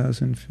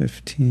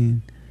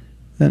 2015.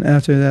 Then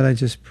after that I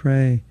just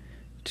pray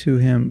to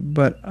him.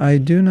 But I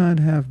do not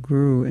have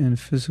Guru in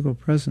physical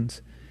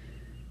presence.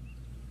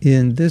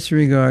 In this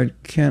regard,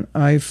 can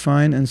I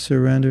find and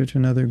surrender to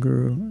another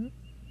Guru?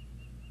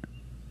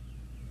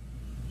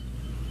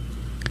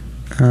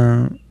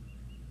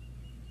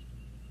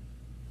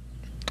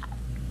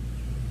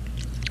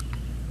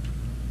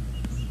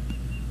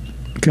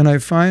 Can I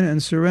find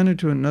and surrender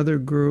to another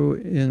Guru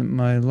in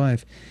my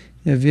life?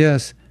 If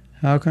yes,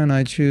 how can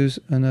I choose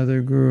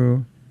another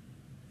Guru?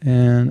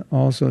 And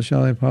also,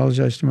 shall I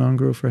apologize to my own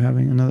Guru for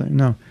having another?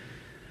 No.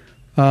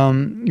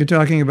 You're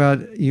talking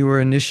about you were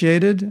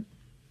initiated,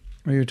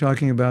 or you're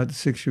talking about the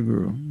Siksha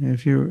Guru?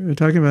 If you're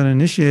talking about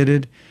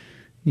initiated,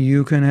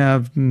 you can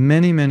have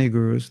many, many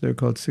Gurus. They're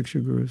called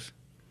Siksha Gurus.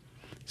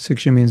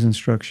 Siksha means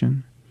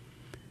instruction.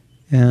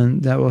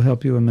 And that will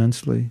help you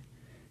immensely.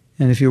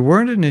 And if you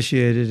weren't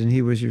initiated and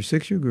he was your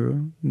Siksha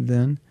Guru,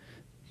 then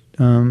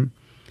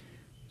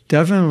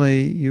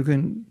definitely you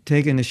can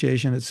take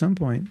initiation at some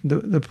point.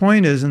 The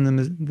point is, and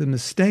the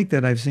mistake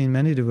that I've seen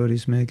many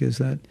devotees make is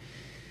that,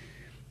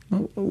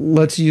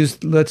 let's use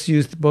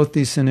both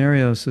these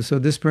scenarios. So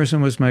this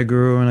person was my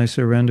Guru and I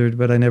surrendered,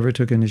 but I never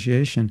took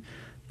initiation.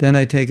 Then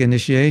I take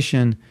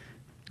initiation,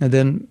 and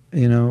then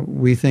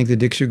we think the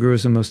Diksha Guru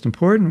is the most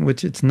important,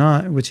 which it's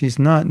not, which he's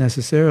not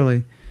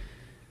necessarily.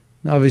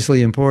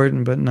 Obviously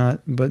important, but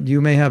not. But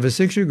you may have a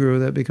Siksha Guru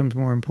that becomes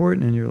more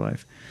important in your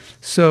life.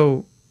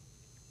 So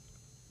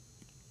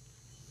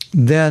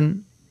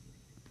then,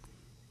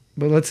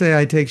 but let's say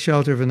I take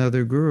shelter of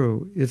another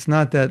Guru. It's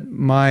not that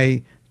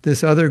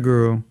this other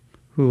Guru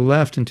who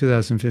left in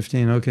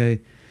 2015, okay,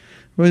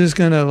 we're just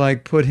going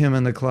to put him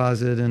in the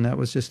closet and that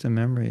was just a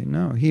memory.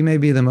 No, he may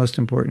be the most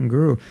important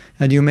Guru.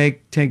 And you may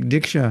take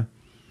Diksha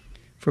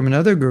from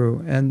another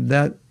Guru, and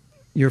that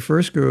your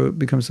first Guru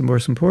becomes the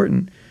most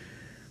important.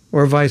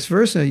 Or vice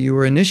versa, you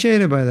were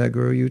initiated by that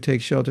Guru, you take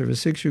shelter of a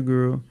Siksha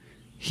Guru,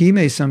 he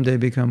may someday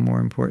become more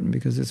important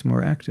because it's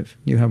more active.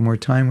 You have more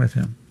time with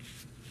him.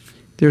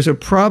 There's a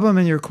problem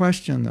in your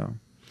question, though,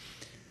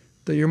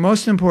 that your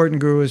most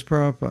important guru is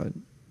Prabhupada.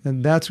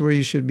 And that's where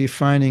you should be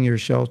finding your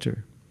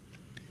shelter.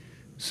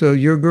 So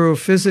your guru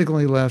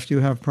physically left, you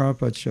have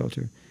Prabhupada's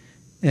shelter.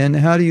 And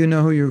how do you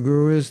know who your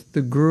guru is?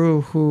 The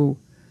guru who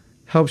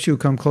helps you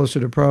come closer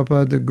to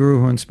Prabhupada, the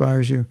guru who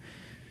inspires you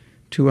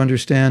to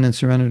understand and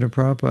surrender to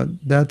Prabhupada.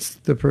 That's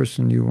the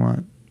person you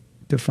want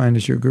to find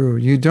as your guru.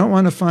 You don't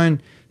want to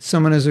find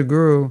someone as a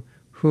guru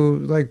who,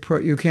 like,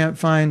 you can't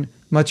find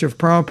much of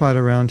Prabhupada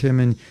around him,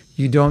 and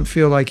you don't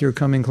feel like you're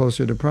coming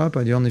closer to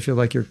Prabhupada. You only feel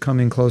like you're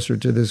coming closer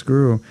to this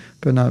guru,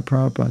 but not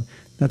Prabhupada.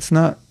 That's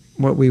not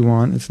what we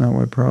want. It's not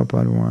what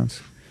Prabhupada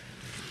wants.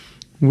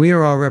 We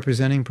are all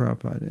representing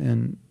Prabhupada.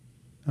 And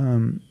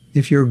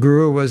if your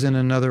guru was in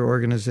another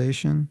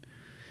organization,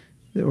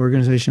 the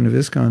organization of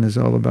ISKCON is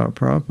all about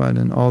Prabhupada,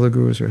 and all the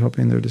gurus are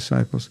helping their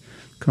disciples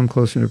come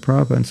closer to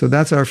Prabhupada. And so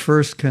that's our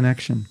first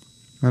connection.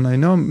 And I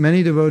know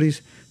many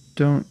devotees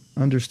don't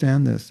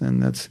understand this,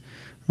 and that's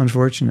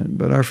unfortunate.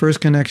 But our first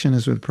connection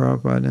is with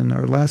Prabhupada, and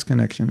our last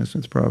connection is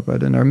with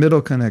Prabhupada, and our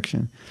middle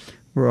connection,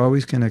 we're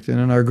always connected,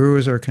 and our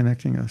gurus are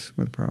connecting us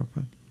with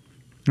Prabhupada.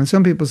 And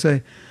some people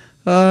say,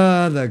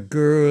 the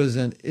gurus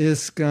and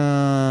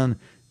ISKCON,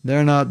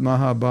 they're not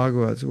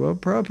Mahabhagavats. Well,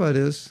 Prabhupada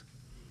is.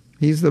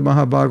 He's the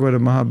Mahabhagavat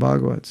of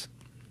Mahabhagavats.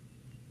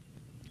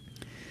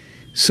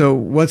 So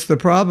what's the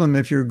problem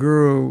if your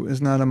guru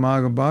is not a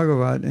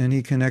Mahabhagavat and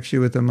he connects you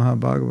with the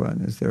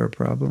Mahabhagavat? Is there a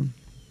problem?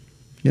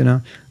 You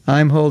know,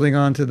 I'm holding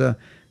on to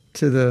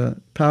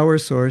the power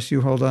source,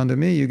 you hold on to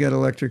me, you get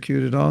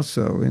electrocuted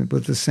also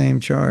with the same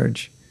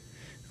charge.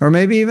 Or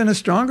maybe even a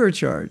stronger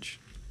charge.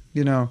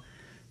 You know,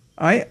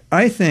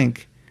 I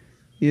think,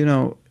 you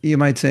know, you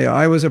might say,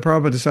 I was a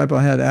Prabhupada disciple,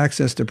 I had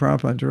access to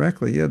Prabhupada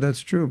directly. Yeah, that's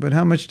true. But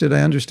how much did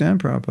I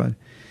understand Prabhupada?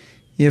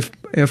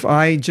 If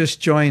I just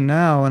join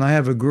now and I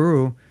have a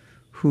guru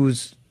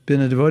who's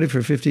been a devotee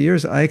for 50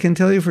 years, I can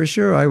tell you for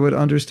sure I would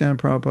understand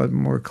Prabhupada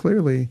more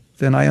clearly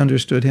than I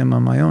understood him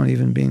on my own,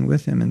 even being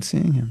with him and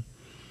seeing him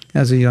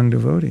as a young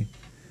devotee.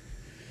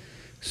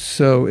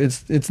 So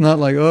it's not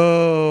like,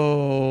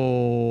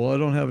 oh, I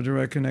don't have a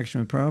direct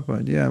connection with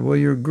Prabhupada. Yeah, well,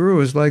 your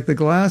guru is like the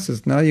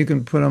glasses. Now you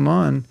can put them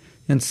on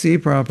and see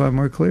Prabhupada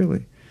more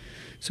clearly.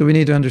 So we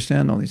need to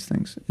understand all these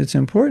things. It's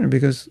important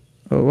because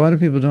a lot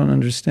of people don't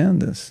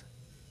understand this.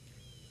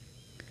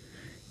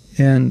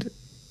 And,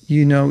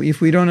 you know,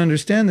 if we don't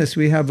understand this,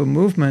 we have a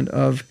movement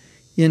of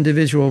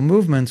individual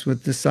movements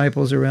with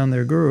disciples around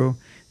their guru,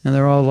 and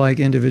they're all like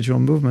individual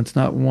movements,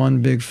 not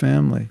one big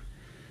family.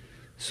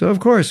 So, of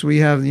course, we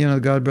have, you know,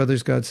 God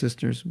brothers, God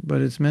sisters, but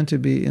it's meant to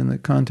be in the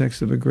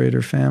context of a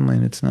greater family,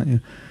 and it's not,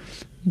 you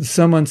know.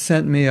 Someone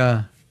sent me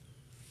a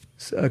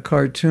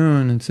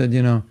cartoon and said,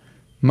 you know,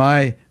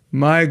 my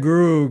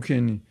guru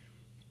can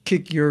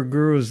kick your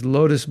guru's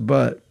lotus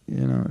butt.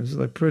 You know, it was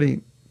like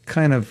pretty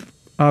kind of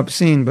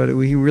obscene, but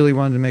he really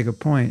wanted to make a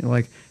point.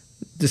 Like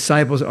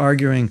disciples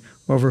arguing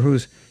over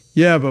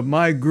but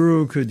my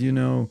guru could, you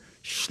know,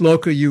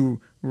 shloka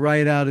you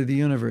right out of the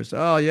universe.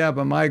 Oh, yeah,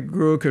 but my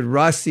guru could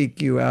rasik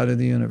you out of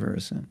the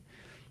universe. And,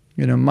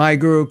 you know, my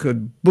guru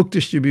could book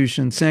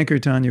distribution,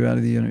 Sankirtan you out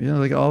of the universe. You know,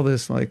 like all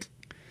this, like,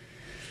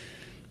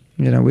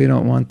 you know, we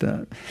don't want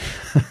that.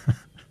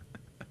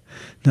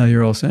 Now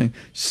you're all saying,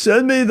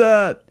 send me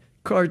that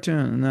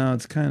cartoon. No,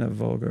 it's kind of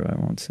vulgar. I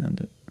won't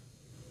send it.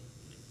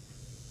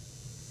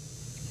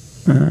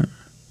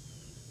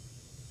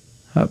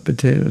 Hot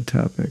potato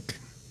topic.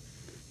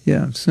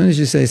 Yeah, as soon as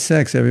you say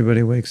sex,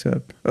 everybody wakes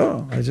up.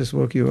 Oh, I just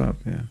woke you up,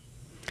 yeah.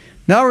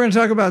 Now we're going to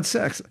talk about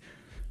sex.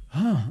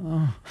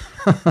 Oh.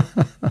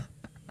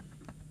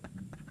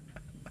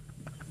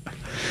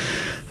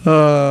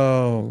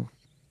 Oh,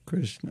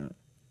 Krishna.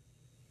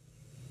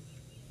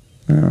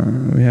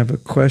 We have a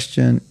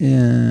question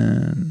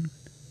in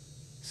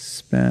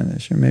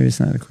Spanish, or maybe it's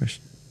not a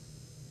question.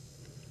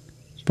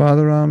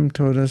 Balaram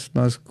todas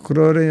las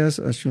glorias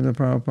a Srila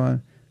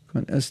Prabhupada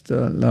con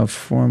esta la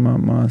forma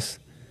más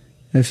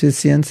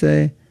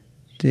eficiente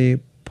de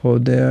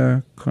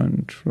poder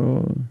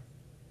control.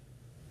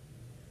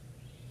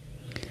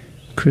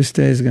 Christe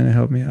is going to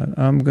help me out.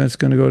 I'm just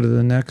going to go to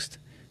the next,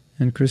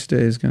 and Christe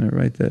is going to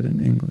write that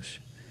in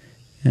English.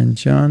 And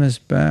John is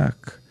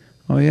back.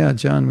 Oh yeah,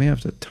 John, we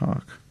have to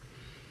talk.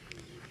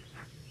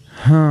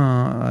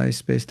 I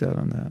spaced out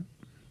on that.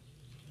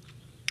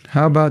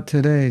 How about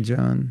today,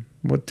 John?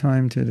 What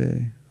time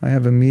today? I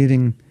have a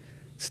meeting,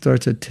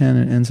 starts at 10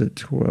 and ends at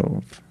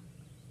 12.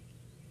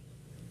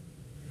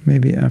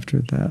 Maybe after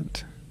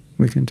that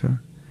we can talk.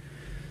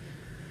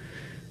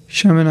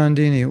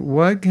 Shamanandini,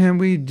 what can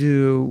we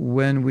do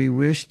when we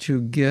wish to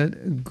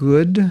get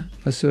good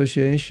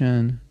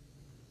association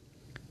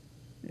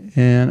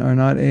and are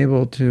not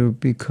able to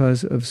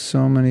because of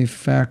so many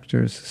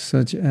factors,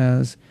 such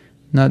as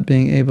not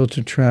being able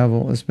to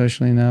travel,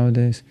 especially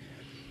nowadays?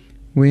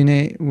 We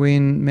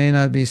may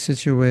not be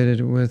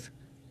situated with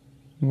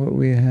what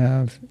we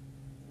have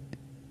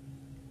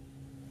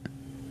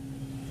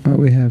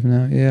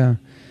now. Yeah.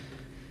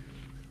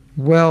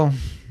 Well,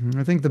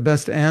 I think the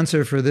best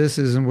answer for this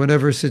is, in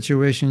whatever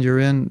situation you're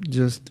in,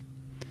 just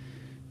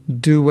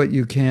do what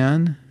you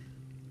can.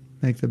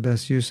 make the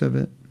best use of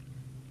it.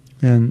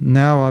 And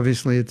now,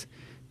 obviously, it's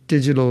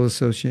digital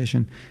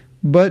association.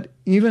 But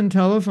even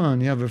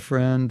telephone, you have a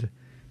friend.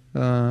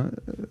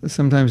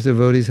 Sometimes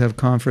devotees have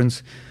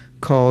conference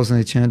calls and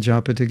they chant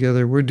japa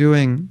together. We're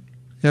doing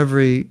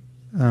every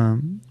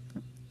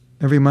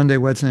Monday,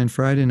 Wednesday, and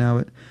Friday now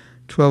at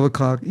 12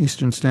 o'clock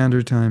Eastern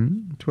Standard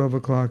Time. 12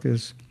 o'clock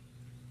is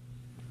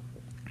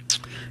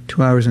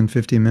 2 hours and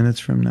 50 minutes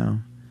from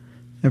now.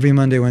 Every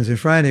Monday, Wednesday,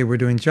 Friday, we're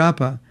doing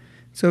japa.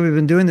 So we've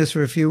been doing this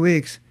for a few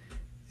weeks.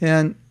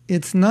 And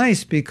it's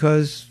nice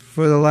because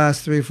for the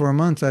last 3-4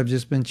 months, I've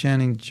just been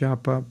chanting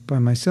japa by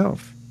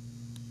myself.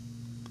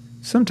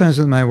 Sometimes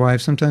with my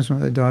wife, sometimes with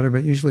my daughter,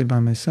 but usually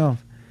by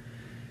myself.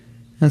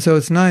 And so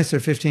it's nice. There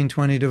are 15,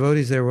 20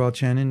 devotees there. We're all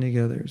chanting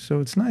together. So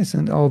it's nice.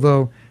 And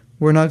although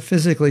we're not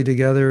physically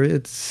together,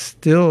 it's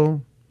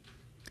still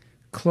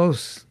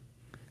close.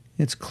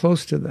 It's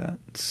close to that.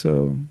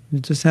 So you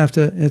just have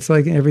to, it's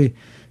like every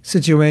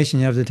situation,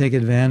 you have to take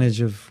advantage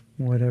of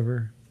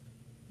whatever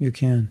you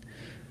can.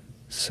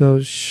 So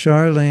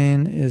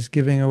Charlene is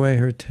giving away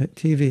her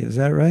TV. Is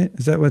that right?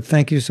 Is that what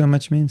thank you so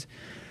much means?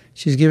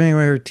 She's giving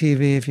away her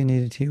TV. If you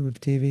need a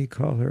TV,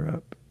 call her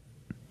up.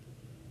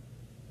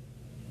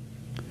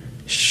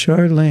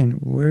 Charlene,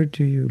 where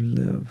do you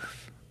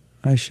live?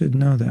 I should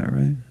know that,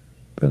 right?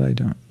 But I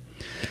don't.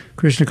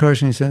 Krishna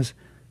Karshani says,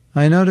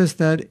 I noticed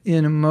that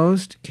in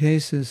most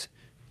cases,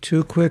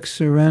 too quick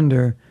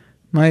surrender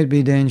might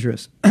be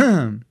dangerous.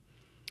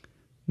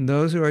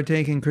 Those who are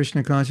taking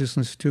Krishna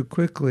consciousness too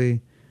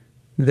quickly,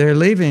 they're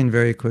leaving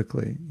very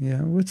quickly.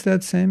 Yeah, what's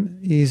that same?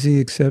 Easily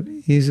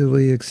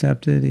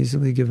accepted,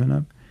 easily given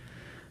up.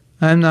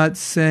 I'm not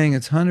saying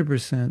it's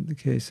 100% the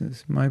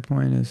cases. My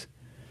point is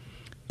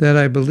that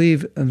I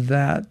believe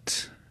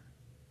that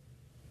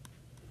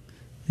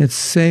it's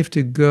safe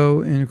to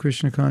go in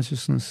Krishna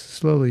consciousness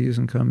slowly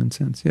using common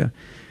sense. Yeah.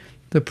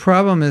 The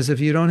problem is if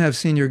you don't have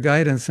senior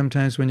guidance,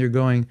 sometimes when you're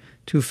going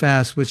too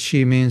fast, which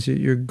she means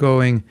you're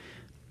going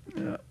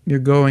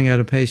at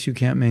a pace you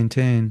can't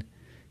maintain.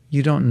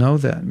 You don't know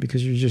that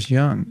because you're just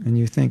young and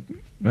you think,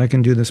 I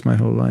can do this my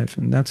whole life.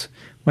 And that's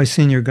why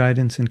senior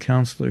guidance and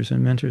counselors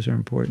and mentors are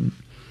important.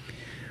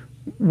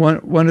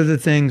 One of the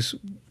things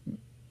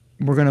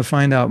we're going to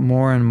find out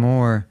more and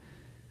more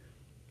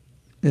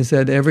is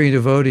that every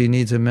devotee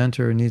needs a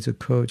mentor, needs a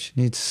coach,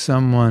 needs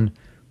someone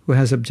who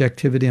has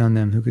objectivity on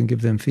them, who can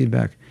give them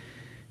feedback.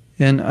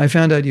 And I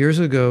found out years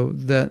ago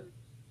that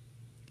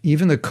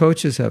even the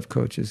coaches have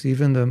coaches,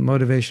 even the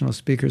motivational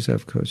speakers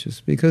have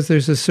coaches, because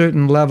there's a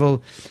certain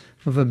level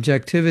of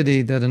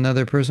objectivity that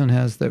another person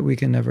has that we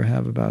can never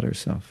have about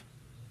ourselves.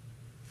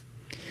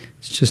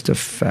 It's just a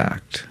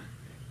fact.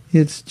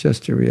 It's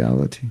just a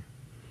reality.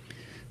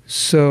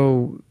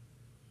 So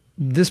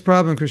this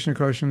problem, Krishna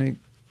Karshani,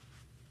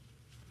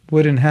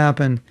 wouldn't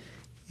happen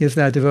if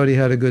that devotee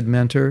had a good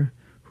mentor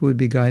who would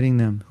be guiding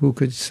them, who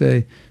could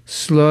say,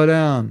 slow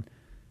down.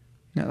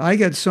 Now, I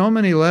get so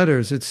many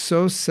letters. It's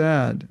so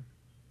sad.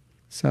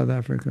 South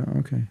Africa,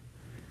 okay.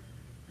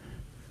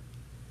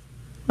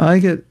 I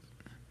get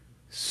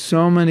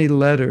so many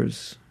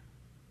letters.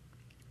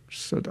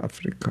 South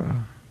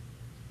Africa.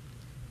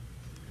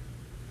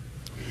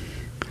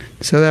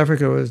 South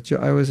Africa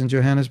I was in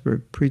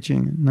Johannesburg preaching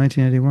in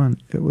 1981.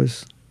 It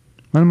was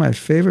one of my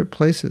favorite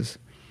places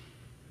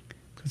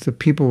because the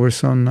people were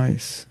so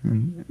nice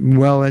and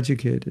well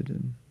educated,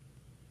 and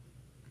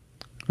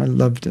I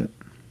loved it.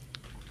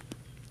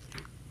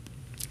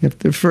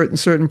 If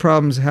certain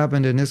problems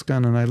happened in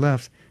ISKCON and I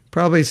left,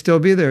 probably still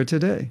be there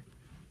today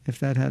if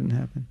that hadn't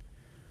happened.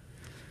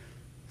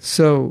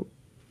 So,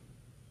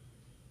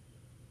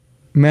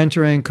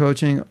 mentoring,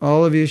 coaching,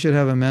 all of you should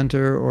have a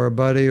mentor or a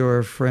buddy or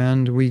a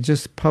friend. We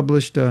just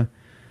published we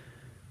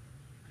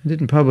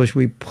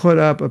put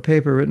up a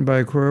paper written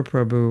by Akrura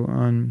Prabhu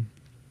on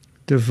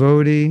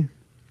devotee,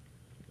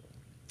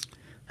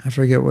 I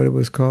forget what it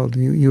was called,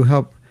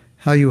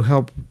 how you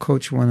help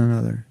coach one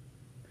another.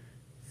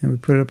 And we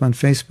put it up on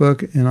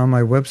Facebook and on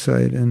my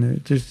website,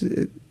 and there's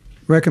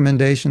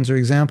recommendations or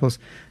examples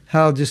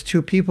how just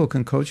two people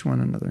can coach one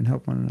another and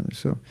help one another.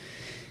 So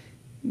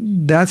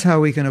that's how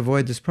we can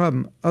avoid this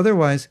problem.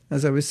 Otherwise,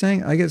 as I was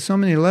saying, I get so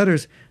many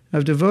letters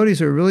of devotees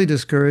who are really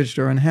discouraged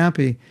or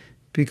unhappy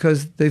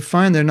because they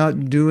find they're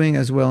not doing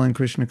as well in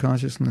Krishna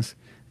consciousness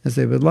as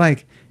they would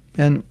like.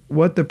 And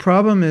what the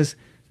problem is,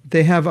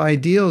 they have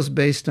ideals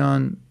based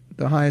on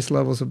the highest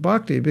levels of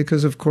bhakti,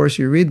 because of course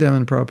you read them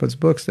in Prabhupada's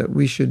books that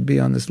we should be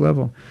on this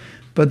level.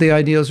 But the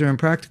ideals are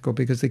impractical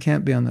because they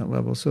can't be on that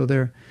level.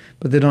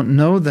 But they don't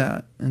know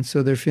that, and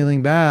so they're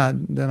feeling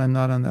bad that I'm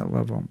not on that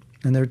level.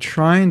 And they're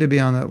trying to be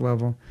on that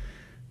level,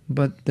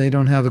 but they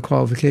don't have the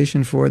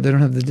qualification for it. They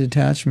don't have the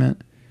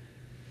detachment.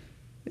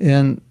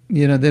 And,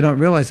 they don't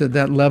realize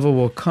that level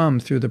will come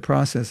through the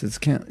process.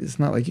 It's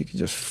not like you can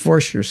just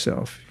force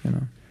yourself,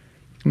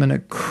 I'm going to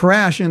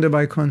crash into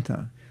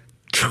Vaikuntha.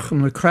 I'm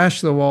going to crash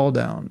the wall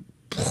down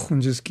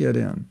and just get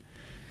in.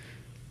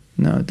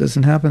 No, it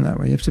doesn't happen that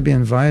way. You have to be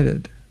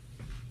invited.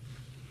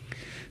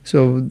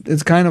 So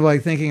it's kind of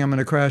like thinking I'm going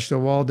to crash the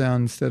wall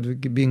down instead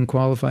of being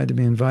qualified to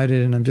be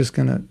invited, and I'm just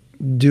going to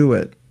do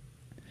it.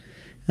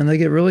 And they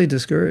get really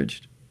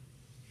discouraged.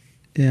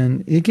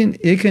 And it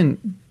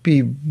can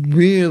be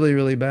really,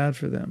 really bad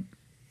for them.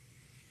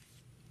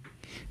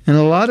 And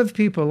a lot of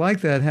people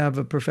like that have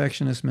a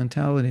perfectionist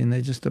mentality, and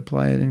they just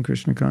apply it in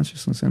Krishna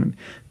consciousness, and it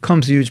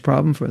becomes a huge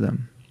problem for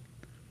them.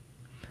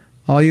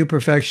 All you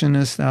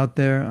perfectionists out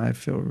there, I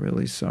feel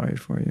really sorry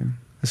for you,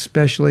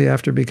 especially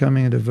after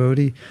becoming a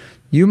devotee.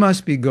 You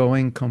must be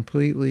going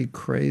completely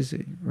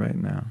crazy right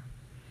now,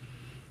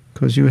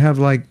 because you have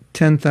like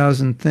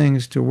 10,000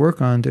 things to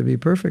work on to be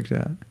perfect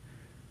at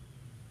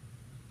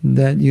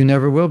that you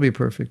never will be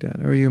perfect at,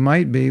 or you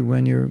might be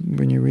when you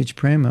reach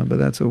prema, but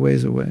that's a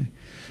ways away.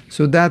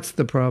 So that's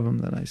the problem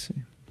that I see.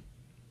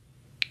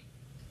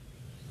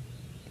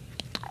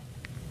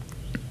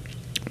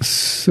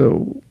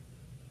 So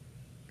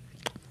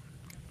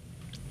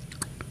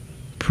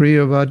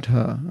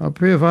Priyavada.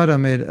 Priyavada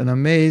made an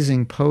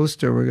amazing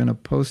poster. We're going to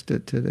post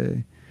it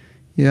today.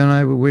 You and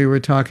I, we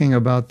were talking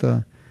about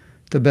the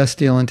best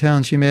deal in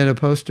town. She made a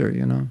poster,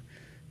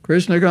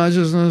 Krishna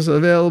consciousness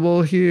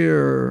available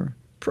here.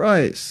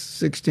 Price,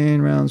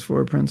 16 rounds,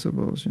 4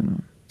 principles,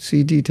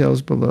 See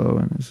details below.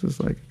 And this is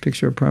like a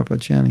picture of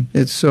Prabhupada chanting.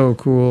 It's so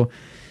cool.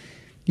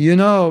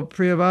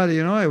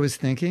 Priyavada, I was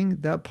thinking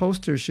that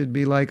poster should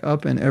be like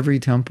up in every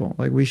temple.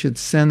 Like we should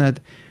send that.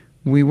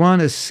 We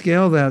want to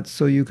scale that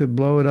so you could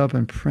blow it up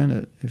and print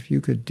it. If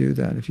you could do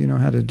that, if you know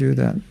how to do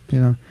that,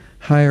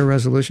 higher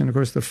resolution. Of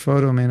course, the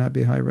photo may not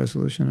be high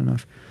resolution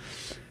enough.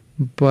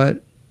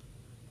 But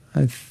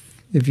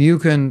if you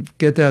can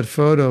get that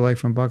photo, like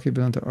from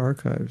Bhaktivedanta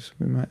Archives,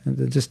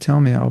 just tell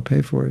me, I'll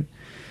pay for it.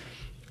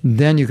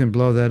 Then you can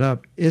blow that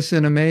up. It's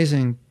an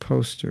amazing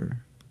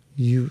poster.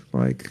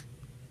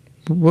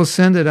 We'll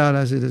send it out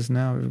as it is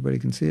now. Everybody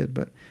can see it.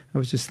 But I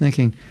was just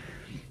thinking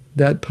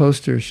that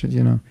poster should,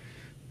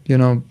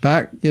 going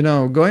back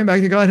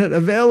to Godhead,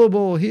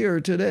 available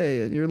here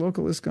today at your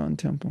local ISKCON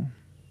temple.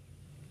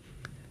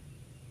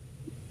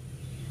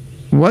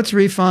 What's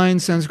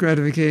refined sense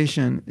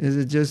gratification? Is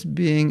it just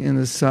being in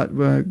the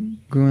sattva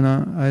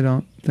guna? I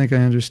don't think I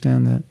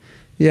understand that.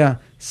 Yeah,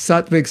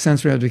 sattvic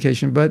sense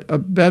gratification, but a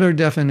better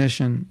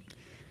definition.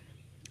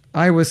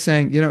 I was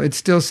saying, it's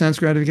still sense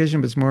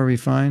gratification, but it's more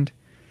refined.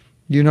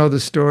 You know the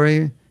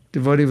story?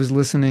 Devotee was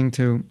listening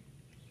to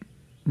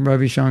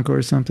Ravi Shankar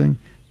or something,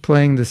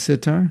 playing the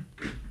sitar.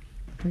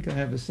 I think I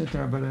have a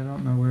sitar, but I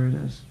don't know where it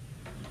is.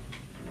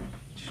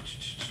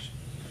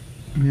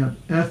 Yeah,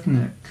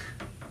 ethnic.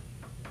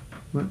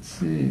 Let's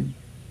see.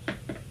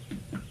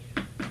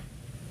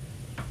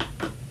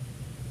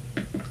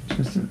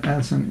 Just to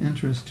add some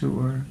interest to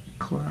our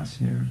class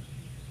here.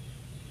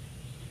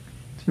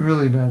 It's a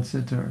really bad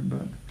sitar,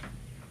 but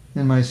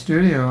in my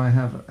studio I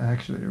have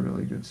actually a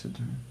really good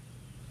sitar.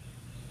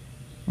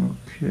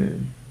 Okay.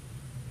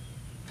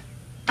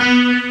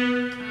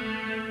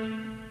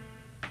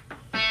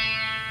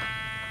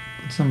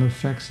 Put some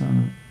effects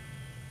on it.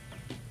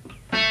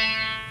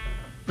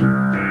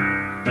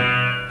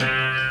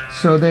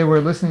 So they were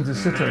listening to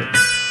sitar.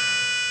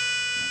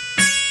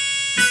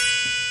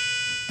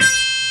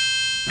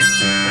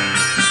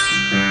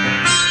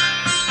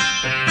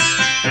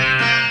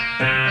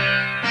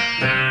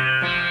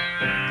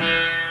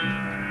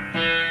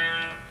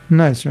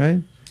 Nice,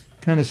 right?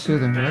 Kind of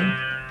soothing,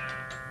 right?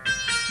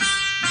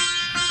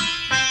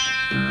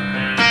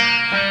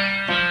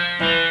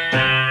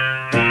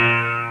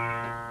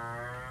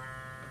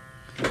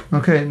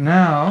 Okay,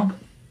 now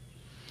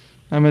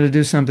I'm going to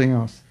do something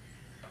else.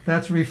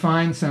 That's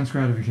refined sense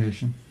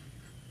gratification.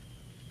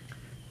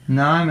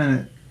 Now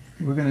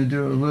we're going to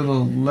do a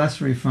little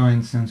less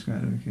refined sense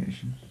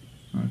gratification.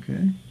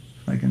 Okay,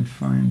 if I can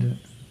find it.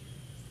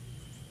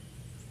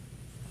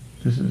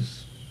 This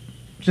is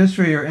just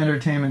for your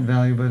entertainment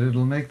value, but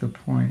it'll make the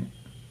point.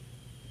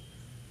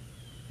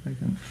 If I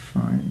can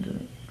find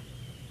it.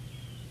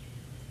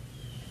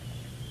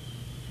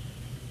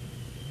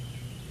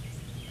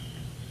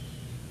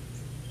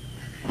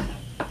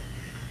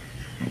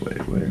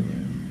 Wait.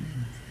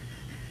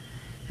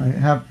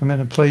 I'm going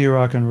to play you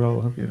rock and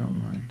roll. Hope you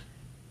don't mind.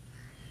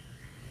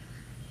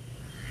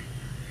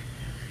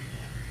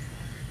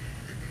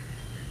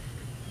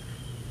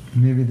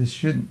 Maybe this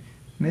shouldn't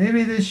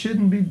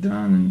be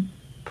done in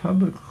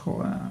public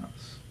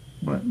class,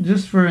 but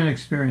just for an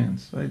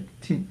experience.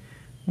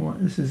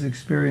 This is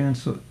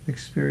experiential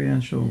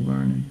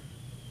learning.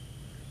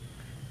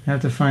 I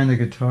have to find the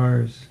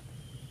guitars,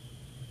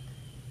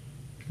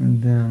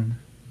 and then.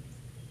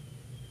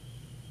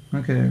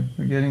 Okay,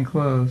 we're getting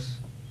close.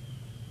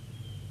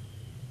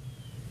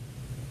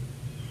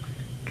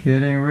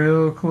 Getting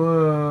real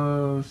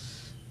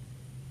close.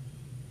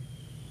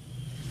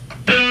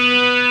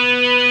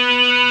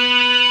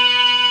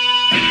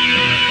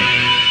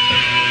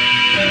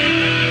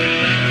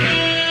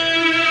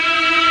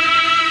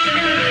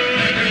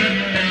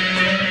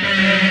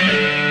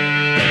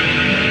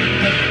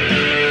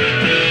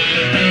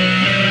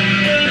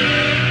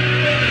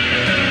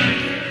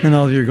 And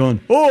all of you are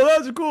going, oh,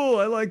 that's cool,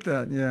 I like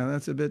that. Yeah,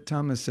 that's a bit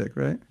Tamasic,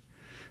 right?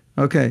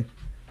 Okay.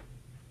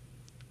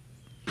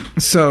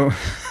 So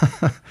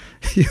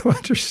you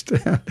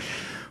understand.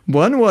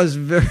 One was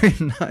very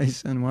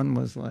nice, and one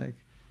was like.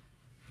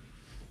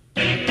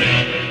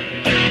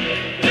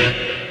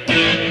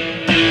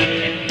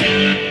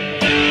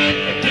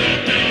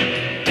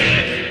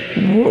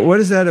 What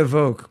does that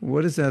evoke?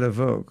 What does that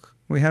evoke?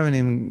 We haven't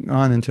even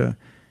gone into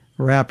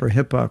rap or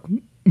hip hop.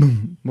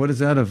 What does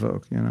that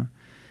evoke? You know,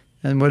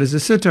 and what does the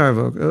sitar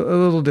evoke? A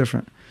little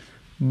different,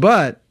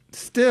 but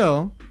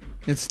still,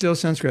 it's still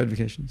sense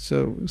gratification.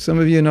 So some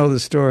of you know the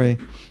story.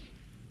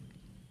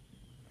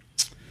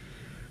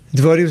 The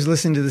devotee was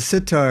listening to the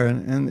sitar,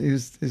 and he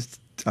was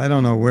I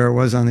don't know where it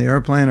was, on the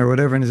airplane or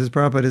whatever, and he says,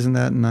 "Prabhupada, isn't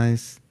that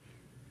nice?"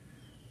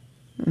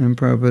 And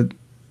Prabhupada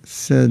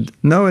said,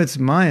 "No, it's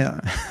Maya."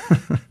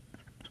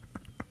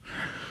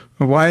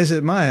 Why is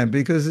it Maya?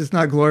 Because it's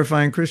not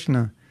glorifying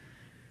Krishna.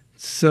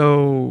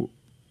 So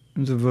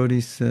the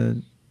devotee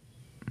said,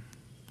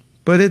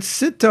 "But it's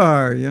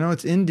sitar, you know,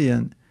 it's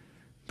Indian."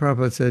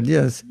 Prabhupada said,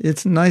 "Yes,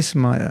 it's nice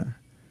Maya."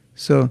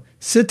 So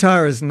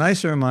sitar is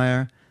nicer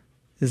Maya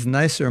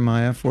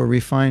for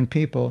refined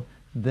people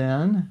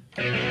than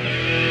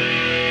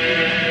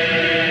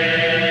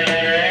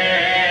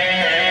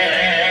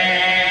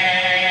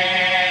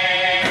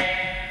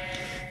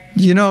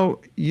You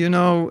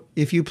know,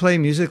 if you play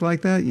music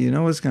like that, you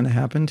know what's going to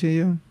happen to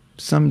you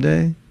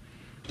someday?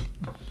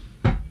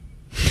 Do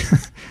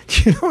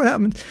you know what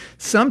happens?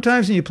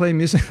 Sometimes when you play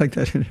music like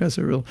that, it has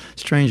a real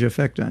strange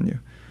effect on you.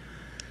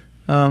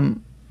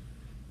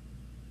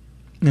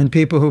 And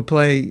people who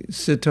play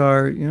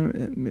sitar, you know,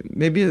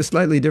 maybe a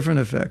slightly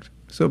different effect.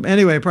 So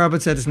anyway,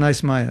 Prabhupada said it's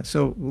nice Maya.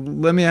 So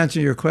let me answer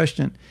your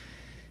question.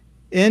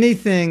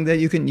 Anything that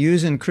you can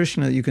use in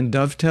Krishna, you can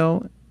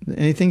dovetail.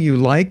 Anything you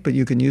like, but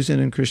you can use it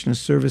in Krishna's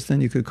service,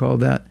 then you could call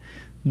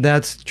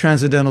that's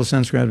transcendental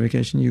sense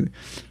gratification.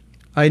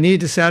 I need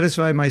to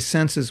satisfy my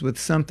senses with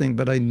something,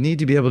 but I need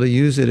to be able to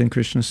use it in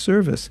Krishna's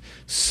service.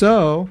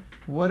 So,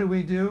 what do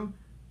we do?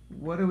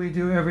 What do we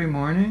do every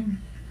morning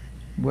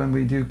when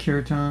we do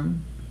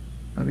kirtan?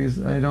 Because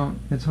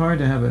it's hard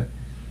to have a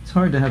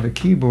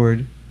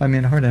keyboard. I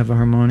mean, hard to have a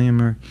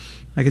harmonium, or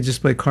I could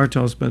just play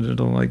kartals, but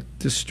it'll like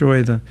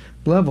destroy the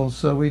level.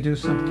 So we do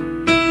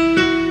something.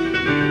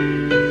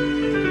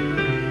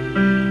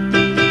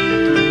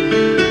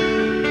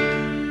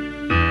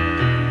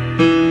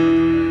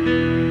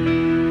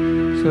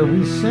 So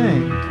we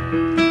sing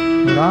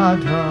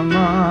Radha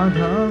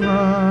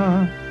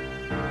Madhava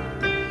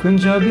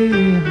Kunja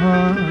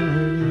Bihari.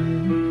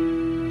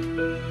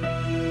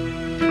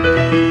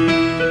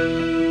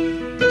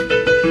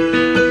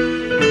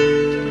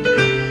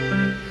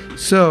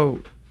 So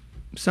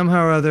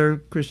somehow or other,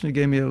 Krishna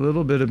gave me a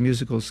little bit of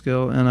musical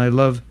skill, and I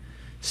love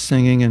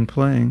singing and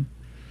playing.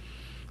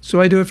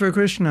 So I do it for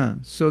Krishna.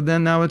 So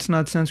then now it's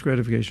not sense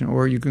gratification,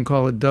 or you can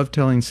call it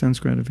dovetailing sense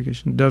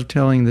gratification,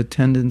 dovetailing the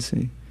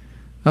tendency.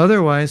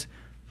 Otherwise,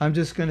 I'm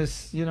just going to,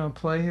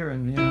 play here,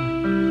 and,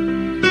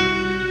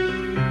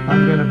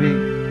 I'm going to be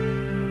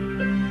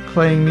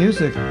playing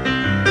music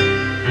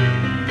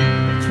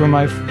for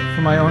my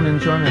own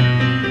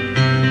enjoyment.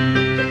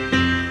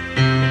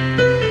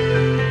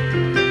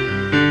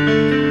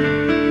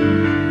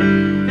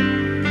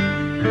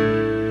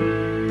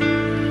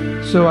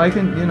 So I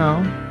can,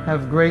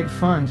 have great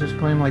fun just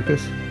playing like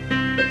this.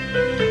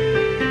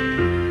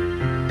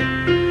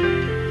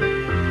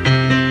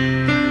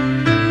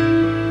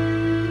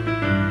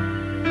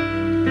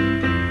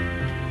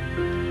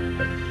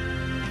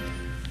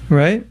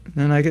 Right?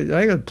 And I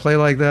could play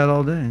like that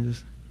all day and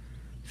just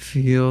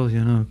feel,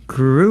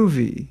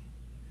 groovy.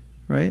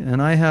 Right?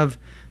 And I have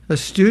a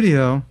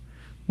studio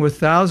with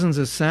thousands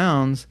of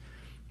sounds.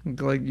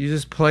 Like you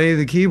just play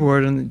the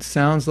keyboard and it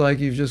sounds like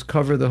you've just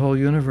covered the whole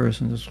universe,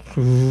 and just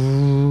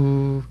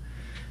and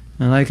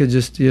I could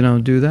just, do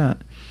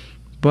that.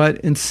 But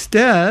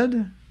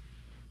instead,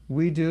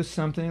 we do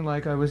something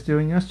like I was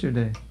doing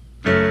yesterday.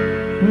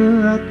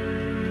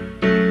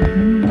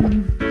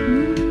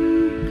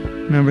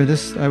 Remember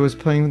this? I was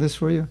playing this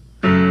for you.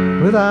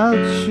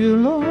 Without you,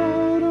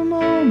 Lord, a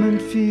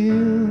moment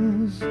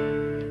feels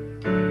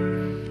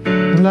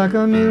like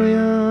a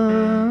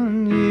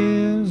million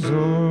years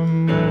or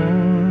more,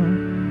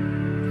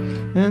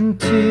 and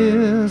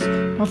tears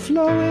are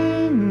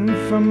flowing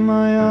from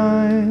my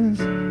eyes,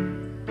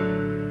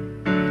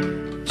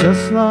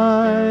 just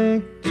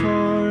like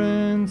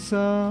torrents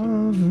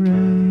of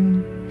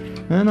rain,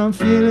 and I'm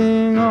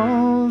feeling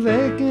all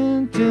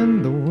vacant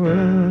in the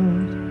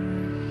world,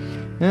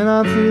 and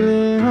I'm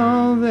feeling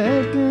all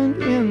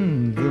vacant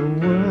in the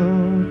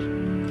world,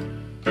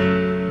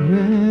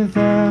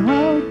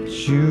 without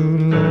you,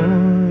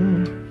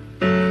 Lord,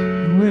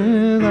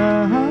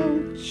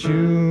 without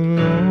you,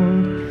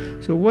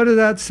 Lord. So what did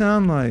that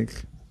sound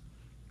like?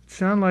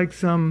 Sound like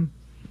some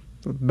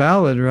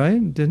ballad,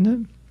 right? Didn't it?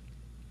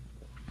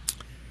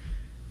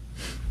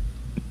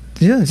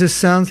 Yeah, it just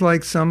sounds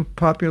like some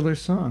popular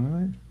song,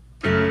 right?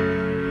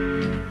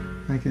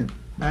 I can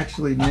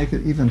actually make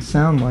it even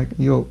sound like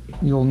you'll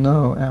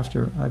know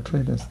after I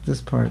play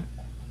this part.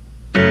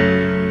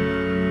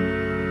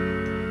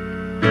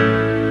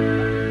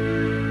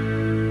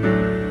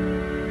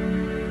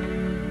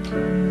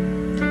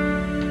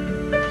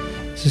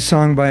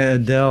 song by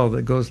Adele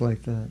that goes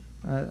like that.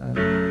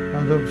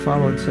 I don't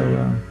follow it so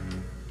well.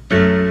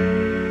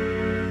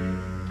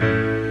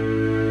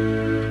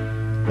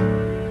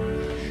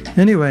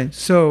 Anyway,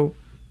 so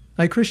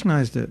I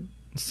Krishnized it.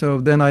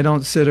 So then I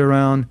don't sit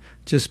around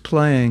just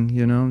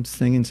playing,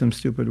 singing some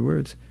stupid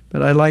words.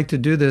 But I like to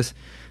do this.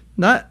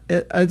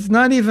 It's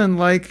not even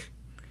like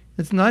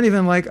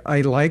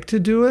I like to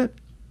do it.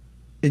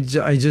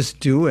 I just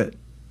do it.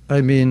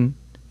 I mean,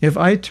 if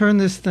I turn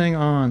this thing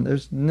on,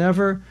 there's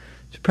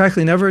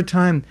practically never a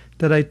time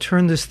that I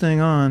turn this thing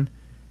on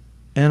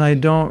and I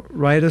don't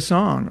write a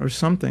song or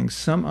something,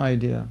 some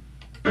idea.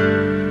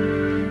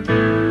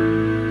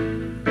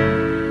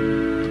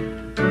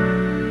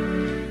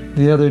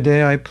 The other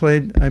day I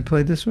played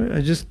this way.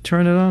 I just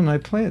turn it on and I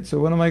play it. So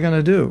what am I going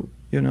to do?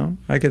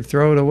 I could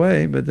throw it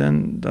away, but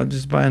then I'll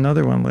just buy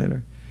another one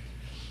later.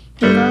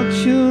 Without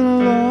you,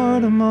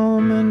 Lord, a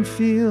moment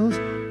feels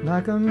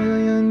like a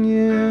million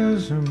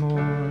years or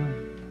more,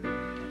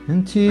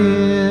 and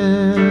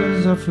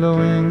tears are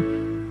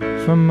flowing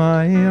from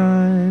my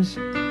eyes,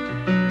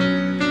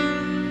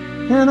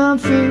 and I'm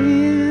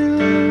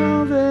feeling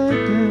all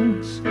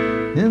vacant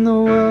in the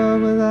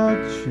world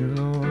without you,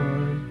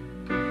 Lord,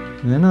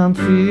 and I'm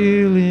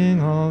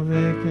feeling all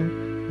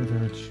vacant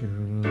without you,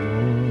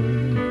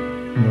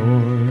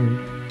 Lord.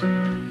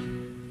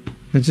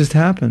 It just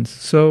happens.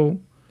 So,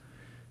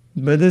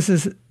 but this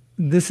has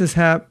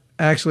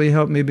actually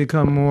helped me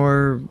become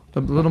a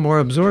little more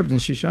absorbed in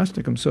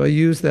Shikshashtakam. So I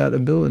use that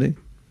ability.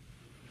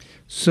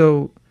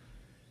 So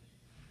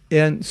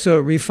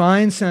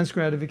refined sense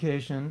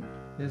gratification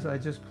is I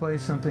just play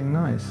something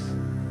nice.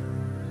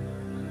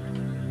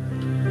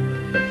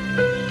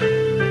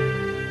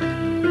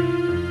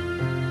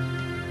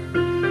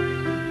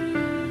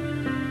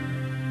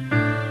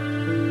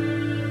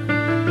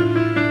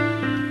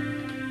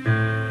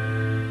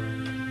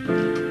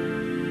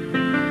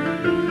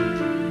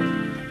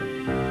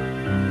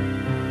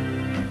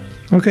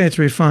 Okay, it's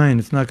refined.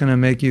 It's not going to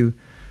make you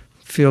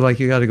feel like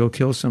you got to go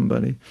kill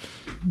somebody,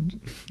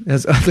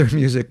 as other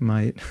music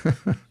might.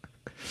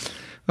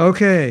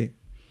 Okay,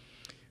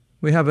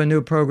 we have a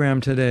new program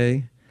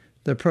today.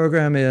 The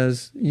program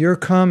is your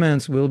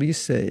comments will be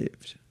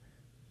saved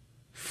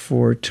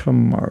for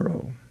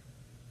tomorrow.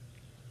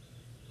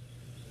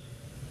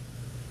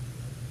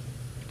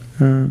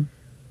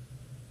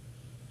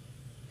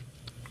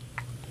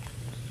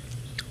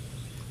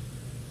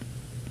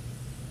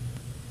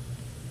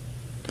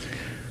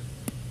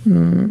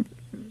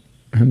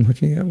 I'm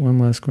looking at one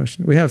last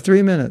question. We have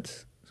 3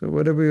 minutes, so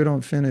whatever we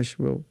don't finish,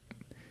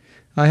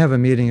 I have a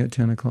meeting at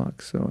 10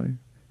 o'clock, so I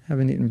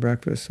haven't eaten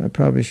breakfast. I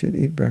probably should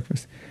eat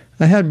breakfast.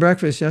 I had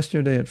breakfast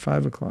yesterday at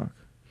 5 o'clock.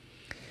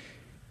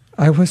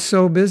 I was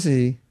so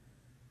busy.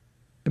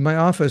 My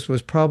office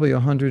was probably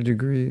 100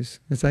 degrees.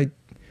 It's like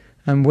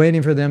I'm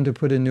waiting for them to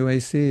put in new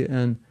AC,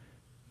 and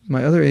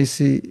my other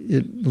AC,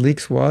 it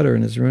leaks water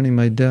and is ruining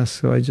my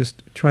desk, so I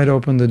just try to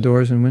open the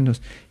doors and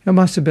windows. It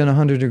must have been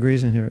 100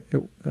 degrees in here.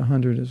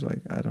 100 is like,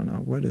 I don't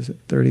know, what is it,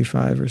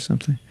 35 or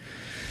something.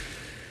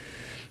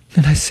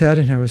 And I sat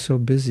in here, I was so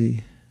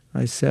busy.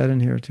 I sat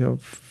in here till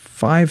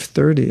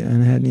 5:30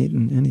 and hadn't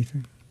eaten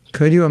anything.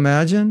 Could you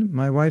imagine?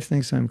 My wife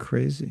thinks I'm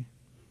crazy.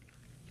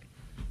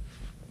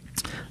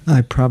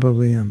 I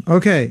probably am.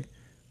 Okay,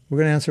 we're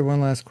going to answer one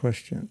last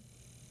question.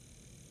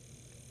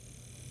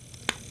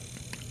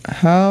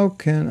 How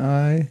can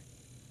I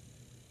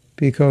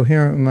be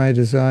coherent with my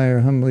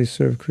desire, humbly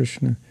serve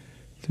Krishna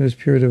through his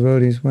pure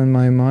devotees when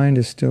my mind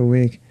is still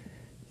weak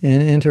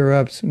and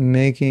interrupts,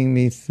 making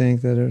me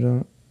think that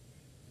it'll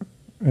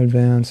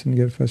advance and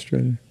get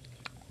frustrated?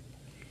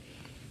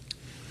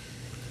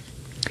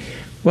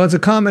 Well, it's a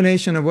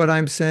combination of what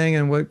I'm saying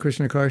and what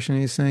Krishna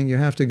Karshani is saying. You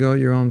have to go at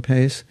your own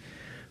pace.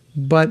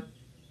 But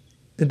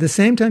at the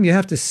same time, you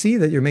have to see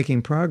that you're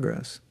making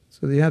progress.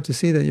 So you have to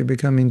see that you're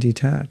becoming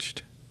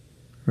detached.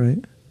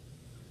 Right?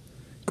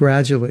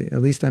 Gradually.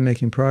 At least I'm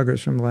making progress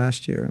from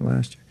last year and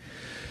last year.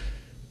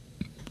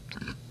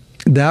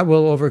 That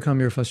will overcome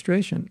your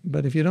frustration.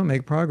 But if you don't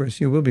make progress,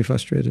 you will be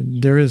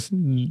frustrated. There's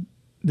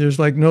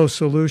like no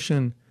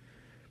solution.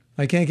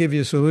 I can't give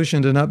you a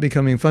solution to not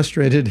becoming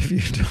frustrated if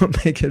you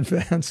don't make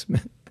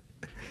advancement.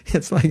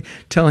 It's like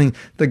telling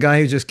the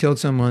guy who just killed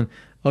someone,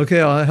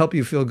 okay, I'll help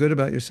you feel good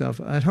about yourself.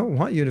 I don't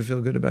want you to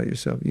feel good about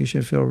yourself. You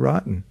should feel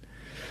rotten.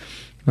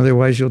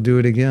 Otherwise, you'll do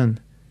it again.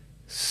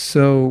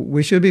 So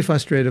we should be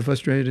frustrated.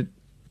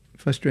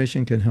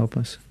 Frustration can help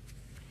us.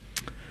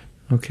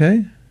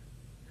 Okay?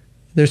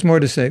 There's more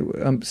to say.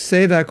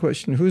 Save that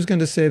question. Who's going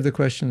to save the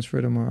questions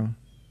for tomorrow?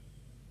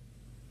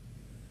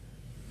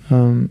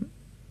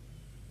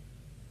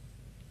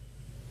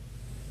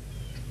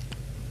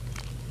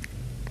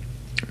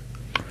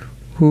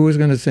 Who is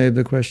going to save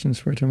the questions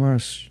for tomorrow?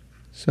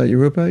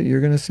 Satyarupa, you're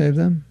going to save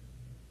them?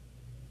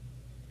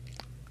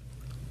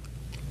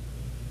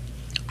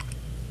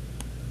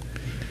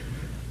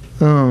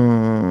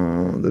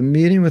 Oh, the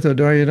meeting with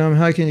Odaryadam.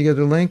 How can you get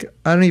the link?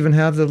 I don't even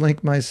have the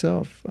link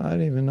myself. I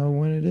don't even know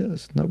when it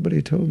is.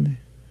 Nobody told me.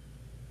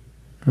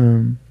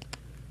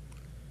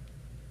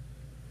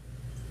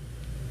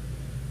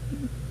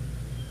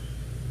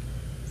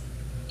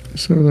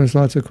 So there's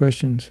lots of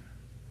questions.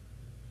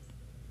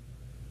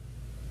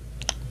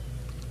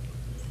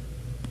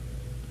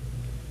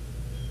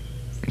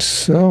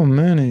 So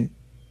many.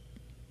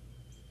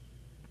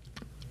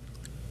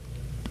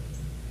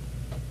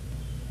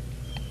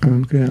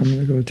 Okay, I'm going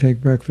to go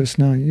take breakfast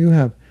now.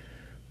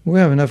 We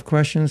have enough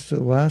questions to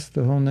last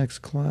the whole next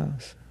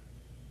class.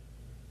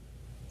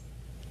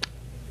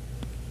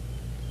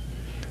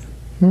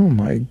 Oh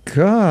my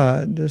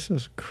God, this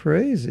is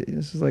crazy.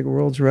 This is like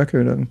world's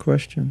record on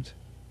questions.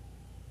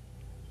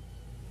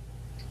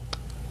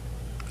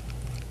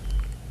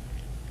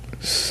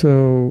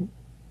 So,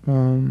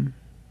 I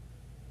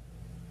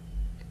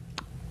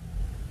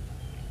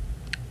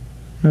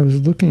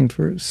was looking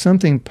for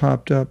something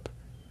popped up.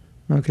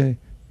 Okay,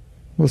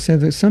 we'll say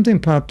that something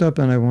popped up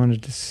and I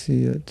wanted to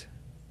see it.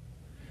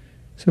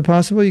 Is it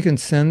possible you can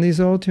send these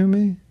all to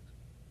me?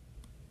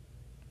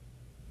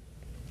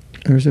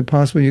 Or is it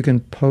possible you can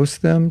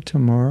post them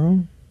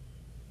tomorrow?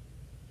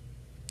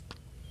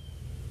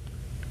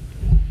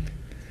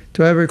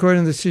 Do I have a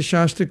recording of the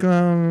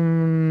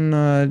Shikshashtakam?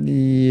 Not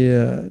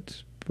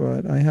yet,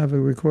 but I have a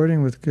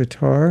recording with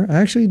guitar. I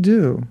actually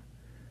do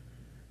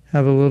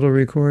have a little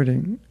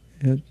recording.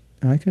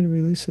 I could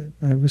release it.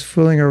 I was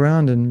fooling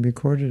around and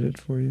recorded it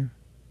for you.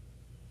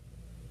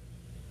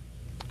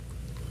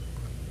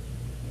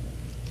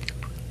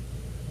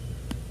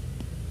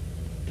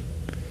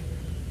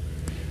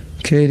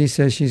 Katie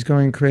says she's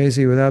going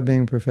crazy without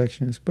being a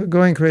perfectionist. But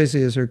going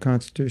crazy is her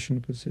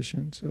constitutional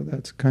position, so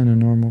that's kind of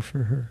normal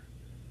for her.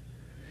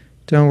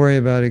 Don't worry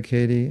about it,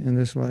 Katie, in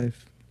this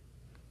life.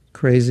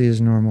 Crazy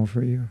is normal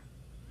for you.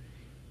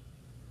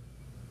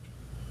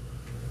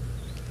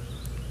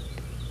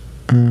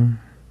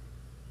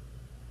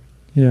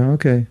 Yeah,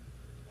 okay.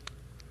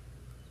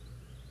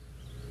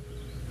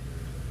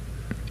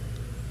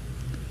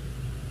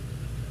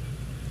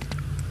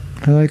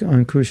 I like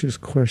Ankush's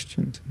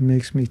questions. It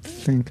makes me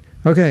think.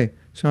 Okay,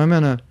 so I'm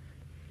going to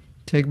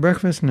take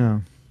breakfast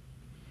now.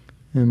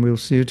 And we'll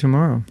see you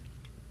tomorrow.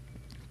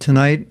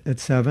 Tonight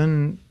at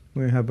 7,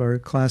 we have our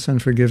class on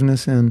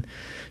forgiveness and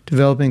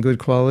developing good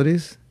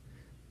qualities.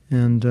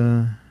 And,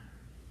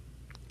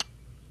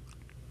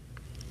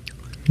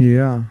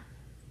 yeah.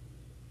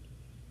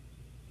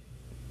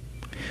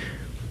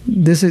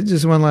 This is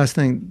just one last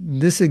thing.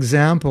 This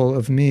example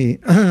of me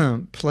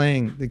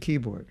playing the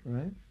keyboard,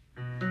 right?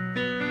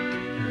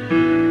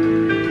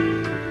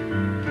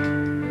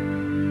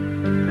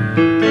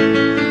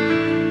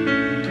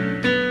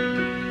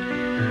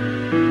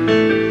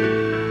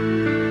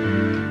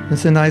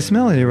 It's a nice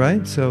melody,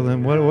 right? So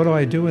then what do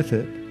I do with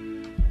it?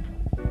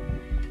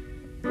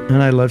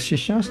 And I love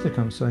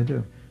Shikshashtakam, so I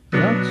do.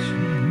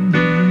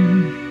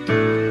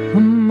 A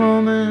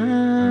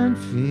moment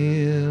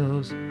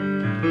feels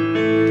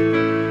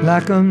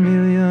like a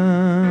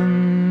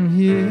million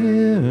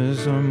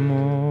years or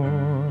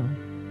more,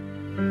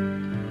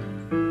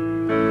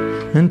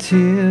 and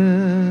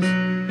tears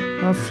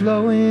are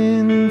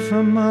flowing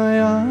from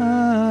my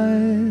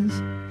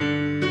eyes,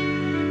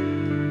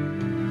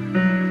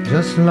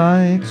 just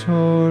like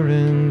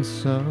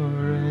torrents of rain.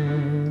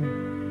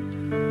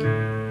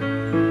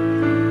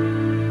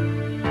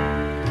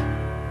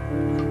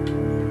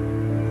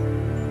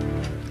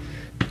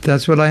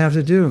 That's what I have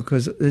to do,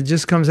 because it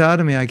just comes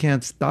out of me. I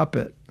can't stop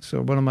it.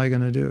 So what am I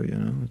going to do? You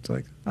know, it's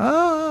like,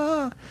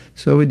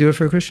 So we do it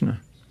for Krishna.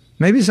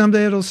 Maybe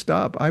someday it'll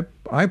stop. I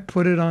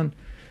put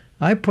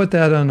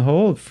that on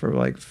hold for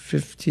like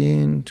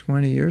 15,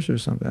 20 years or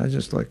something. I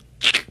just like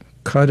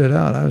cut it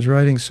out. I was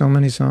writing so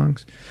many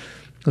songs,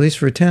 at least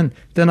for 10.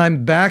 Then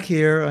I'm back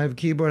here. I have a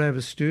keyboard. I have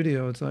a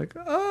studio. It's like,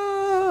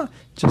 it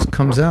just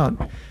comes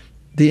out.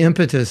 The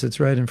impetus, it's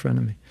right in front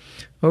of me.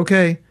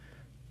 Okay.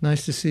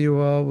 Nice to see you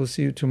all. We'll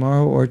see you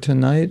tomorrow or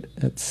tonight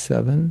at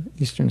 7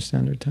 Eastern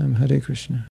Standard Time. Hare Krishna.